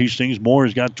now for Hastings. Moore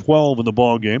has got 12 in the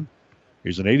ball game.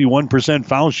 He's an 81%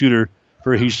 foul shooter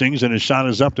for Hastings, and his shot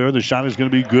is up there. The shot is going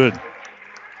to be good.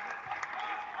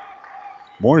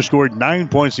 Moore scored 9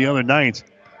 points the other night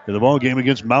in the ball game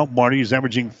against Mount Marty. He's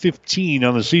averaging 15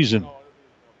 on the season.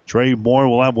 Trey Moore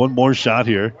will have one more shot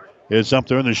here. It's up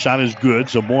there, and the shot is good.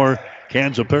 So Moore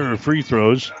cans a pair of free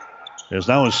throws. It's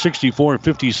now a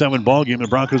 64-57 ball game. The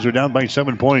Broncos are down by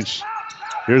 7 points.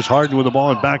 Here's Harden with the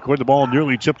ball in backcourt. The ball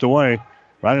nearly tipped away.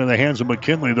 Right in the hands of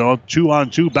McKinley, though.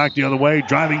 2-on-2 back the other way.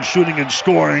 Driving, shooting, and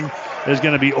scoring is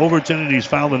going to be Overton, and he's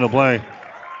fouled in the play.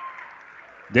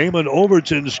 Damon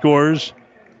Overton scores.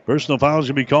 Personal foul is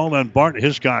going to be called on Bart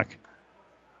Hiscock.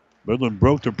 Midland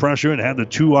broke the pressure and had the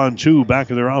 2-on-2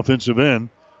 back of their offensive end.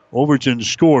 Overton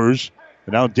scores,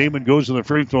 and now Damon goes to the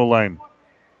free throw line.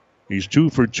 He's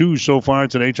 2 for 2 so far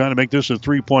today, trying to make this a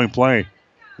three-point play.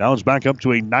 Now it's back up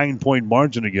to a 9-point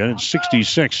margin again. It's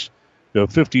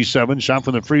 66-57. Shot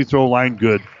from the free throw line,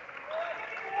 good.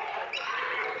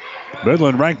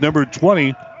 Midland ranked number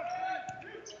 20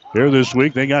 here this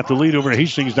week. They got the lead over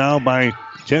Hastings now by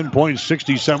 10 points,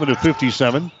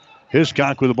 67-57.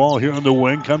 Hiscock with the ball here on the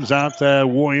wing. Comes out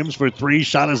Williams for three.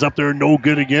 Shot is up there, no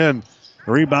good again.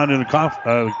 Rebound in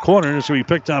the corner. This will be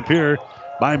picked up here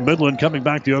by Midland. Coming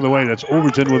back the other way. That's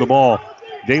Overton with the ball.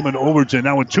 Damon Overton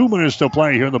now with 2 minutes to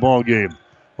play here in the ball game.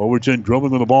 Overton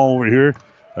dribbling with the ball over here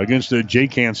against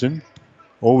Jake Hansen.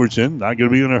 Overton not going to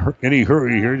be in any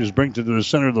hurry here. Just brings it to the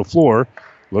center of the floor.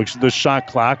 Looks at the shot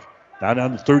clock. Now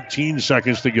down to 13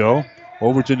 seconds to go.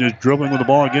 Overton is dribbling with the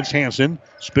ball against Hansen.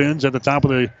 Spins at the top of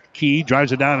the key.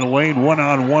 Drives it down the lane.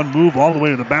 One-on-one move all the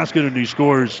way to the basket, and he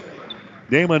scores.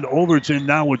 Damon Overton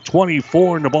now with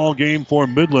 24 in the ball game for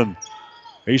Midland.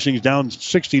 Hastings down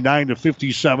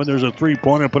 69-57. There's a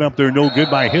three-pointer put up there, no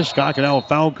good by Hiscock, and now a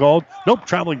foul called. Nope,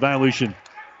 traveling violation.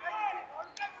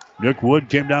 Nick Wood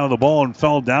came down with the ball and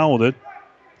fell down with it.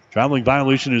 Traveling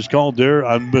violation is called there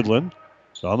on Midland.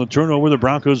 So on the turnover, the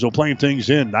Broncos will play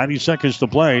things in. 90 seconds to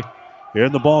play here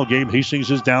in the ball game. Hastings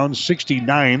is down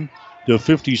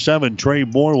 69-57. Trey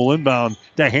Moore will inbound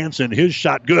to Hansen. His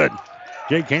shot good.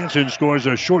 Jake Hansen scores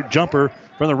a short jumper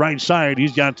from the right side.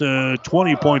 He's got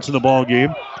 20 points in the ball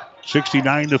game.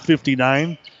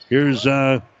 69-59. Here's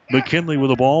McKinley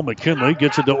with the ball. McKinley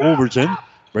gets it to Overton.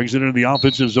 Brings it into the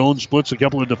offensive zone. Splits a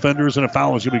couple of defenders, and a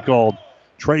foul is going to be called.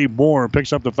 Trey Moore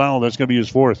picks up the foul. That's going to be his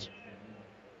fourth.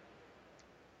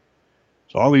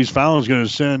 So all these fouls going to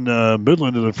send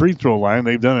Midland to the free throw line.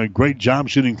 They've done a great job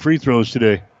shooting free throws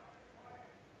today.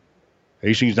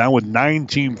 Hastings down with 9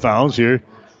 team fouls here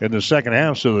in the second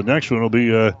half. So the next one will be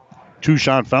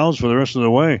 2-shot fouls for the rest of the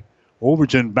way.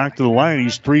 Overton back to the line.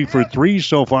 He's 3 for 3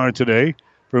 so far today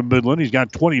from Midland. He's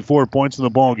got 24 points in the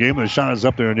ball game. The shot is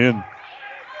up there and in.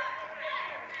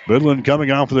 Midland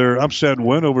coming off their upset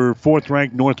win over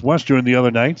 4th-ranked Northwestern the other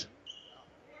night.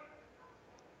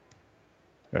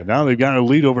 And now they've got a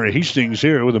lead over Hastings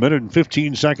here with 1 minute and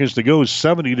 15 seconds to go,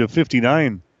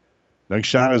 70-59. Next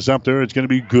shot is up there. It's going to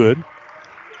be good.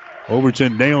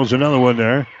 Overton nails another one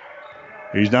there.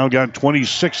 He's now got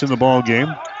 26 in the ball game.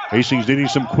 Hastings needing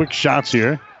some quick shots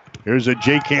here. Here's a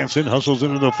Jake Hansen, hustles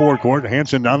into the forecourt.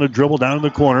 Hansen down the dribble, down in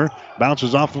the corner.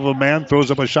 Bounces off of a man,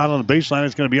 throws up a shot on the baseline.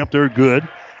 It's going to be up there good.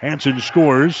 Hansen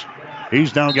scores.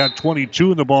 He's now got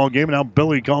 22 in the ball game. Now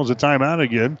Billy calls a timeout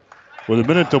again with a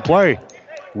minute to play.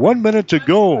 1 minute to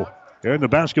go here in the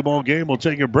basketball game. We'll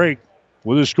take a break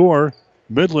with a score.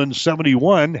 Midland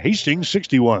 71, Hastings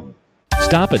 61.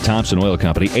 Stop at Thompson Oil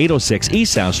Company, 806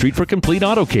 East South Street for complete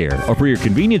auto care. Or for your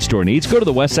convenience store needs, go to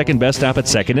the West 2nd Best Stop at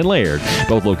 2nd and Laird.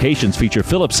 Both locations feature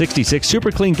Phillips 66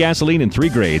 Super Clean gasoline in 3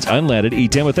 grades, unleaded,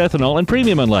 E10 with ethanol, and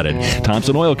premium unleaded.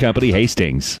 Thompson Oil Company,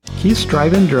 Hastings. Keith's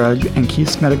Drive-In Drug and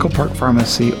Keith's Medical Park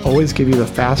Pharmacy always give you the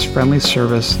fast, friendly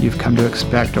service you've come to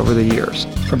expect over the years.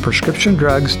 From prescription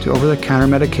drugs to over-the-counter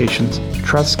medications,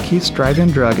 trust Keith's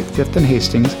Drive-In Drug at 5th and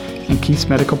Hastings and Keith's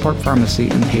Medical Park Pharmacy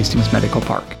in Hastings Medical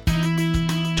Park.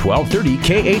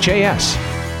 1230 KHAS.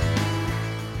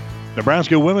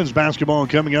 Nebraska women's basketball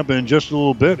coming up in just a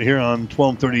little bit here on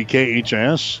 1230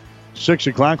 KHAS. 6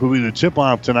 o'clock will be the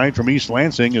tip-off tonight from East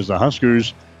Lansing as the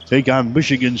Huskers take on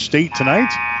Michigan State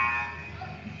tonight.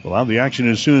 We'll have the action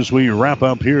as soon as we wrap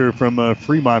up here from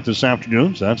Fremont this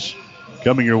afternoon. So that's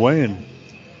coming your way in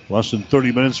less than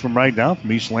 30 minutes from right now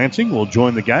from East Lansing. We'll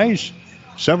join the guys.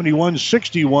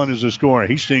 71-61 is the score.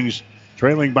 Hastings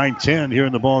trailing by 10 here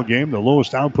in the ball game. The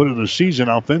lowest output of the season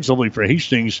offensively for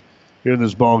Hastings here in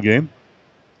this ball game.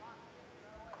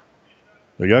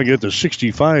 They got to get to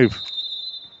 65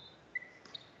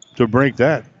 to break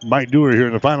that. Might do it here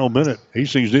in the final minute.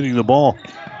 Hastings needing the ball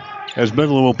as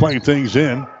Midland will play things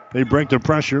in. They break the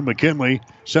pressure. McKinley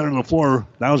center of the floor.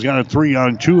 Now he's got a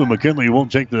 3-on-2, and McKinley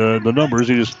won't take the numbers.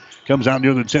 He just comes out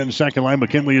near the 10-second line.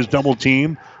 McKinley is double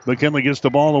teamed. McKinley gets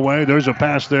the ball away. There's a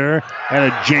pass there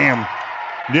and a jam.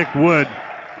 Nick Wood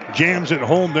jams it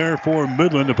home there for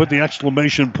Midland to put the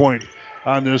exclamation point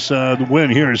on this win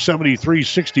here.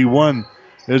 73-61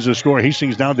 is the score.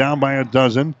 Hastings now down by a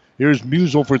dozen. Here's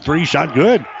Musel for 3. Shot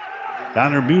good.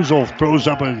 Down there, Musel throws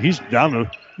up. He's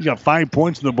got 5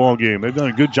 points in the ball game. They've done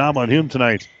a good job on him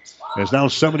tonight. It's now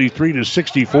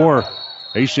 73-64.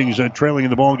 Hastings trailing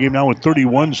in the ball game now with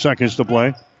 31 seconds to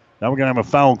play. Now we're going to have a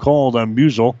foul called on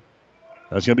Musel.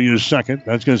 That's going to be his second.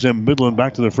 That's going to send Midland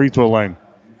back to the free throw line.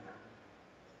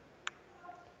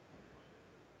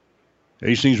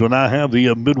 Hastings will not have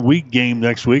the midweek game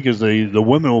next week as the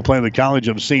women will play the College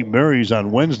of St. Mary's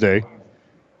on Wednesday.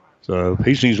 So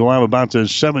Hastings will have about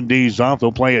 7 days off.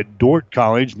 They'll play at Dordt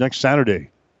College next Saturday.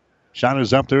 Shot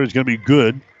is up there. It's going to be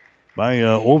good by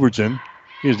Overton.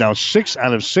 He is now 6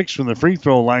 out of 6 from the free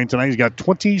throw line tonight. He's got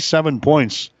 27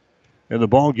 points in the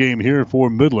ball game here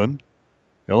for Midland.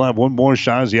 He'll have one more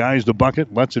shot as he eyes the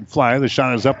bucket, lets it fly. The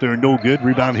shot is up there, no good.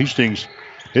 Rebound Hastings.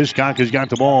 Hiscock has got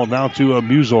the ball now to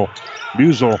Musel.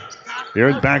 Musel here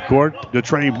in backcourt to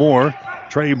Trey Moore.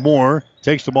 Trey Moore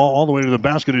takes the ball all the way to the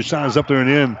basket. His shot is up there and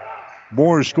in.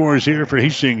 Moore scores here for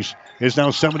Hastings. It's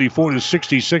now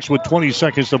 74-66 with 20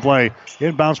 seconds to play.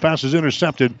 Inbounds pass is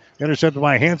intercepted. Intercepted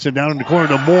by Hansen down in the corner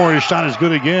to Moore. His shot is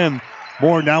good again.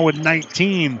 Moore now with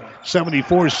 19.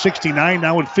 74-69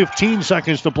 now with 15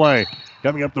 seconds to play.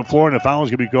 Coming up the floor and a foul is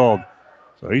going to be called.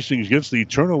 So Hastings gets the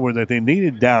turnover that they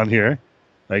needed down here.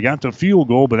 They got the field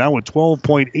goal, but now with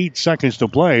 12.8 seconds to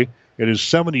play, it is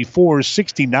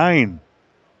 74-69.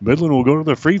 Midland will go to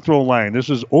the free throw line. This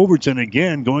is Overton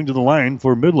again going to the line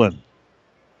for Midland.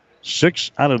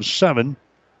 6 out of 7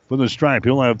 from the stripe.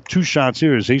 He'll have 2 shots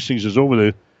here as Hastings is over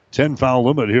the 10 foul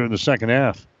limit here in the second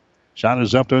half. Shot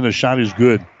is up there and the shot is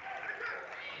good.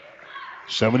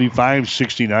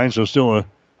 75-69, so still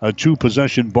a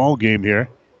 2-possession ball game here.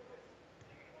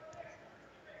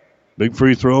 Big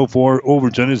free throw for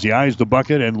Overton as he eyes the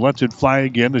bucket and lets it fly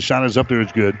again. The shot is up there.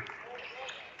 It's good.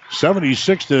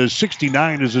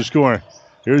 76-69 is the score.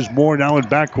 Here's Moore now in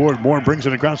backcourt. Moore brings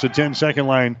it across the 10-second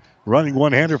line. Running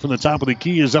one-hander from the top of the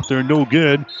key is up there. No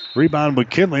good. Rebound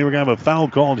McKinley. We're going to have a foul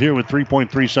called here with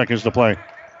 3.3 seconds to play.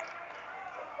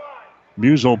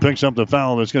 Musel picks up the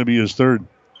foul. That's going to be his third.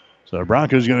 So the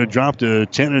Broncos going to drop to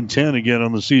 10-10 again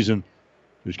on the season.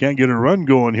 Just can't get a run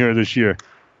going here this year.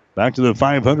 Back to the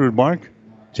 500 mark.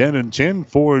 10-10,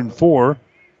 4-4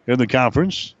 in the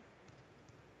conference.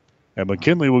 And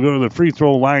McKinley will go to the free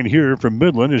throw line here from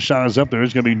Midland. His shot is up there.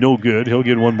 It's going to be no good. He'll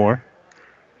get one more.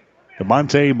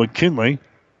 DeMonte McKinley.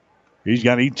 He's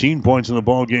got 18 points in the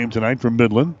ball game tonight from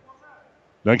Midland.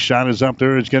 Next shot is up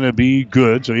there. It's going to be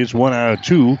good. So it's 1 out of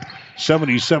 2.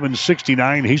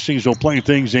 77-69. Hastings will play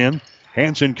things in.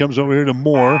 Hansen comes over here to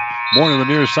Moore. Moore to the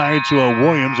near side to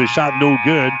Williams. A shot no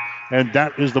good. And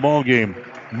that is the ball game.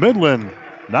 Midland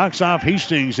knocks off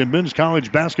Hastings in men's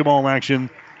college basketball action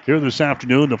here this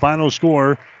afternoon. The final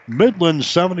score, Midland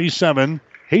 77,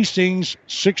 Hastings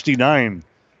 69.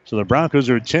 So the Broncos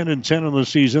are 10-10 in the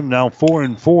season, now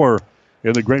 4-4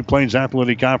 in the Great Plains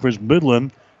Athletic Conference.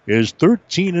 Midland is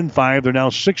 13-5. They're now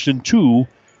 6-2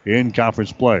 in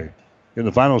conference play. In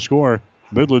the final score,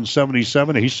 Midland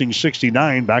 77, Hastings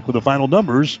 69. Back with the final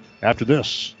numbers after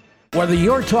this. Whether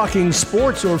you're talking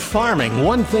sports or farming,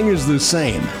 one thing is the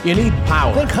same. You need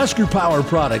power. Think Husker Power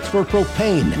products for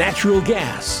propane, natural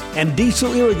gas, and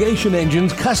diesel irrigation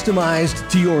engines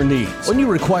customized to your needs. When you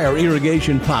require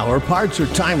irrigation power, parts, or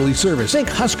timely service, think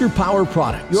Husker Power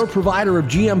products, your provider of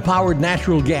GM-powered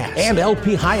natural gas and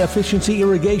LP high-efficiency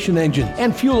irrigation engine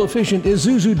and fuel-efficient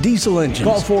Isuzu diesel engines.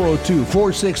 Call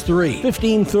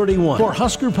 402-463-1531 for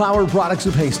Husker Power products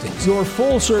of Hastings, your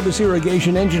full-service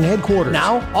irrigation engine headquarters.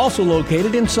 Now, also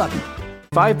located in Sutton.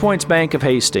 5 Points Bank of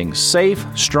Hastings, safe,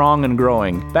 strong, and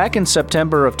growing. Back in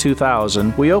September of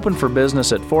 2000, we opened for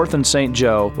business at 4th and St.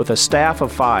 Joe with a staff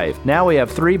of 5. Now we have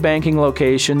 3 banking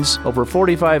locations, over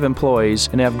 45 employees,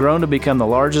 and have grown to become the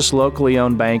largest locally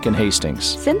owned bank in Hastings.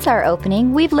 Since our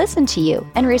opening, we've listened to you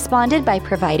and responded by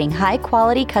providing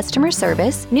high-quality customer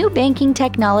service, new banking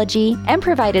technology, and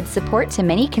provided support to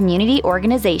many community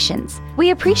organizations.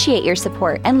 We appreciate your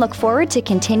support and look forward to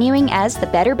continuing as the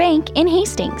better bank in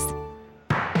Hastings.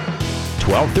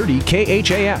 1230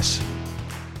 KHAS.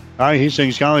 All right,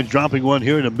 Hastings College dropping one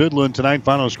here to Midland tonight.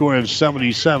 Final score of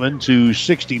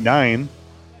 77-69.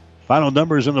 Final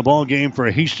numbers in the ball game for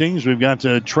Hastings. We've got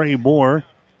Trey Moore,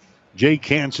 Jake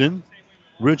Hansen,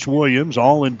 Rich Williams,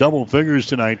 all in double figures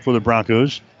tonight for the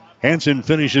Broncos. Hansen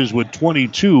finishes with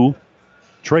 22.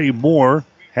 Trey Moore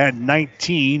had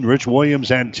 19. Rich Williams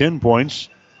had 10 points.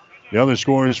 The other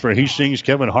scorers for Hastings,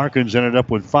 Kevin Harkins ended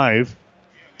up with 5.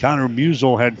 Connor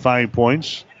Musel had 5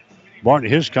 points. Bart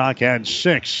Hiscock had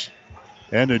 6.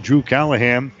 And Drew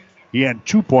Callahan, he had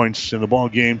 2 points in the ball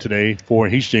game today for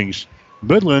Hastings.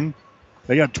 Midland,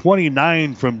 they got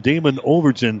 29 from Damon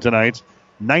Overton tonight,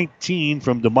 19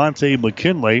 from DeMonte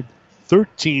McKinley,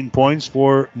 13 points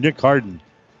for Nick Harden.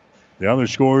 The other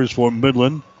scorers for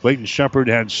Midland, Clayton Shepard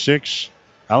had 6.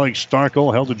 Alex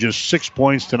Starkle held to just 6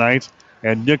 points tonight,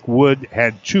 and Nick Wood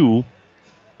had 2.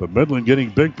 But Midland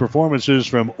getting big performances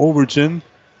from Overton,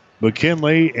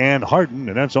 McKinley, and Harden.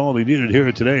 And that's all they needed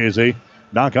here today as they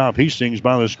knock off Hastings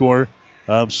by the score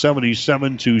of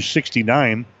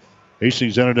 77-69.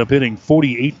 Hastings ended up hitting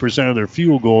 48% of their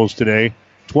field goals today,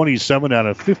 27 out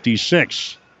of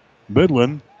 56.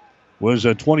 Midland was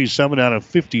 27 out of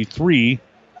 53,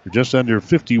 just under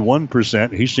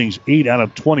 51%. Hastings 8 out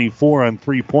of 24 on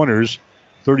three-pointers,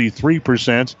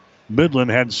 33%. Midland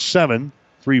had 7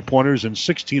 3-pointers and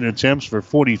 16 attempts for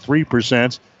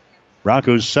 43%.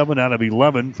 Broncos 7 out of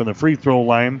 11 from the free throw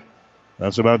line.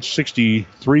 That's about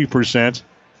 63%.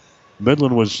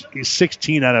 Midland was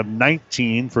 16 out of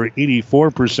 19 for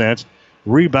 84%.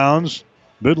 Rebounds,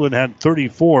 Midland had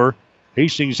 34.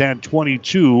 Hastings had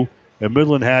 22. And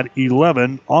Midland had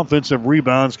 11 offensive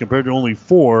rebounds compared to only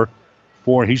 4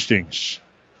 for Hastings.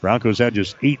 Broncos had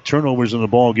just 8 turnovers in the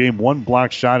ball game, 1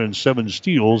 block shot and 7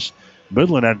 steals.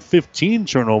 Midland had 15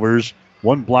 turnovers,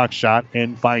 1 block shot,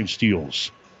 and 5 steals.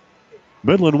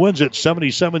 Midland wins it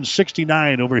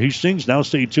 77-69 over Hastings. Now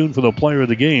stay tuned for the player of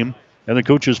the game and the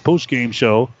coach's post-game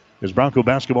show as Bronco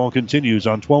basketball continues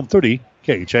on 1230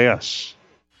 KHAS.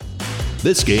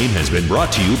 This game has been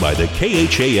brought to you by the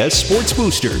KHAS Sports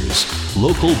Boosters,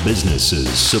 local businesses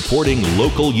supporting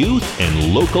local youth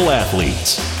and local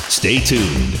athletes. Stay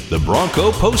tuned. The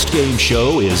Bronco post-game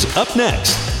show is up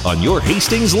next on your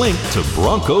Hastings link to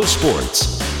Bronco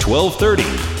Sports. 1230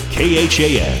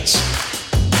 KHAS.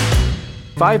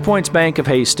 5 Points Bank of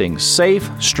Hastings, safe,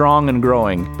 strong, and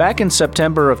growing. Back in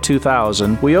September of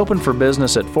 2000, we opened for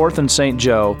business at 4th and St.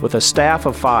 Joe with a staff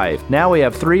of 5. Now we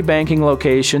have 3 banking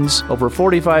locations, over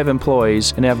 45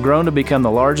 employees, and have grown to become the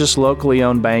largest locally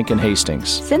owned bank in Hastings.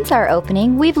 Since our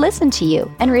opening, we've listened to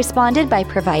you and responded by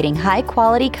providing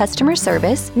high-quality customer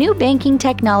service, new banking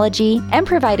technology, and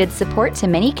provided support to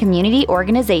many community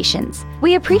organizations.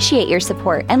 We appreciate your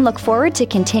support and look forward to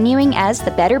continuing as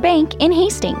the better bank in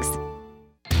Hastings.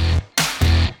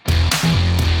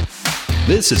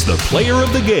 This is the Player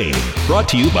of the Game, brought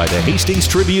to you by the Hastings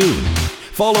Tribune.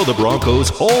 Follow the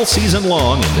Broncos all season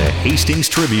long in the Hastings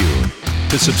Tribune.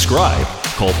 To subscribe,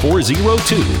 call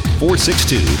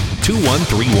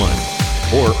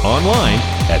 402-462-2131 or online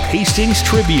at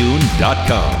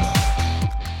hastingstribune.com.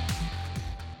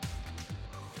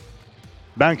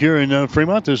 Back here in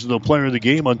Fremont, this is the Player of the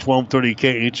Game on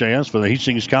 1230 KHAS for the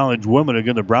Hastings College women.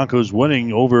 Again, the Broncos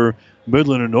winning over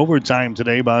Midland in overtime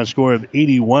today by a score of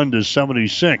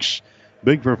 81-76.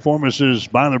 big performances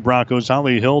by the Broncos.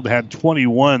 Holly Hild had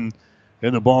 21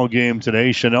 in the ball game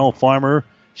today. Chanel Farmer,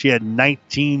 she had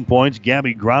 19 points.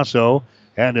 Gabby Grasso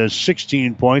had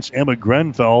 16 points. Emma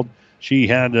Grenfeld, she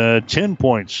had 10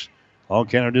 points. All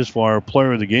candidates for our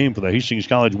player of the game for the Hastings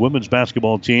College women's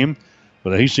basketball team. For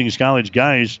the Hastings College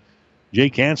guys,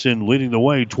 Jake Hansen leading the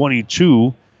way,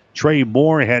 22. Trey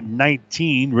Moore had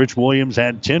 19. Rich Williams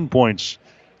had 10 points.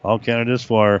 All candidates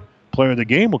for our player of the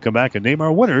game. We'll come back and name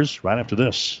our winners right after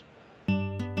this.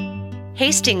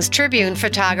 Hastings Tribune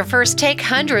photographers take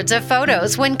hundreds of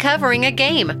photos when covering a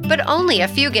game, but only a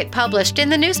few get published in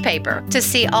the newspaper. To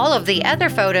see all of the other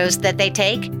photos that they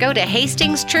take, go to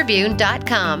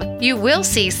hastingstribune.com. You will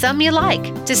see some you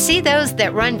like. To see those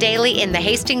that run daily in the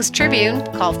Hastings Tribune,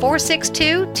 call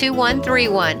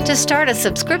 462-2131 to start a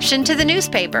subscription to the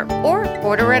newspaper, or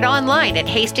order it online at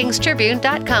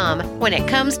hastingstribune.com. When it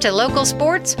comes to local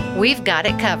sports, we've got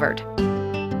it covered.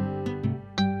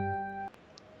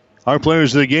 Our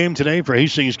players of the game today for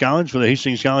Hastings College, for the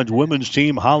Hastings College women's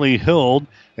team, Holly Hild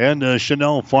and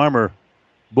Chanel Farmer.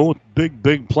 Both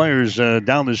big players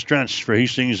down the stretch for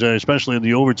Hastings, especially in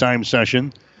the overtime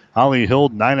session. Holly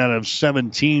Hild, 9 out of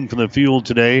 17 from the field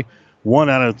today.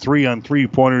 1 out of 3 on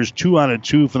three-pointers. 2 out of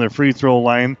 2 from the free throw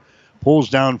line. Pulls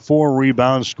down 4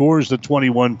 rebounds. Scores the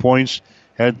 21 points.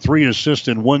 Had 3 assists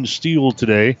and 1 steal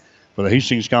today for the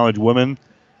Hastings College women.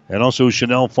 And also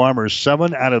Chanel Farmer,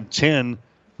 7 out of 10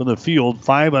 from the field,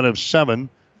 5 out of 7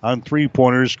 on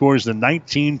three-pointers, scores the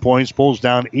 19 points, pulls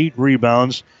down 8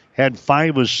 rebounds, had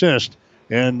 5 assists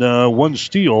and 1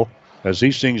 steal as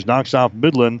Hastings knocks off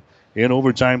Midland in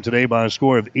overtime today by a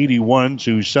score of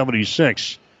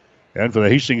 81-76. And for the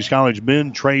Hastings College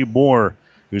men, Trey Moore,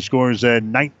 who scores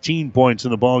 19 points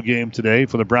in the ball game today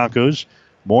for the Broncos.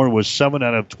 Moore was 7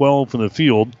 out of 12 from the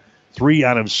field, 3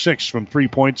 out of 6 from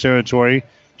three-point territory,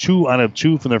 2 out of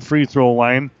 2 from the free throw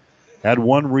line. Had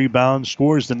 1 rebound,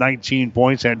 scores the 19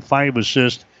 points, had 5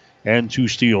 assists and 2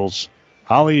 steals.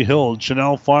 Holly Hild,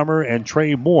 Chanel Farmer, and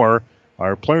Trey Moore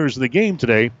are players of the game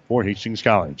today for Hastings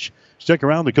College. Stick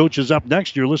around, the coach is up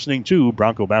next. You're listening to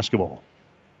Bronco Basketball.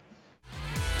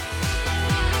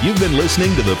 You've been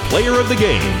listening to the Player of the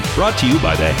Game, brought to you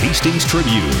by the Hastings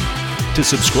Tribune. To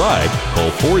subscribe,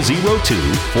 call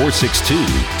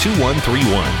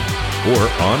 402-462-2131 or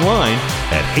online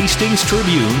at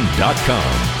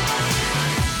hastingstribune.com.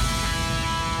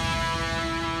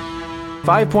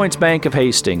 5 Points Bank of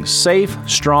Hastings, safe,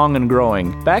 strong, and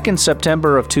growing. Back in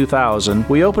September of 2000,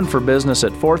 we opened for business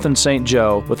at 4th and St.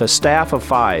 Joe with a staff of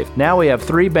 5. Now we have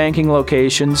 3 banking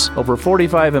locations, over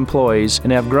 45 employees,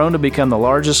 and have grown to become the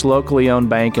largest locally owned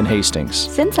bank in Hastings.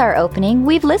 Since our opening,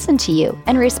 we've listened to you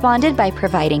and responded by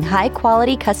providing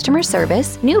high-quality customer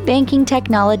service, new banking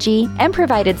technology, and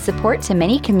provided support to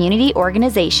many community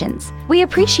organizations. We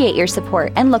appreciate your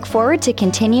support and look forward to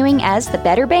continuing as the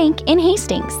better bank in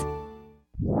Hastings.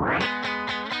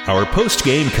 Our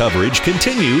post-game coverage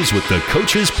continues with the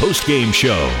Coach's Post-Game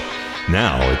Show.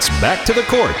 Now it's back to the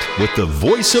court with the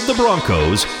voice of the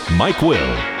Broncos, Mike Will.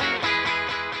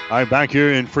 All right, back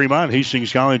here in Fremont,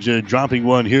 Hastings College dropping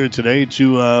one here today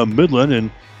to Midland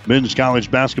in men's college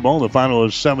basketball. The final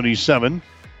is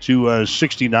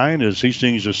 77-69 as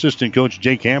Hastings assistant coach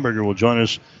Jake Hamburger will join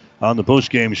us on the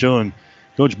post-game show. And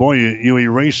Coach, boy, you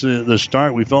erased the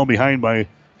start. We fell behind by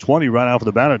 20 right off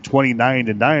the bat at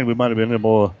 29-9. We might have been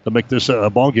able to make this a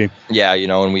ball game. Yeah,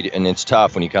 and it's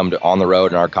tough when you come to on the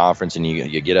road in our conference and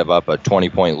you get up a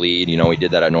 20-point lead. We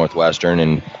did that at Northwestern,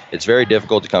 and it's very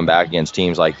difficult to come back against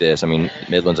teams like this. I mean,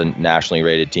 Midland's a nationally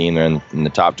rated team. They're in the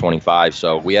top 25,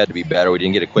 so we had to be better. We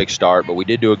didn't get a quick start, but we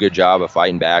did do a good job of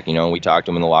fighting back. We talked to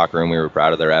them in the locker room. We were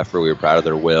proud of their effort. We were proud of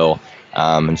their will.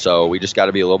 And so we just got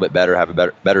to be a little bit better, have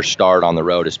a better start on the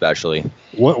road especially.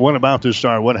 What about this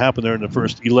start? What happened there in the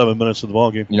first 11 minutes of the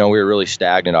ballgame? We were really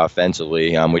stagnant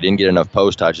offensively. We didn't get enough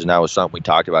post touches, and that was something we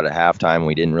talked about at halftime.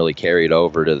 We didn't really carry it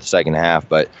over to the second half,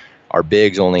 but our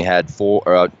bigs only had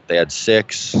they had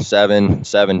 7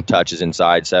 touches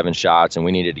inside, 7 shots, and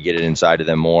we needed to get it inside of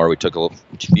them more. We took a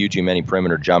few too many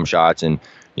perimeter jump shots, and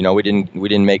we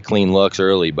didn't make clean looks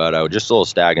early, but just a little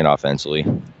stagnant offensively.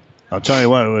 I'll tell you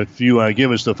what, if you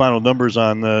give us the final numbers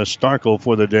on Starkle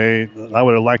for the day, I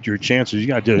would have liked your chances. You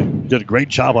guys did a great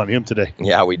job on him today.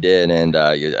 Yeah, we did, and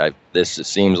this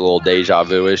seems a little deja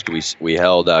vu-ish. We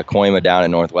held Koima down at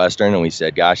Northwestern, and we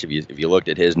said, gosh, if you looked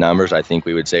at his numbers, I think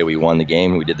we would say we won the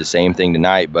game. We did the same thing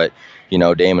tonight, but,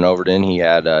 Damon Overton, he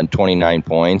had 29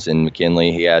 points, and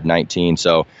McKinley, he had 19,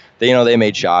 so they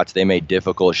made shots. They made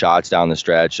difficult shots down the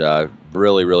stretch.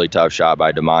 Really, really tough shot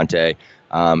by DeMonte.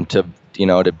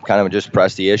 to kind of just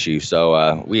press the issue.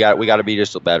 So we got to be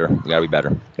just better. We got to be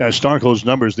better. Yeah, Starko's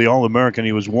numbers, the All-American,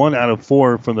 he was 1 out of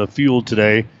 4 from the field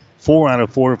today, 4 out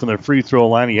of 4 from the free throw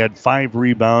line. He had 5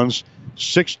 rebounds,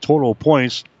 6 total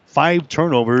points, 5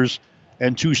 turnovers,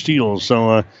 and 2 steals.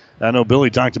 So I know Billy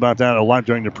talked about that a lot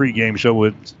during the pregame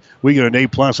show. We get an A+,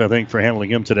 I think, for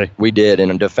handling him today. We did,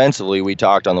 and defensively, we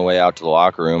talked on the way out to the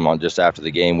locker room just after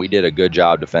the game. We did a good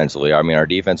job defensively. I mean, our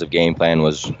defensive game plan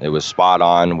was spot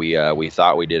on. We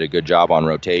thought we did a good job on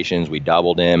rotations. We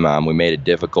doubled him. We made it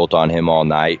difficult on him all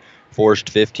night. Forced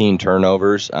 15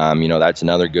 turnovers. That's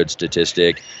another good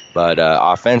statistic. But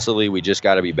offensively, we just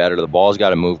got to be better. The ball's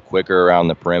got to move quicker around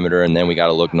the perimeter, and then we got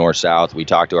to look north-south. We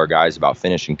talked to our guys about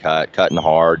finishing cutting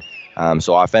hard.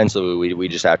 So offensively, we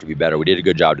just have to be better. We did a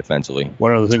good job defensively.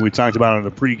 One other thing we talked about on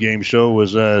the pregame show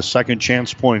was second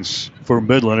chance points for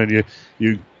Midland, and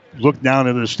you look down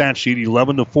at the stat sheet,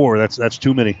 11-4. That's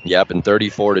too many. Yep, and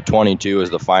 34-22 is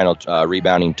the final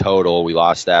rebounding total. We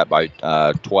lost that by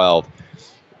 12.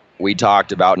 We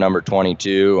talked about number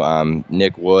 22,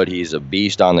 Nick Wood. He's a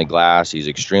beast on the glass. He's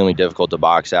extremely difficult to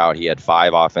box out. He had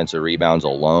 5 offensive rebounds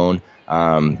alone.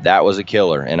 That was a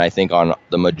killer. And I think on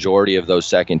the majority of those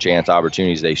second chance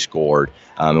opportunities, they scored.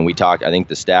 And we talked, I think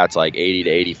the stats like 80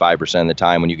 to 85% of the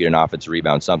time when you get an offensive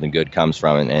rebound, something good comes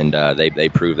from it. And they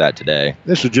proved that today.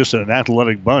 This is just an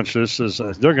athletic bunch.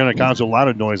 They're going to cause a lot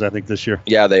of noise, I think, this year.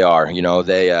 Yeah, they are.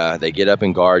 They get up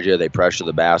and guard you. They pressure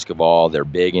the basketball. They're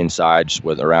big inside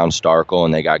around Starkle,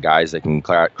 and they got guys that can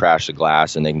crash the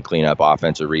glass and they can clean up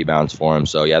offensive rebounds for them.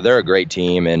 So, yeah, they're a great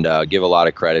team, and give a lot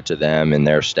of credit to them and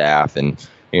their staff. And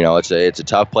it's a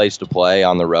tough place to play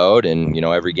on the road, and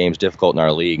every game's difficult in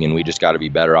our league, and we just got to be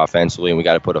better offensively, and we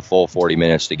got to put a full 40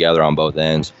 minutes together on both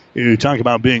ends. You talk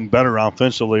about being better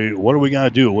offensively. What do we got to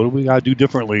do? What do we got to do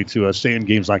differently to stay in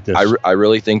games like this? I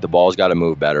really think the ball's got to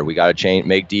move better. We got to change,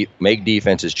 make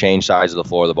defenses change sides of the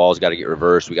floor. The ball's got to get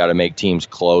reversed. We got to make teams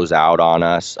close out on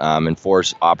us and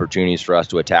force opportunities for us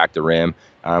to attack the rim.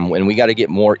 And we got to get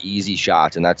more easy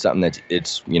shots, and that's something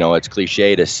it's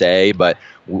cliche to say, but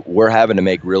we're having to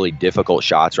make really difficult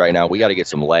shots right now. We got to get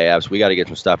some layups. We got to get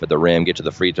some stuff at the rim, get to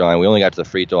the free throw line. We only got to the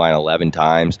free throw line 11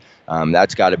 times.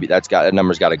 That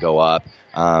number's got to go up.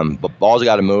 But balls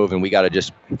got to move, and we got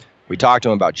to we talked to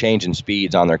them about changing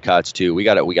speeds on their cuts too. We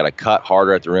got to cut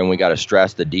harder at the rim. We got to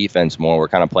stress the defense more. We're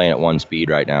kind of playing at one speed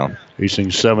right now.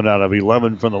 Hastings 7 out of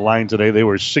 11 from the line today. They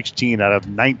were 16 out of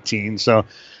 19. So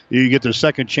you get the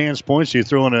second chance points. You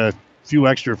throw in a few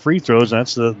extra free throws.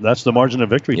 That's the margin of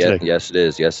victory today. Yes, it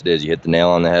is. Yes, it is. You hit the nail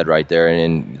on the head right there.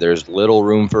 And there's little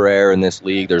room for error in this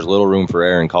league. There's little room for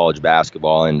error in college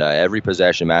basketball. And every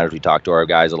possession matters. We talk to our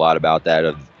guys a lot about that,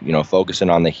 of focusing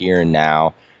on the here and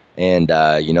now. And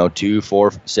 2,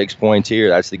 4, 6 points here.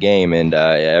 That's the game. And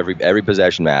every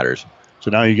possession matters.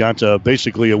 So now you got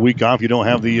basically a week off. You don't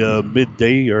have the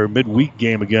midday or midweek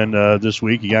game again this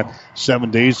week. You got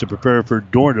 7 days to prepare for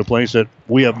Dorn, a place that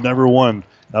we have never won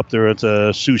up there at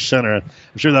Sioux Center. I'm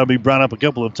sure that'll be brought up a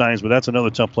couple of times, but that's another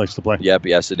tough place to play. Yep,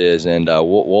 yes it is. And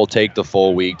we'll take the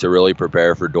full week to really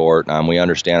prepare for Dort. We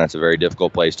understand that's a very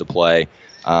difficult place to play.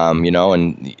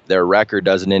 And their record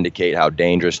doesn't indicate how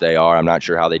dangerous they are. I'm not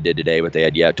sure how they did today, but they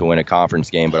had yet to win a conference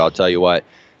game. But I'll tell you what,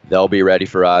 they'll be ready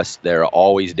for us. They're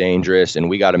always dangerous, and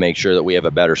we got to make sure that we have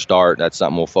a better start. That's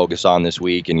something we'll focus on this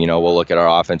week, and we'll look at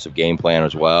our offensive game plan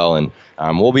as well, and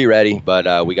we'll be ready.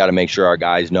 But we got to make sure our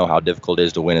guys know how difficult it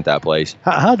is to win at that place.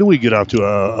 How do we get off to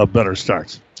a better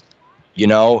start?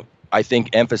 I think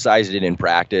emphasizing it in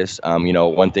practice.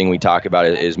 One thing we talk about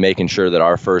is making sure that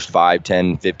our first 5,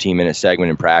 10, 15-minute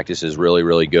segment in practice is really,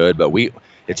 really good. But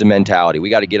it's a mentality. We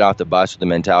got to get off the bus with the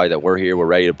mentality that we're here, we're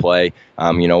ready to play.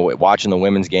 Watching the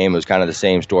women's game, it was kind of the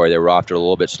same story. They were off to a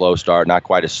little bit slow start, not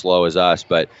quite as slow as us.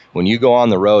 But when you go on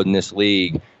the road in this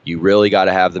league, you really got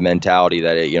to have the mentality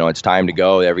that it's time to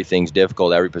go. Everything's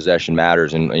difficult. Every possession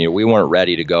matters, and we weren't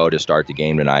ready to go to start the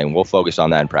game tonight. And we'll focus on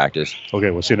that in practice.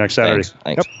 Okay, we'll see you next Saturday.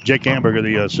 Thanks. Yep. Jake Hamburger,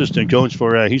 the assistant coach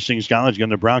for Hastings College, again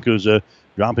the Broncos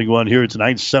dropping one here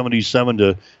tonight,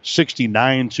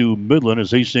 77-69 to Midland, as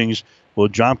Hastings will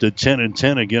drop to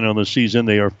 10-10 again on the season.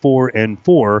 They are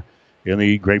 4-4 in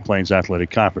the Great Plains Athletic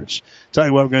Conference. Tell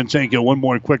you what, we're going to take one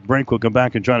more quick break. We'll come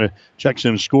back and try to check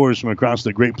some scores from across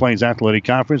the Great Plains Athletic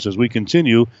Conference as we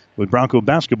continue with Bronco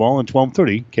basketball on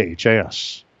 1230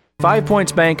 KHAS. 5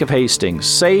 Points Bank of Hastings,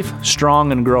 safe,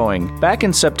 strong, and growing. Back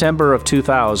in September of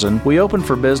 2000, we opened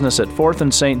for business at 4th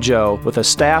and St. Joe with a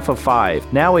staff of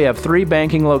 5. Now we have 3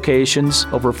 banking locations,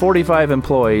 over 45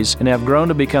 employees, and have grown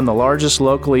to become the largest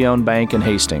locally owned bank in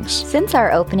Hastings. Since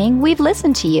our opening, we've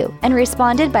listened to you and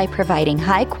responded by providing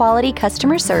high-quality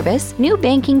customer service, new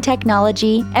banking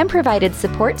technology, and provided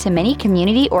support to many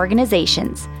community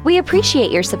organizations. We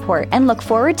appreciate your support and look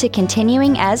forward to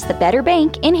continuing as the better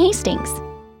bank in Hastings.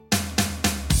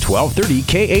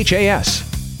 1230 KHAS.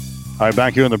 All right,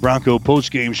 back here on the Bronco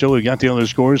postgame show, we got the other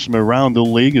scores from around the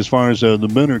league as far as the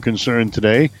men are concerned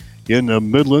today. In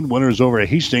Midland, winners over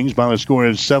Hastings by a score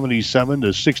of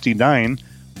 77-69.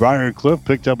 Briarcliff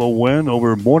picked up a win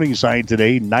over Morningside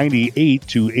today,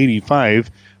 98-85.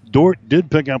 Dort did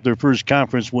pick up their first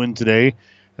conference win today.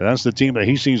 And that's the team that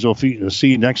Hastings will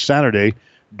see next Saturday.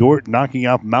 Dort knocking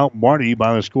out Mount Marty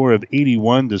by a score of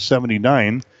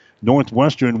 81-79.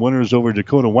 Northwestern winners over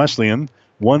Dakota Wesleyan,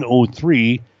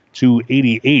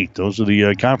 103-88. Those are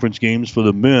the conference games for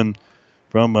the men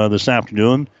from this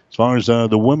afternoon. As far as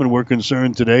the women were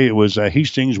concerned today, it was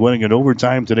Hastings winning in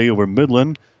overtime today over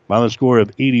Midland by the score of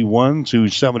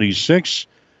 81-76.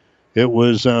 It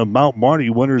was Mount Marty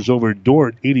winners over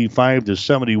Dort,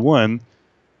 85-71.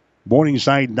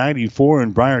 Morningside 94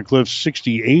 and Briarcliff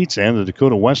 68, and the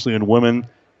Dakota Wesleyan women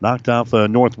knocked off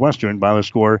Northwestern by the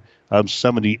score of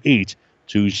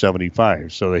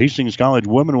 78-75. So the Hastings College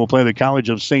women will play the College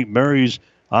of St. Mary's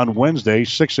on Wednesday.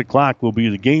 6 o'clock will be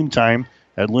the game time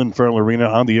at Lynn Farrell Arena,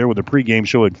 on the air with a pregame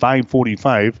show at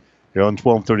 5:45 here on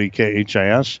 1230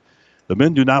 KHIS. The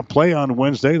men do not play on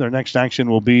Wednesday. Their next action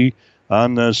will be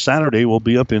on Saturday. We'll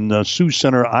be up in Sioux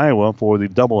Center, Iowa for the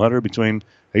doubleheader between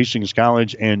Hastings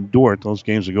College and Dort. Those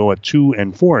games will go at 2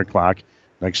 and 4 o'clock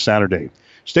next Saturday.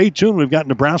 Stay tuned. We've got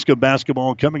Nebraska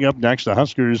basketball coming up next. The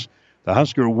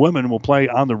Husker women will play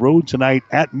on the road tonight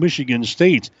at Michigan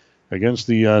State against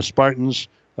the Spartans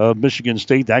of Michigan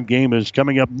State. That game is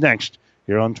coming up next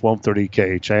here on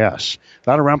 1230 KHIS.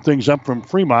 That'll wrap things up from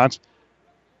Fremont.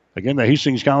 Again, the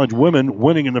Hastings College women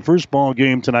winning in the first ball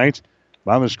game tonight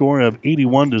by the score of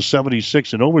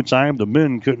 81-76 in overtime. The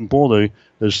men couldn't pull the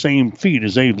same feat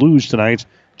as they lose tonight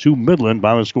to Midland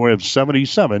by the score of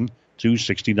 77-69.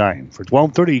 For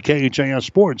 1230 KHIS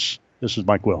Sports, this is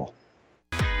Mike Will.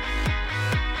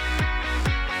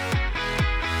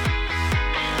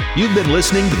 You've been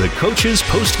listening to the Coach's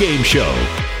Post-Game Show.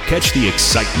 Catch the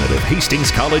excitement of Hastings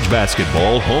College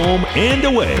basketball home and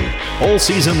away all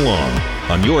season long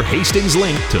on your Hastings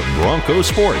link to Bronco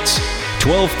Sports,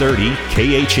 1230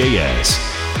 KHAS.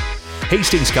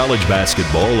 Hastings College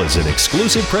basketball is an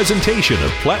exclusive presentation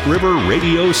of Platte River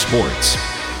Radio Sports.